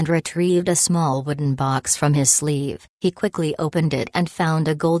smile and retrieved a small wooden box from his sleeve. He quickly opened it and found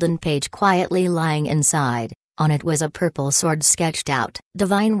a golden page quietly lying inside. On it was a purple sword sketched out.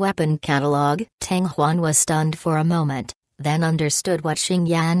 "Divine Weapon Catalog." Tang Huan was stunned for a moment, then understood what Xing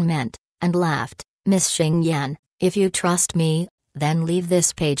Yan meant, and laughed. "Miss Xing Yan, if you trust me, then leave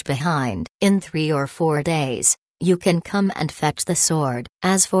this page behind. In 3 or 4 days, you can come and fetch the sword."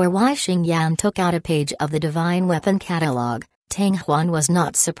 As for why Xing Yan took out a page of the Divine Weapon Catalog, Tang Huan was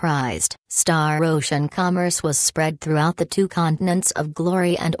not surprised. Star Ocean Commerce was spread throughout the 2 continents of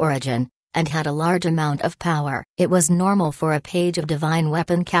glory and origin, and had a large amount of power. It was normal for a page of Divine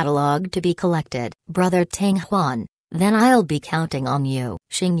Weapon Catalog to be collected. "Brother Tang Huan, Then I'll be counting on you.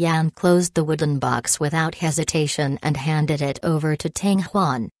 Xing Yan closed the wooden box without hesitation and handed it over to Tang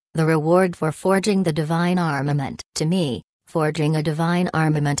Huan. The reward for forging the divine armament. To me, forging a divine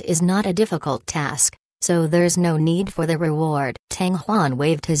armament is not a difficult task, so there's no need for the reward. Tang Huan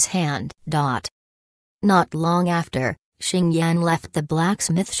waved his hand. Not long after, Xing Yan left the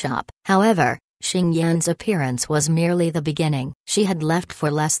blacksmith shop. However, Xing Yan's appearance was merely the beginning. She had left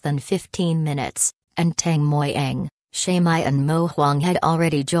for less than 15 minutes, and Tang Moyang, Shamai and Mo Huang had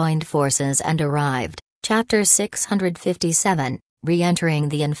already joined forces and arrived. Chapter 657, Re-entering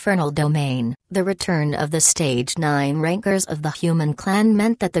the Infernal Domain. The return of the Stage 9 rankers of the human clan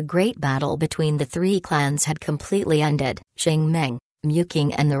meant that the great battle between the three clans had completely ended. Xing Meng, Mu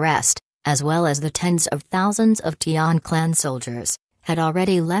Qing and the rest, as well as the tens of thousands of Tian clan soldiers, had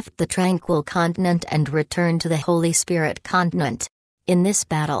already left the Tranquil Continent and returned to the Holy Spirit Continent. In this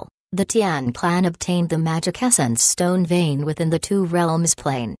battle, the Tian clan obtained the magic essence stone vein within the Two Realms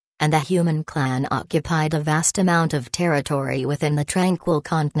plane, and the human clan occupied a vast amount of territory within the Tranquil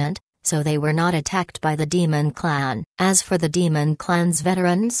Continent, so they were not attacked by the Demon Clan. As for the Demon Clan's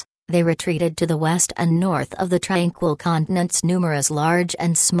veterans, they retreated to the west and north of the Tranquil Continent's numerous large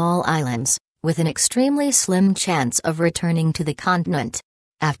and small islands, with an extremely slim chance of returning to the continent.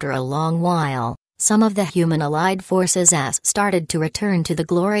 After a long while, some of the human allied forces started to return to the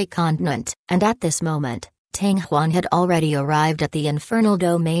Glory Continent, and at this moment, Tang Huan had already arrived at the Infernal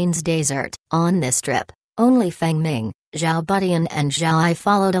Domain's desert. On this trip, only Feng Ming, Zhao Butian and Zhao Ai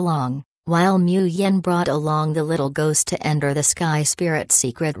followed along, while Mu Yin brought along the little ghost to enter the Sky Spirit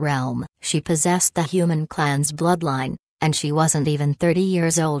secret realm. She possessed the human clan's bloodline, and she wasn't even 30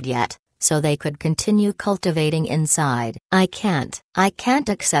 years old yet, so they could continue cultivating inside. I can't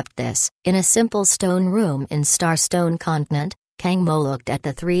accept this. In a simple stone room in Starstone Continent, Kang Mo looked at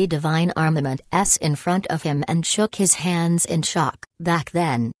the three divine armaments in front of him and shook his hands in shock. Back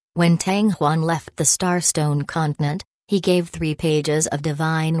then, when Tang Huan left the Starstone Continent, he gave 3 pages of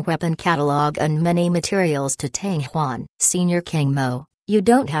divine weapon catalog and many materials to Tang Huan. Senior King Mo, you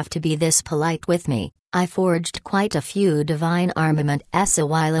don't have to be this polite with me. I forged quite a few divine armaments a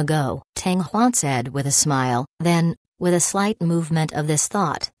while ago, Tang Huan said with a smile. Then, with a slight movement of this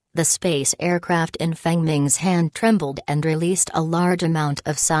thought, the space aircraft in Feng Ming's hand trembled and released a large amount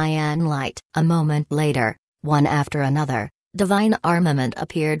of cyan light. A moment later, one after another, divine armament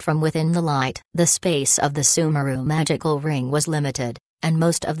appeared from within the light. The space of the Sumeru magical ring was limited, and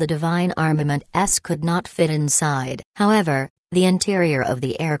most of the divine armaments could not fit inside. However, the interior of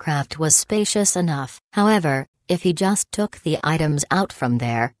the aircraft was spacious enough. However, if he just took the items out from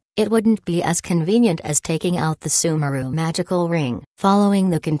there, it wouldn't be as convenient as taking out the Sumeru magical ring. Following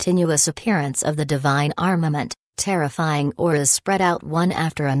the continuous appearance of the divine armament, terrifying auras spread out one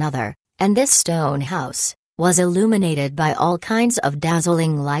after another, and this stone house was illuminated by all kinds of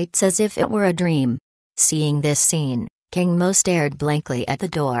dazzling lights as if it were a dream. Seeing this scene, King Mo stared blankly at the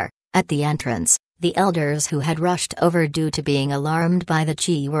door. At the entrance, the elders who had rushed over due to being alarmed by the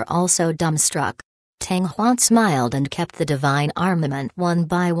chi were also dumbstruck. Tang Huan smiled and kept the divine armament one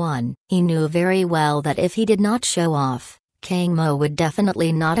by one. He knew very well that if he did not show off, King Mo would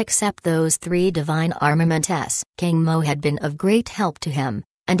definitely not accept those 3 divine armaments. King Mo had been of great help to him,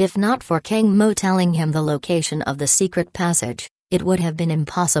 and if not for King Mo telling him the location of the secret passage, it would have been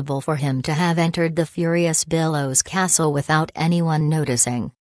impossible for him to have entered the Furious Billows castle without anyone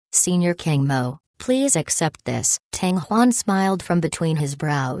noticing. Senior King Mo, please accept this. Tang Huan smiled from between his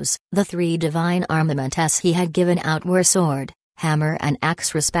brows. The 3 divine armaments he had given out were sword, hammer and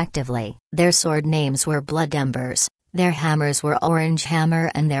axe respectively. Their sword names were Blood Embers, their hammers were Orange Hammer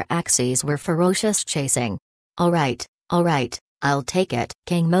and their axes were Ferocious Chasing. Alright, I'll take it.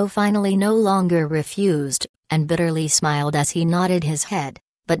 King Mo finally no longer refused, and bitterly smiled as he nodded his head,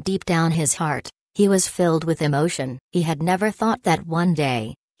 but deep down his heart, he was filled with emotion. He had never thought that one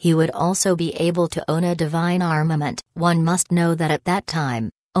day, he would also be able to own a divine armament. One must know that at that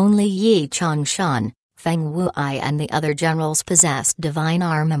time, only Yi Changshan, Feng Wuai and the other generals possessed divine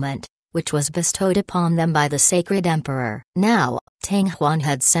armament, which was bestowed upon them by the sacred emperor. Now, Tang Huan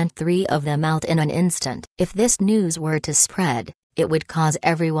had sent 3 of them out in an instant. If this news were to spread, it would cause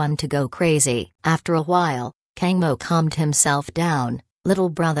everyone to go crazy. After a while, Kang Mo calmed himself down. Little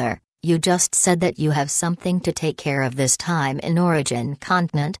brother, you just said that you have something to take care of this time in Origin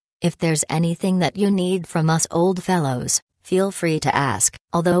Continent. If there's anything that you need from us old fellows, feel free to ask.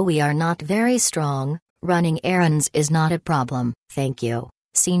 Although we are not very strong, running errands is not a problem. Thank you,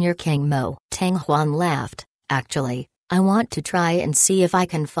 Senior King Mo. Tang Huan laughed. Actually, I want to try and see if I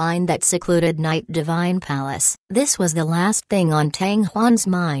can find that secluded night divine palace. This was the last thing on Tang Huan's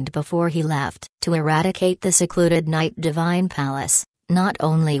mind before he left. To eradicate the secluded night divine palace, not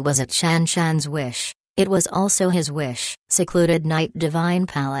only was it Shan Shan's wish, it was also his wish. Secluded night divine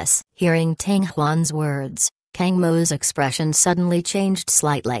palace. Hearing Tang Huan's words, Kang Mo's expression suddenly changed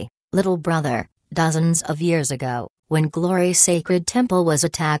slightly. Little brother, dozens of years ago, when Glory Sacred Temple was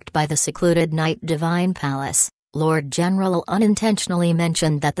attacked by the secluded night divine palace, Lord General unintentionally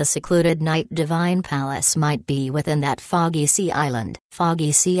mentioned that the secluded night divine palace might be within that Foggy Sea Island.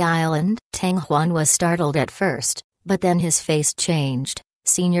 Foggy Sea Island? Tang Huan was startled at first, but then his face changed.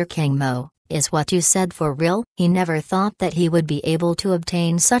 Senior Kang Mo, is what you said for real? He never thought that he would be able to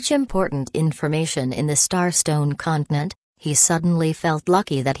obtain such important information in the Starstone continent. He suddenly felt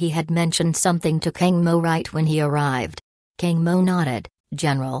lucky that he had mentioned something to Kang Mo right when he arrived. Kang Mo nodded.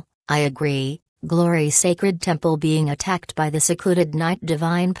 General, I agree. Glory Sacred Temple being attacked by the secluded night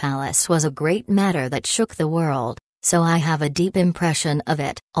divine palace was a great matter that shook the world, so I have a deep impression of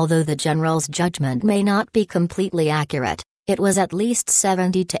it. Although the general's judgment may not be completely accurate, it was at least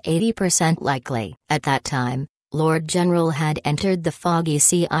 70 to 80% likely. At that time, Lord General had entered the Foggy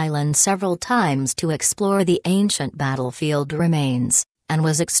Sea Island several times to explore the ancient battlefield remains, and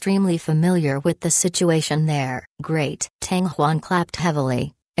was extremely familiar with the situation there. Great! Tang Huan clapped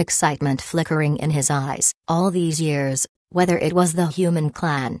heavily, excitement flickering in his eyes. All these years, whether it was the Human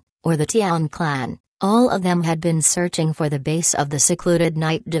Clan, or the Tian Clan, all of them had been searching for the base of the secluded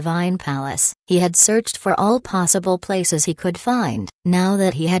night divine palace. He had searched for all possible places he could find. Now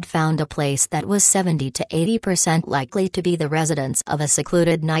that he had found a place that was 70 to 80% likely to be the residence of a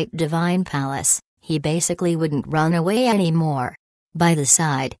secluded night divine palace, he basically wouldn't run away anymore. By the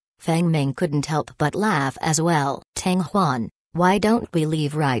side, Feng Ming couldn't help but laugh as well. Tang Huan, why don't we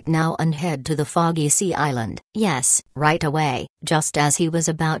leave right now and head to the Foggy Sea Island? Yes, right away. Just as he was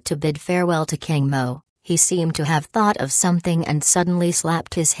about to bid farewell to Kang Mo, he seemed to have thought of something and suddenly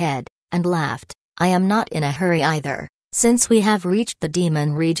slapped his head, and laughed. I am not in a hurry either. Since we have reached the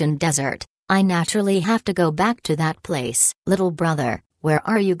Demon Region Desert, I naturally have to go back to that place. Little brother, where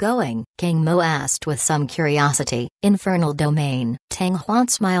are you going? Kang Mo asked with some curiosity. Infernal Domain. Tang Huan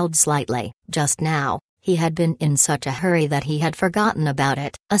smiled slightly. Just now, he had been in such a hurry that he had forgotten about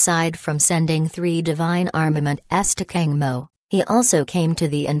it. Aside from sending 3 divine armaments to Kang Mo, he also came to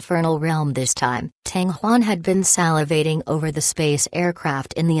the Infernal Realm this time. Tang Huan had been salivating over the space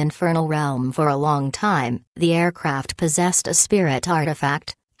aircraft in the Infernal Realm for a long time. The aircraft possessed a spirit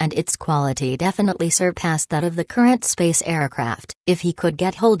artifact, and its quality definitely surpassed that of the current space aircraft. If he could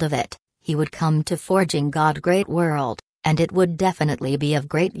get hold of it, he would come to Forging God Great World, and it would definitely be of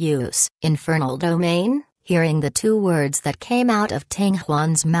great use. Infernal Domain? Hearing the 2 words that came out of Tang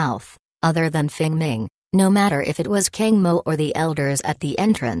Huan's mouth, other than Feng Ming, no matter if it was Kang Mo or the elders at the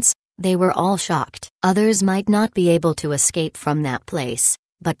entrance, they were all shocked. Others might not be able to escape from that place,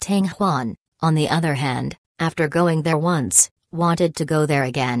 but Tang Huan, on the other hand, after going there once, wanted to go there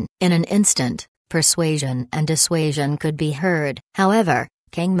again. In an instant, persuasion and dissuasion could be heard. However,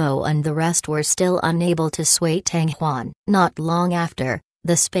 Kang Mo and the rest were still unable to sway Tang Huan. Not long after,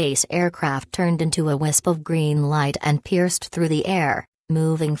 the space aircraft turned into a wisp of green light and pierced through the air,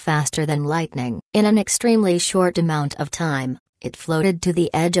 moving faster than lightning. In an extremely short amount of time, it floated to the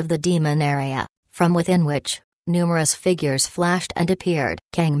edge of the demon area, from within which, numerous figures flashed and appeared.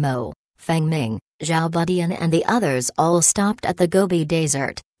 Kang Mo, Feng Ming, Zhao Budian and the others all stopped at the Gobi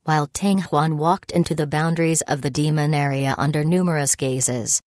Desert, while Tang Huan walked into the boundaries of the demon area under numerous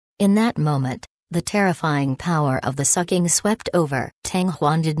gazes. In that moment, the terrifying power of the sucking swept over. Tang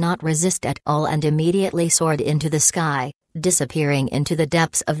Huan did not resist at all and immediately soared into the sky, disappearing into the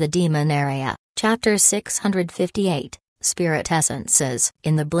depths of the demon area. Chapter 658, Spirit Essences.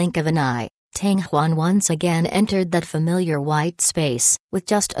 In the blink of an eye, Tang Huan once again entered that familiar white space. With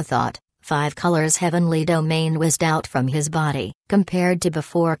just a thought, 5 colors heavenly domain whizzed out from his body. Compared to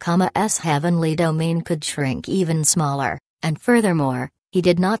before, S heavenly domain could shrink even smaller, and furthermore, he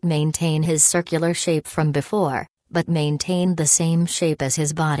did not maintain his circular shape from before, but maintained the same shape as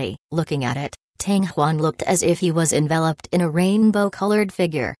his body. Looking at it, Tang Huan looked as if he was enveloped in a rainbow-colored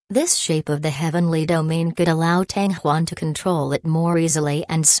figure. This shape of the heavenly domain could allow Tang Huan to control it more easily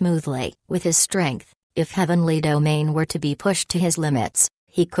and smoothly. With his strength, if heavenly domain were to be pushed to his limits,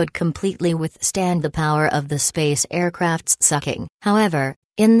 he could completely withstand the power of the space aircraft's sucking. However,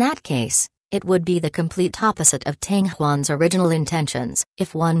 in that case, it would be the complete opposite of Tang Huan's original intentions.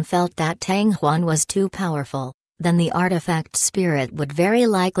 If one felt that Tang Huan was too powerful, then the artifact spirit would very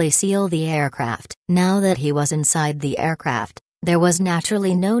likely seal the aircraft. Now that he was inside the aircraft, There was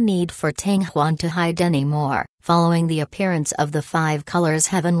naturally no need for Tang Huan to hide anymore. Following the appearance of the Five Colors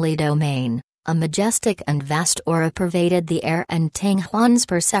Heavenly Domain, a majestic and vast aura pervaded the air, and Tang Huan's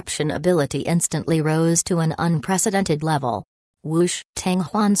perception ability instantly rose to an unprecedented level. Whoosh! Tang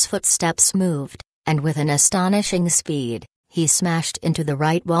Huan's footsteps moved, and with an astonishing speed, he smashed into the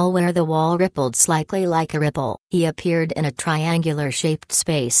right wall where the wall rippled slightly like a ripple. He appeared in a triangular-shaped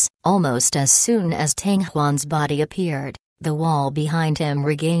space. Almost as soon as Tang Huan's body appeared, the wall behind him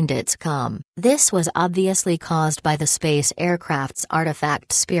regained its calm. This was obviously caused by the space aircraft's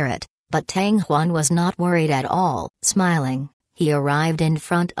artifact spirit, but Tang Huan was not worried at all. Smiling, he arrived in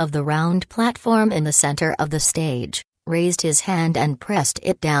front of the round platform in the center of the stage, raised his hand and pressed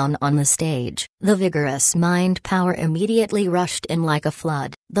it down on the stage. The vigorous mind power immediately rushed in like a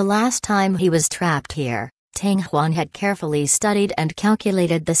flood. The last time he was trapped here, Tang Huan had carefully studied and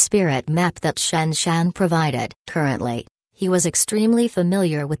calculated the spirit map that Shen Shan provided. Currently, he was extremely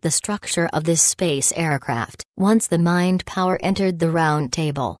familiar with the structure of this space aircraft. Once the mind power entered the round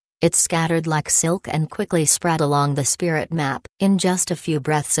table, it scattered like silk and quickly spread along the spirit map. In just a few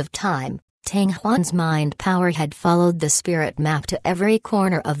breaths of time, Tang Huan's mind power had followed the spirit map to every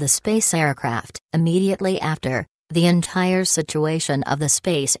corner of the space aircraft. Immediately after, the entire situation of the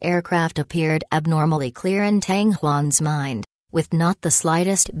space aircraft appeared abnormally clear in Tang Huan's mind, with not the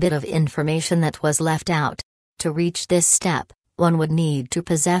slightest bit of information that was left out. To reach this step, one would need to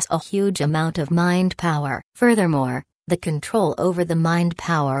possess a huge amount of mind power. Furthermore, the control over the mind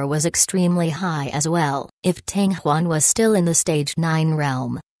power was extremely high as well. If Tang Huan was still in the Stage 9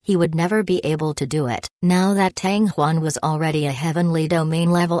 realm, he would never be able to do it. Now that Tang Huan was already a heavenly domain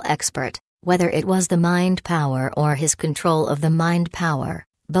level expert, whether it was the mind power or his control of the mind power,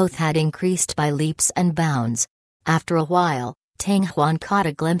 both had increased by leaps and bounds. After a while, Tang Huan caught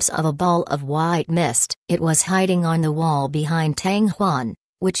a glimpse of a ball of white mist. It was hiding on the wall behind Tang Huan,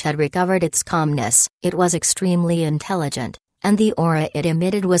 which had recovered its calmness. It was extremely intelligent, and the aura it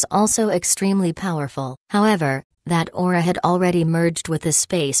emitted was also extremely powerful. However, that aura had already merged with the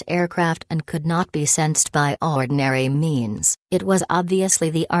space aircraft and could not be sensed by ordinary means. It was obviously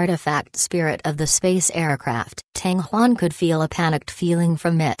the artifact spirit of the space aircraft. Tang Huan could feel a panicked feeling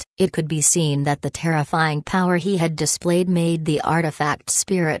from it. It could be seen that the terrifying power he had displayed made the artifact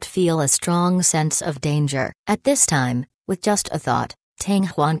spirit feel a strong sense of danger. At this time, with just a thought, Tang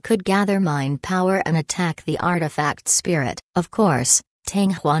Huan could gather mind power and attack the artifact spirit. Of course,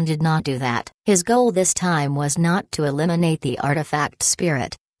 Tang Huan did not do that. His goal this time was not to eliminate the artifact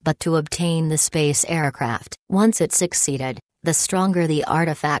spirit, but to obtain the space aircraft. Once it succeeded, the stronger the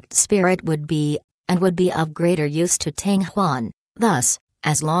artifact spirit would be, and would be of greater use to Tang Huan. Thus,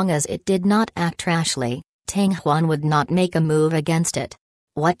 as long as it did not act rashly, Tang Huan would not make a move against it.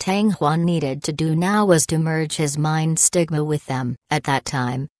 What Tang Huan needed to do now was to merge his mind stigma with them. At that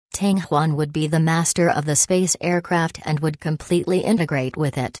time, Tang Huan would be the master of the space aircraft and would completely integrate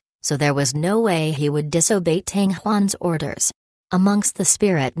with it, so there was no way he would disobey Tang Huan's orders. Amongst the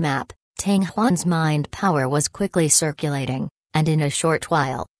spirit map, Tang Huan's mind power was quickly circulating, and in a short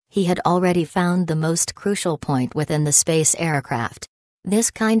while, he had already found the most crucial point within the space aircraft.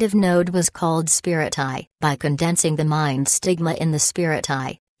 This kind of node was called Spirit Eye. By condensing the mind stigma in the Spirit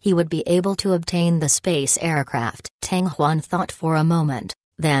Eye, he would be able to obtain the space aircraft. Tang Huan thought for a moment.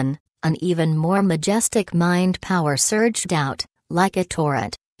 Then, an even more majestic mind power surged out, like a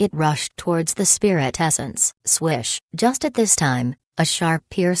torrent. It rushed towards the spirit essence. Swish! Just at this time, a sharp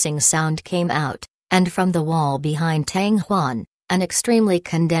piercing sound came out, and from the wall behind Tang Huan, an extremely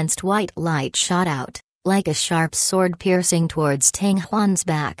condensed white light shot out, like a sharp sword piercing towards Tang Huan's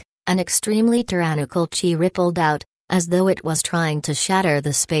back. An extremely tyrannical chi rippled out, as though it was trying to shatter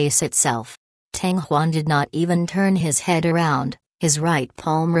the space itself. Tang Huan did not even turn his head around. His right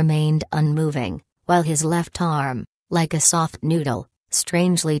palm remained unmoving, while his left arm, like a soft noodle,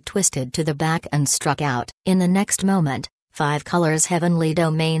 strangely twisted to the back and struck out. In the next moment, Five Colors Heavenly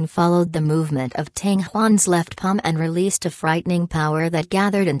Domain followed the movement of Tang Huan's left palm and released a frightening power that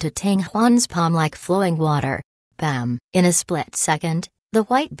gathered into Tang Huan's palm like flowing water. Bam! In a split second, the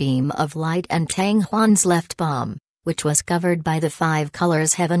white beam of light and Tang Huan's left palm, which was covered by the Five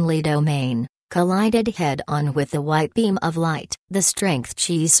Colors Heavenly Domain, collided head-on with the white beam of light. The strength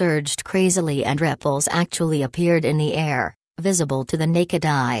chi surged crazily and ripples actually appeared in the air, visible to the naked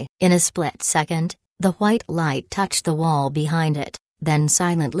eye. In a split second, the white light touched the wall behind it, then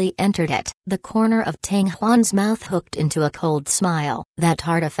silently entered it. The corner of Tang Huan's mouth hooked into a cold smile. That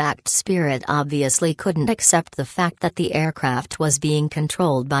artifact spirit obviously couldn't accept the fact that the aircraft was being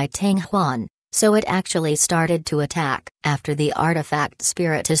controlled by Tang Huan, so it actually started to attack. After the artifact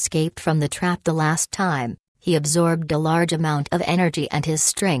spirit escaped from the trap the last time, he absorbed a large amount of energy and his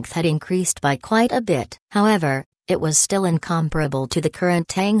strength had increased by quite a bit. However, it was still incomparable to the current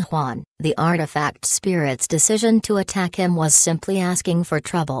Tang Huan. The artifact spirit's decision to attack him was simply asking for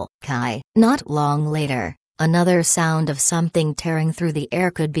trouble. Kai. Not long later, another sound of something tearing through the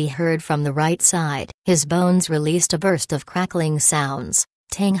air could be heard from the right side. His bones released a burst of crackling sounds.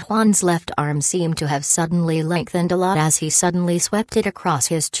 Tang Huan's left arm seemed to have suddenly lengthened a lot as he suddenly swept it across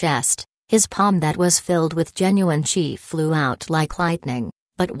his chest. His palm that was filled with genuine qi flew out like lightning,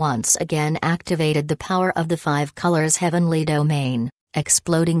 but once again activated the power of the five colors heavenly domain,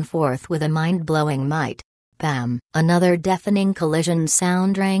 exploding forth with a mind-blowing might. Bam! Another deafening collision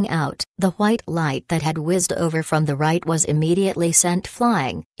sound rang out. The white light that had whizzed over from the right was immediately sent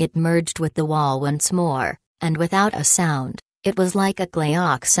flying. It merged with the wall once more, and without a sound, it was like a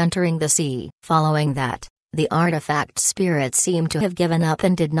glaox entering the sea. Following that, the artifact spirit seemed to have given up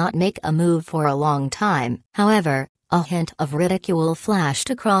and did not make a move for a long time. However, a hint of ridicule flashed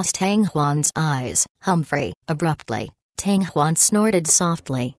across Tang Huan's eyes. Humphrey. Abruptly, Tang Huan snorted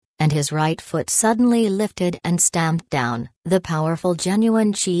softly, and his right foot suddenly lifted and stamped down. The powerful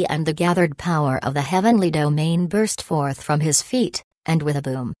genuine qi and the gathered power of the heavenly domain burst forth from his feet, and with a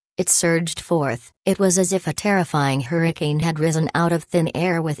boom, it surged forth. It was as if a terrifying hurricane had risen out of thin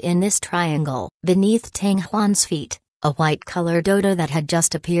air within this triangle. Beneath Tang Huan's feet, a white-colored dodo that had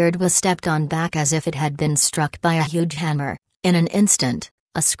just appeared was stepped on back as if it had been struck by a huge hammer. In an instant,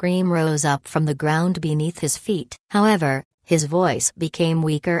 a scream rose up from the ground beneath his feet. However, his voice became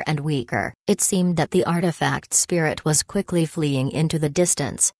weaker and weaker. It seemed that the artifact spirit was quickly fleeing into the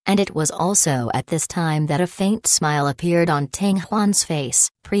distance, and it was also at this time that a faint smile appeared on Tang Huan's face.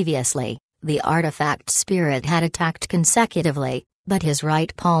 Previously, the artifact spirit had attacked consecutively, but his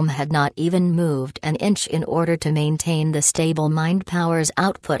right palm had not even moved an inch in order to maintain the stable mind power's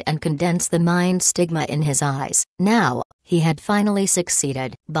output and condense the mind stigma in his eyes. Now, he had finally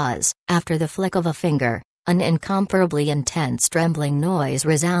succeeded. Buzz. After the flick of a finger, an incomparably intense trembling noise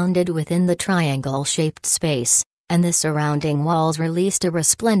resounded within the triangle-shaped space, and the surrounding walls released a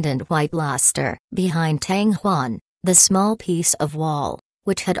resplendent white luster. Behind Tang Huan, the small piece of wall,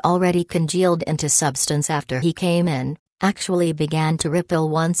 which had already congealed into substance after he came in, actually began to ripple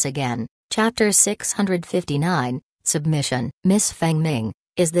once again. Chapter 659, Submission. Miss Feng Ming,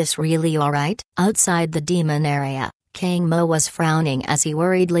 is this really alright? Outside the demon area, Kang Mo was frowning as he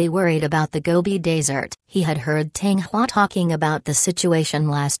worriedly worried about the Gobi Desert. He had heard Tang Hua talking about the situation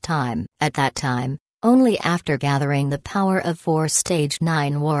last time. At that time, only after gathering the power of 4 Stage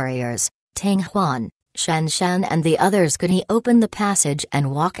 9 warriors, Tang Huan, Shan Shan and the others could he open the passage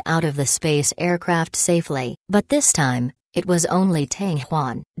and walk out of the space aircraft safely. But this time, it was only Tang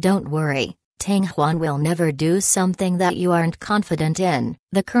Huan. Don't worry, Tang Huan will never do something that you aren't confident in.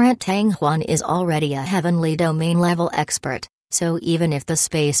 The current Tang Huan is already a heavenly domain level expert, so even if the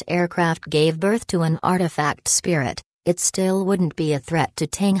space aircraft gave birth to an artifact spirit, it still wouldn't be a threat to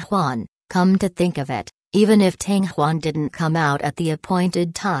Tang Huan. Come to think of it, even if Tang Huan didn't come out at the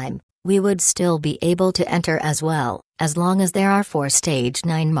appointed time, we would still be able to enter as well. As long as there are 4 Stage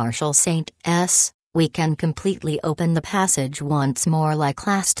 9 Martial Saints, we can completely open the passage once more like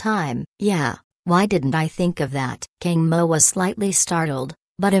last time. Yeah, why didn't I think of that? Kang Mo was slightly startled,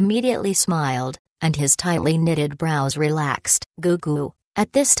 but immediately smiled, and his tightly knitted brows relaxed. Goo.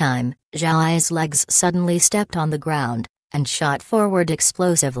 At this time, Zhao Ai's legs suddenly stepped on the ground, and shot forward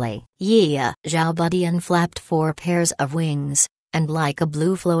explosively. Yeah! Zhao Budian flapped 4 pairs of wings, and like a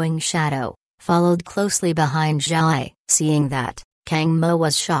blue flowing shadow, followed closely behind Zhao Ai. Seeing that, Kang Mo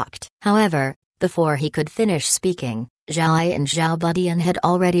was shocked. However, before he could finish speaking, Zhao Ai and Zhao Budian had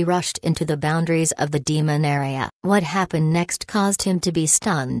already rushed into the boundaries of the demon area. What happened next caused him to be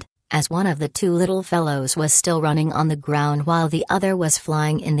stunned, as one of the 2 little fellows was still running on the ground while the other was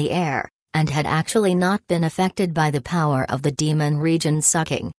flying in the air, and had actually not been affected by the power of the demon region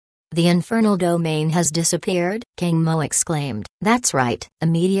sucking. The infernal domain has disappeared? Kang Mo exclaimed. That's right.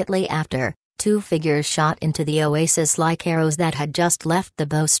 Immediately after, 2 figures shot into the oasis like arrows that had just left the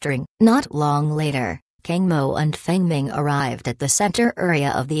bowstring. Not long later, Kang Mo and Feng Ming arrived at the center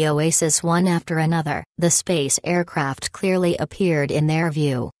area of the oasis one after another. The space aircraft clearly appeared in their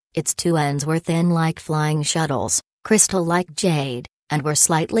view. Its 2 ends were thin like flying shuttles, crystal like jade, and were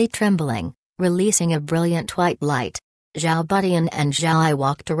slightly trembling, releasing a brilliant white light. Zhao Budian and Zhao Ai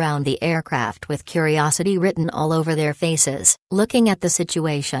walked around the aircraft with curiosity written all over their faces. Looking at the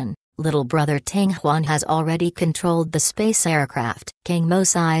situation, little brother Tang Huan has already controlled the space aircraft. Kang Mo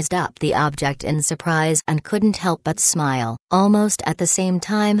sized up the object in surprise and couldn't help but smile. Almost at the same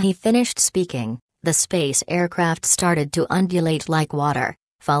time he finished speaking, the space aircraft started to undulate like water.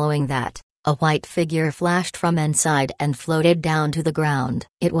 Following that, A white figure flashed from inside and floated down to the ground.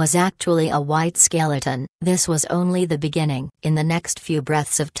 It was actually a white skeleton. This was only the beginning. In the next few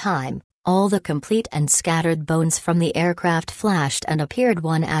breaths of time, all the complete and scattered bones from the aircraft flashed and appeared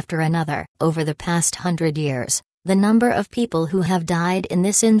one after another. Over the past 100 years, the number of people who have died in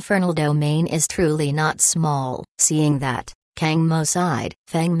this infernal domain is truly not small. Seeing that, Kang Mo sighed.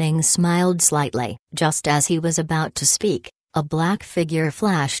 Feng Ming smiled slightly. Just as he was about to speak, a black figure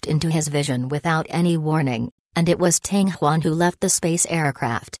flashed into his vision without any warning, and it was Tang Huan who left the space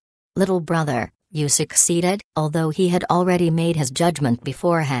aircraft. Little brother, you succeeded? Although he had already made his judgment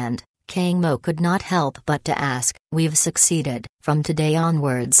beforehand, Kang Mo could not help but to ask. We've succeeded. From today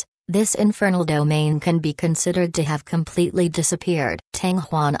onwards, this infernal domain can be considered to have completely disappeared. Tang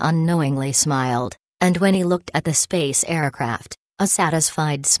Huan unknowingly smiled, and when he looked at the space aircraft, a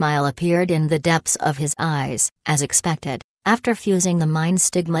satisfied smile appeared in the depths of his eyes. As expected, after fusing the mind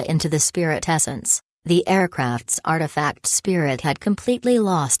stigma into the spirit essence, the aircraft's artifact spirit had completely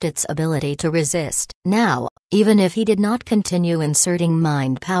lost its ability to resist. Now, even if he did not continue inserting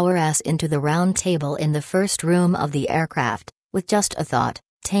mind power S into the round table in the first room of the aircraft, with just a thought,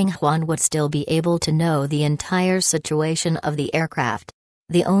 Tang Huan would still be able to know the entire situation of the aircraft.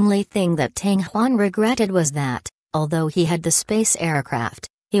 The only thing that Tang Huan regretted was that, although he had the space aircraft,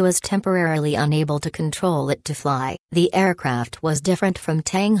 he was temporarily unable to control it to fly. The aircraft was different from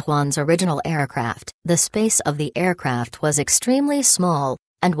Tang Huan's original aircraft. The space of the aircraft was extremely small,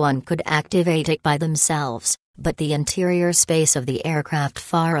 and one could activate it by themselves, but the interior space of the aircraft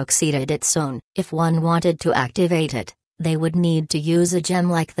far exceeded its own. If one wanted to activate it, they would need to use a gem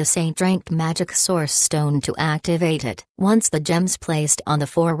like the Saint-ranked magic source stone to activate it. Once the gems placed on the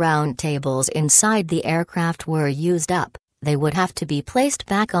 4 round tables inside the aircraft were used up, they would have to be placed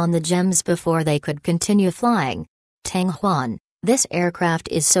back on the gems before they could continue flying. Tang Huan, this aircraft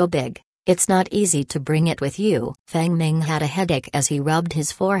is so big, it's not easy to bring it with you. Feng Ming had a headache as he rubbed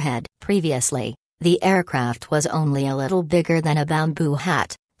his forehead. Previously, the aircraft was only a little bigger than a bamboo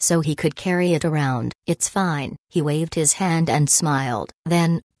hat, so he could carry it around. It's fine. He waved his hand and smiled.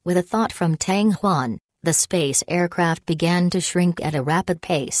 Then, with a thought from Tang Huan, the space aircraft began to shrink at a rapid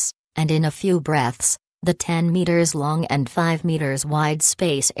pace, and in a few breaths, the 10 meters long and 5 meters wide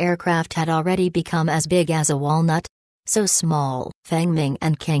space aircraft had already become as big as a walnut. So small. Feng Ming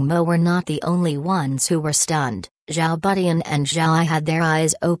and Kang Mo were not the only ones who were stunned. Zhao Butian and Zhao Ai had their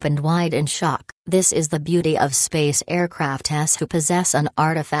eyes opened wide in shock. This is the beauty of space aircrafts who possess an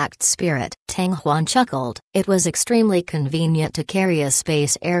artifact spirit. Tang Huan chuckled. It was extremely convenient to carry a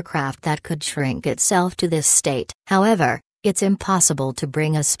space aircraft that could shrink itself to this state. However, it's impossible to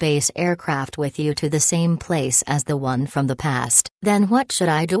bring a space aircraft with you to the same place as the one from the past. Then what should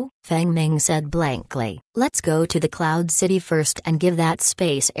I do? Feng Ming said blankly. Let's go to the Cloud City first and give that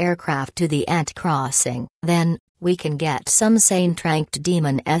space aircraft to the Ant Crossing. Then, we can get some Saint-ranked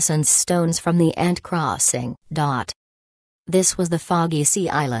demon essence stones from the Ant Crossing. This was the Foggy Sea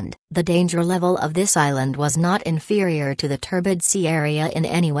Island. The danger level of this island was not inferior to the Turbid Sea area in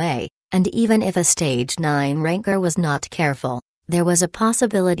any way. And even if a Stage 9 ranker was not careful, there was a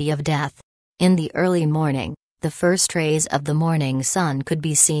possibility of death. In the early morning, the first rays of the morning sun could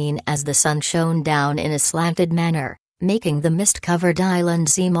be seen as the sun shone down in a slanted manner, making the mist-covered island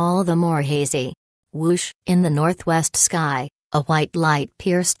seem all the more hazy. Whoosh! In the northwest sky, a white light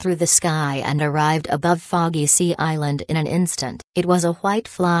pierced through the sky and arrived above Foggy Sea Island in an instant. It was a white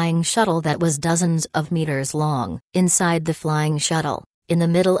flying shuttle that was dozens of meters long. Inside the flying shuttle, in the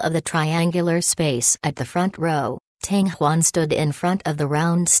middle of the triangular space at the front row, Tang Huan stood in front of the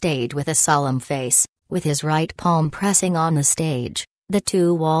round stage with a solemn face, with his right palm pressing on the stage. The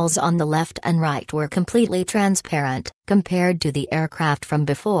 2 walls on the left and right were completely transparent. Compared to the aircraft from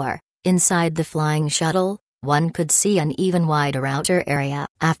before, inside the flying shuttle, one could see an even wider outer area.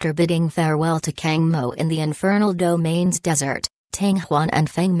 After bidding farewell to Kang Mo in the infernal domain's desert, Tang Huan and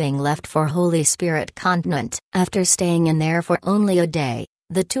Feng Ming left for Holy Spirit Continent. After staying in there for only a day,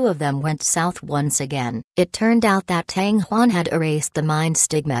 the two of them went south once again. It turned out that Tang Huan had erased the mind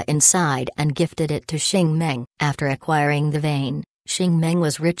stigma inside and gifted it to Xing Meng. After acquiring the vein, Xing Meng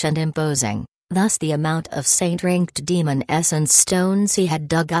was rich and imposing, thus the amount of saint-ranked demon essence stones he had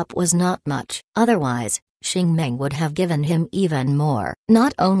dug up was not much. Otherwise, Xing Meng would have given him even more.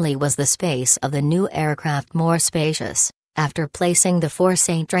 Not only was the space of the new aircraft more spacious, after placing the 4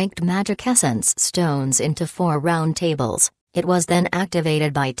 saint-ranked magic essence stones into 4 round tables, It was then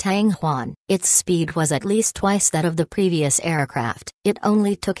activated by Tang Huan. Its speed was at least twice that of the previous aircraft. It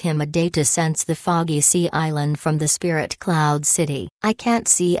only took him a day to sense the foggy sea island from the Spirit Cloud City. I can't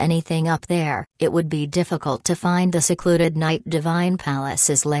see anything up there. It would be difficult to find the secluded Night Divine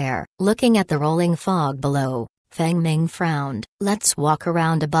Palace's lair. Looking at the rolling fog below, Feng Ming frowned. Let's walk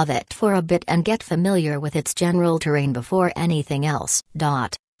around above it for a bit and get familiar with its general terrain before anything else.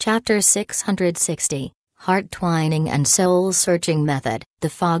 Chapter 660. Heart-twining and soul-searching method.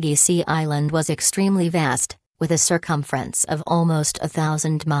 The foggy sea island was extremely vast, with a circumference of almost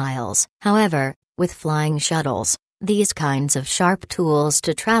 1,000 miles. However, with flying shuttles, these kinds of sharp tools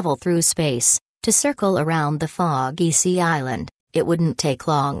to travel through space, to circle around the foggy sea island, it wouldn't take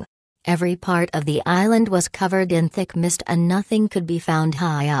long. Every part of the island was covered in thick mist and nothing could be found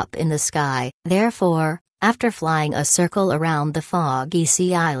high up in the sky. Therefore, after flying a circle around the foggy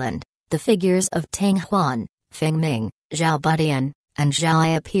sea island, the figures of Tang Huan, Feng Ming, Zhao Budian, and Zhao Ai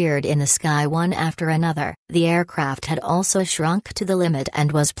appeared in the sky one after another. The aircraft had also shrunk to the limit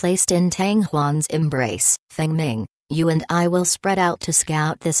and was placed in Tang Huan's embrace. Feng Ming, you and I will spread out to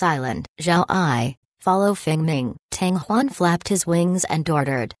scout this island. Zhao Ai, follow Feng Ming. Tang Huan flapped his wings and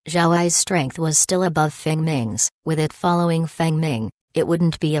ordered. Zhao Ai's strength was still above Feng Ming's. With it following Feng Ming, it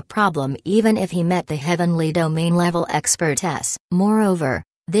wouldn't be a problem even if he met the heavenly domain level expertess. Moreover,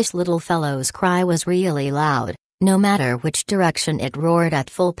 this little fellow's cry was really loud. No matter which direction it roared at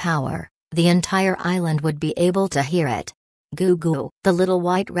full power, the entire island would be able to hear it. Goo goo. The little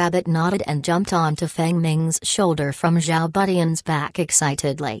white rabbit nodded and jumped onto Feng Ming's shoulder from Zhao Budian's back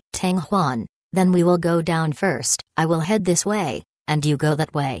excitedly. Tang Huan, then we will go down first. I will head this way, and you go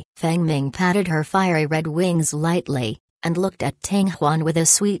that way. Feng Ming patted her fiery red wings lightly, and looked at Tang Huan with a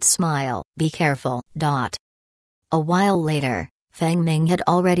sweet smile. Be careful. A while later, Feng Ming had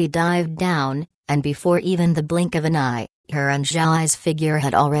already dived down, and before even the blink of an eye, her and Zhao Ai's figure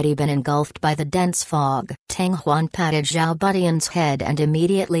had already been engulfed by the dense fog. Tang Huan patted Zhao Budian's head and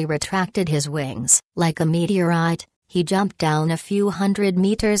immediately retracted his wings. Like a meteorite, he jumped down a few hundred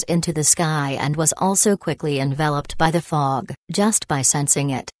meters into the sky and was also quickly enveloped by the fog. Just by sensing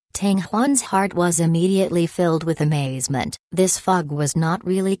it, Tang Huan's heart was immediately filled with amazement. This fog was not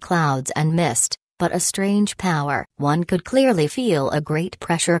really clouds and mist, but a strange power. One could clearly feel a great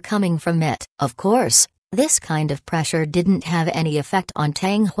pressure coming from it. Of course, this kind of pressure didn't have any effect on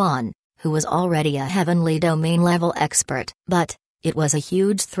Tang Huan, who was already a heavenly domain level expert, but it was a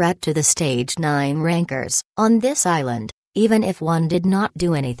huge threat to the Stage 9 rankers. On this island, even if one did not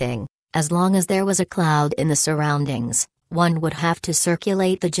do anything, as long as there was a cloud in the surroundings, one would have to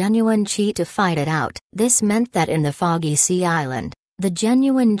circulate the genuine chi to fight it out. This meant that in the foggy sea island, the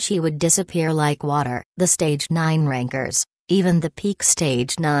genuine chi would disappear like water. The Stage 9 rankers, even the peak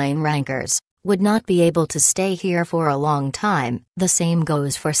Stage 9 rankers, would not be able to stay here for a long time. The same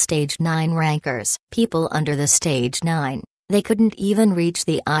goes for Stage 9 rankers. People under the Stage 9, they couldn't even reach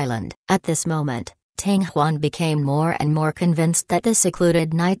the island. At this moment, Tang Huan became more and more convinced that the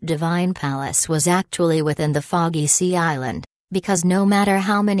secluded Night Divine Palace was actually within the foggy sea island, because no matter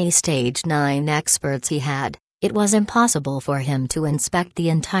how many Stage 9 experts he had, it was impossible for him to inspect the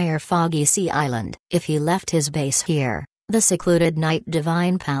entire foggy sea island. If he left his base here, the secluded Night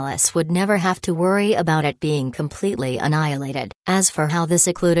Divine Palace would never have to worry about it being completely annihilated. As for how the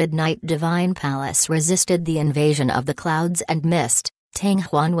secluded Night Divine Palace resisted the invasion of the clouds and mist, Tang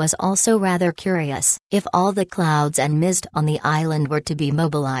Huan was also rather curious. If all the clouds and mist on the island were to be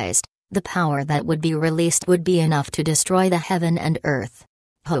mobilized, the power that would be released would be enough to destroy the heaven and earth.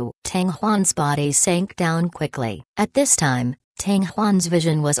 Tang Huan's body sank down quickly. At this time, Tang Huan's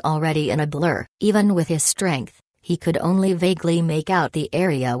vision was already in a blur. Even with his strength, he could only vaguely make out the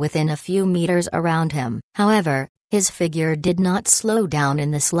area within a few meters around him. However, his figure did not slow down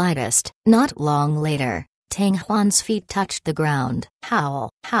in the slightest. Not long later, Tang Huan's feet touched the ground.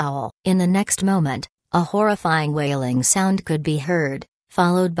 Howl, howl. In the next moment, a horrifying wailing sound could be heard,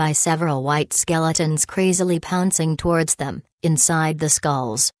 followed by several white skeletons crazily pouncing towards them. Inside the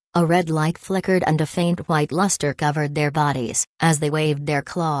skulls, a red light flickered and a faint white luster covered their bodies. As they waved their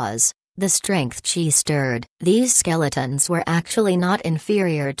claws, the strength chi stirred. These skeletons were actually not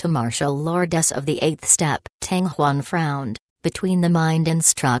inferior to martial lords of the 8th step. Tang Huan frowned. Between the mind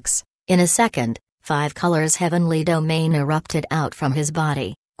instructs, in a second, 5 colors heavenly domain erupted out from his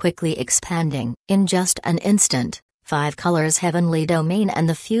body, quickly expanding. In just an instant, 5 colors heavenly domain and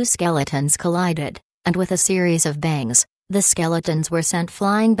the few skeletons collided, and with a series of bangs, the skeletons were sent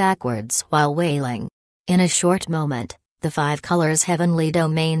flying backwards while wailing. In a short moment, the 5 colors heavenly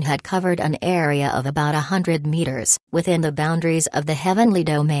domain had covered an area of about 100 meters. Within the boundaries of the heavenly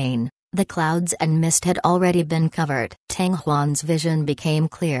domain, The clouds and mist had already been covered. Tang Huan's vision became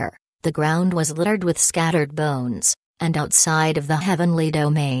clear. The ground was littered with scattered bones, and outside of the heavenly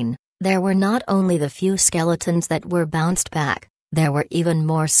domain, there were not only the few skeletons that were bounced back, there were even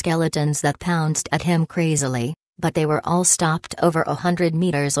more skeletons that pounced at him crazily, but they were all stopped over 100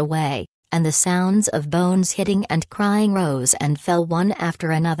 meters away, and the sounds of bones hitting and crying rose and fell one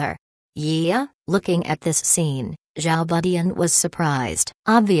after another. Yeah? Looking at this scene, Zhao Budian was surprised.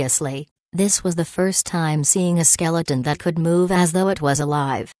 Obviously, this was the first time seeing a skeleton that could move as though it was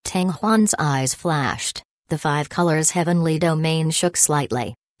alive. Tang Huan's eyes flashed. The five colors heavenly domain shook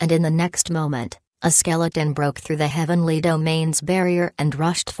slightly, and in the next moment, a skeleton broke through the heavenly domain's barrier and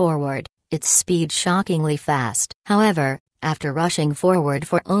rushed forward, its speed shockingly fast. However, after rushing forward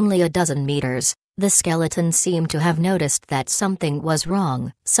for only a dozen meters, the skeleton seemed to have noticed that something was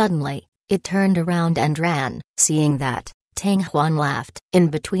wrong. Suddenly, it turned around and ran. Seeing that, Tang Huan laughed. In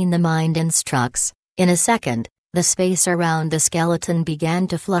between the mind instructs, in a second, the space around the skeleton began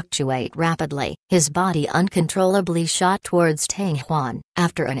to fluctuate rapidly. His body uncontrollably shot towards Tang Huan.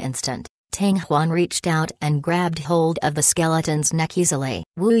 After an instant, Tang Huan reached out and grabbed hold of the skeleton's neck easily.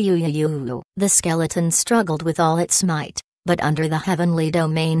 Woo yu yu yu. The skeleton struggled with all its might, but under the heavenly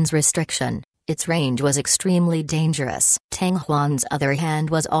domain's restriction, its range was extremely dangerous. Tang Huan's other hand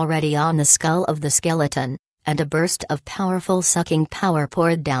was already on the skull of the skeleton, and a burst of powerful sucking power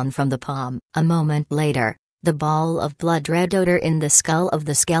poured down from the palm. A moment later, the ball of blood-red odor in the skull of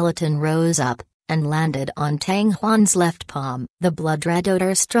the skeleton rose up, and landed on Tang Huan's left palm. The blood-red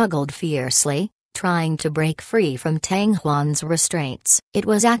odor struggled fiercely, trying to break free from Tang Huan's restraints. It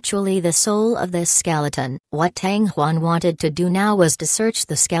was actually the soul of this skeleton. What Tang Huan wanted to do now was to search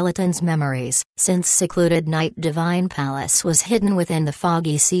the skeleton's memories. Since secluded Night Divine Palace was hidden within the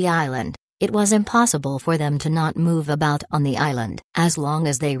Foggy Sea Island, it was impossible for them to not move about on the island. As long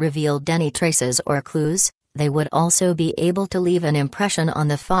as they revealed any traces or clues, they would also be able to leave an impression on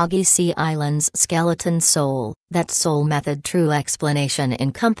the Foggy Sea Island's skeleton soul. That soul method true explanation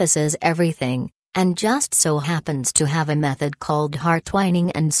encompasses everything, and just so happens to have a method called heart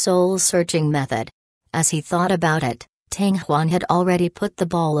twining and soul searching method. As he thought about it, Tang Huan had already put the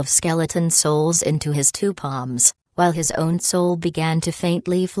ball of skeleton souls into his two palms, while his own soul began to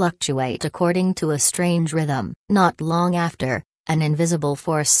faintly fluctuate according to a strange rhythm. Not long after, an invisible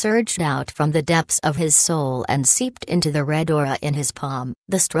force surged out from the depths of his soul and seeped into the red aura in his palm.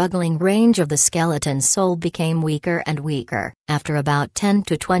 The struggling range of the skeleton soul became weaker and weaker. After about 10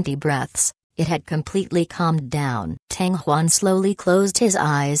 to 20 breaths, it had completely calmed down. Tang Huan slowly closed his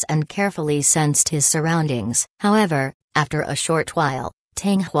eyes and carefully sensed his surroundings. However, after a short while,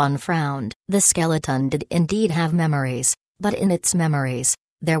 Tang Huan frowned. The skeleton did indeed have memories, but in its memories,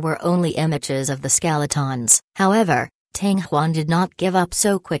 there were only images of the skeletons. However, Tang Huan did not give up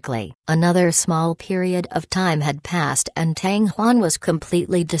so quickly. Another small period of time had passed and Tang Huan was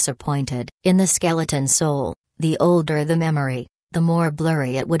completely disappointed. In the skeleton soul, the older the memory, the more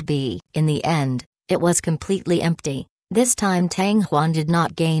blurry it would be. In the end, it was completely empty. This time Tang Huan did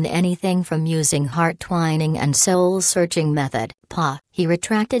not gain anything from using heart twining and soul-searching method. He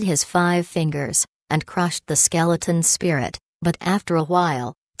retracted his 5 fingers, and crushed the skeleton's spirit, but after a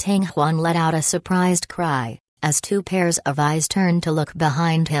while, Tang Huan let out a surprised cry, as 2 pairs of eyes turned to look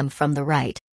behind him from the right.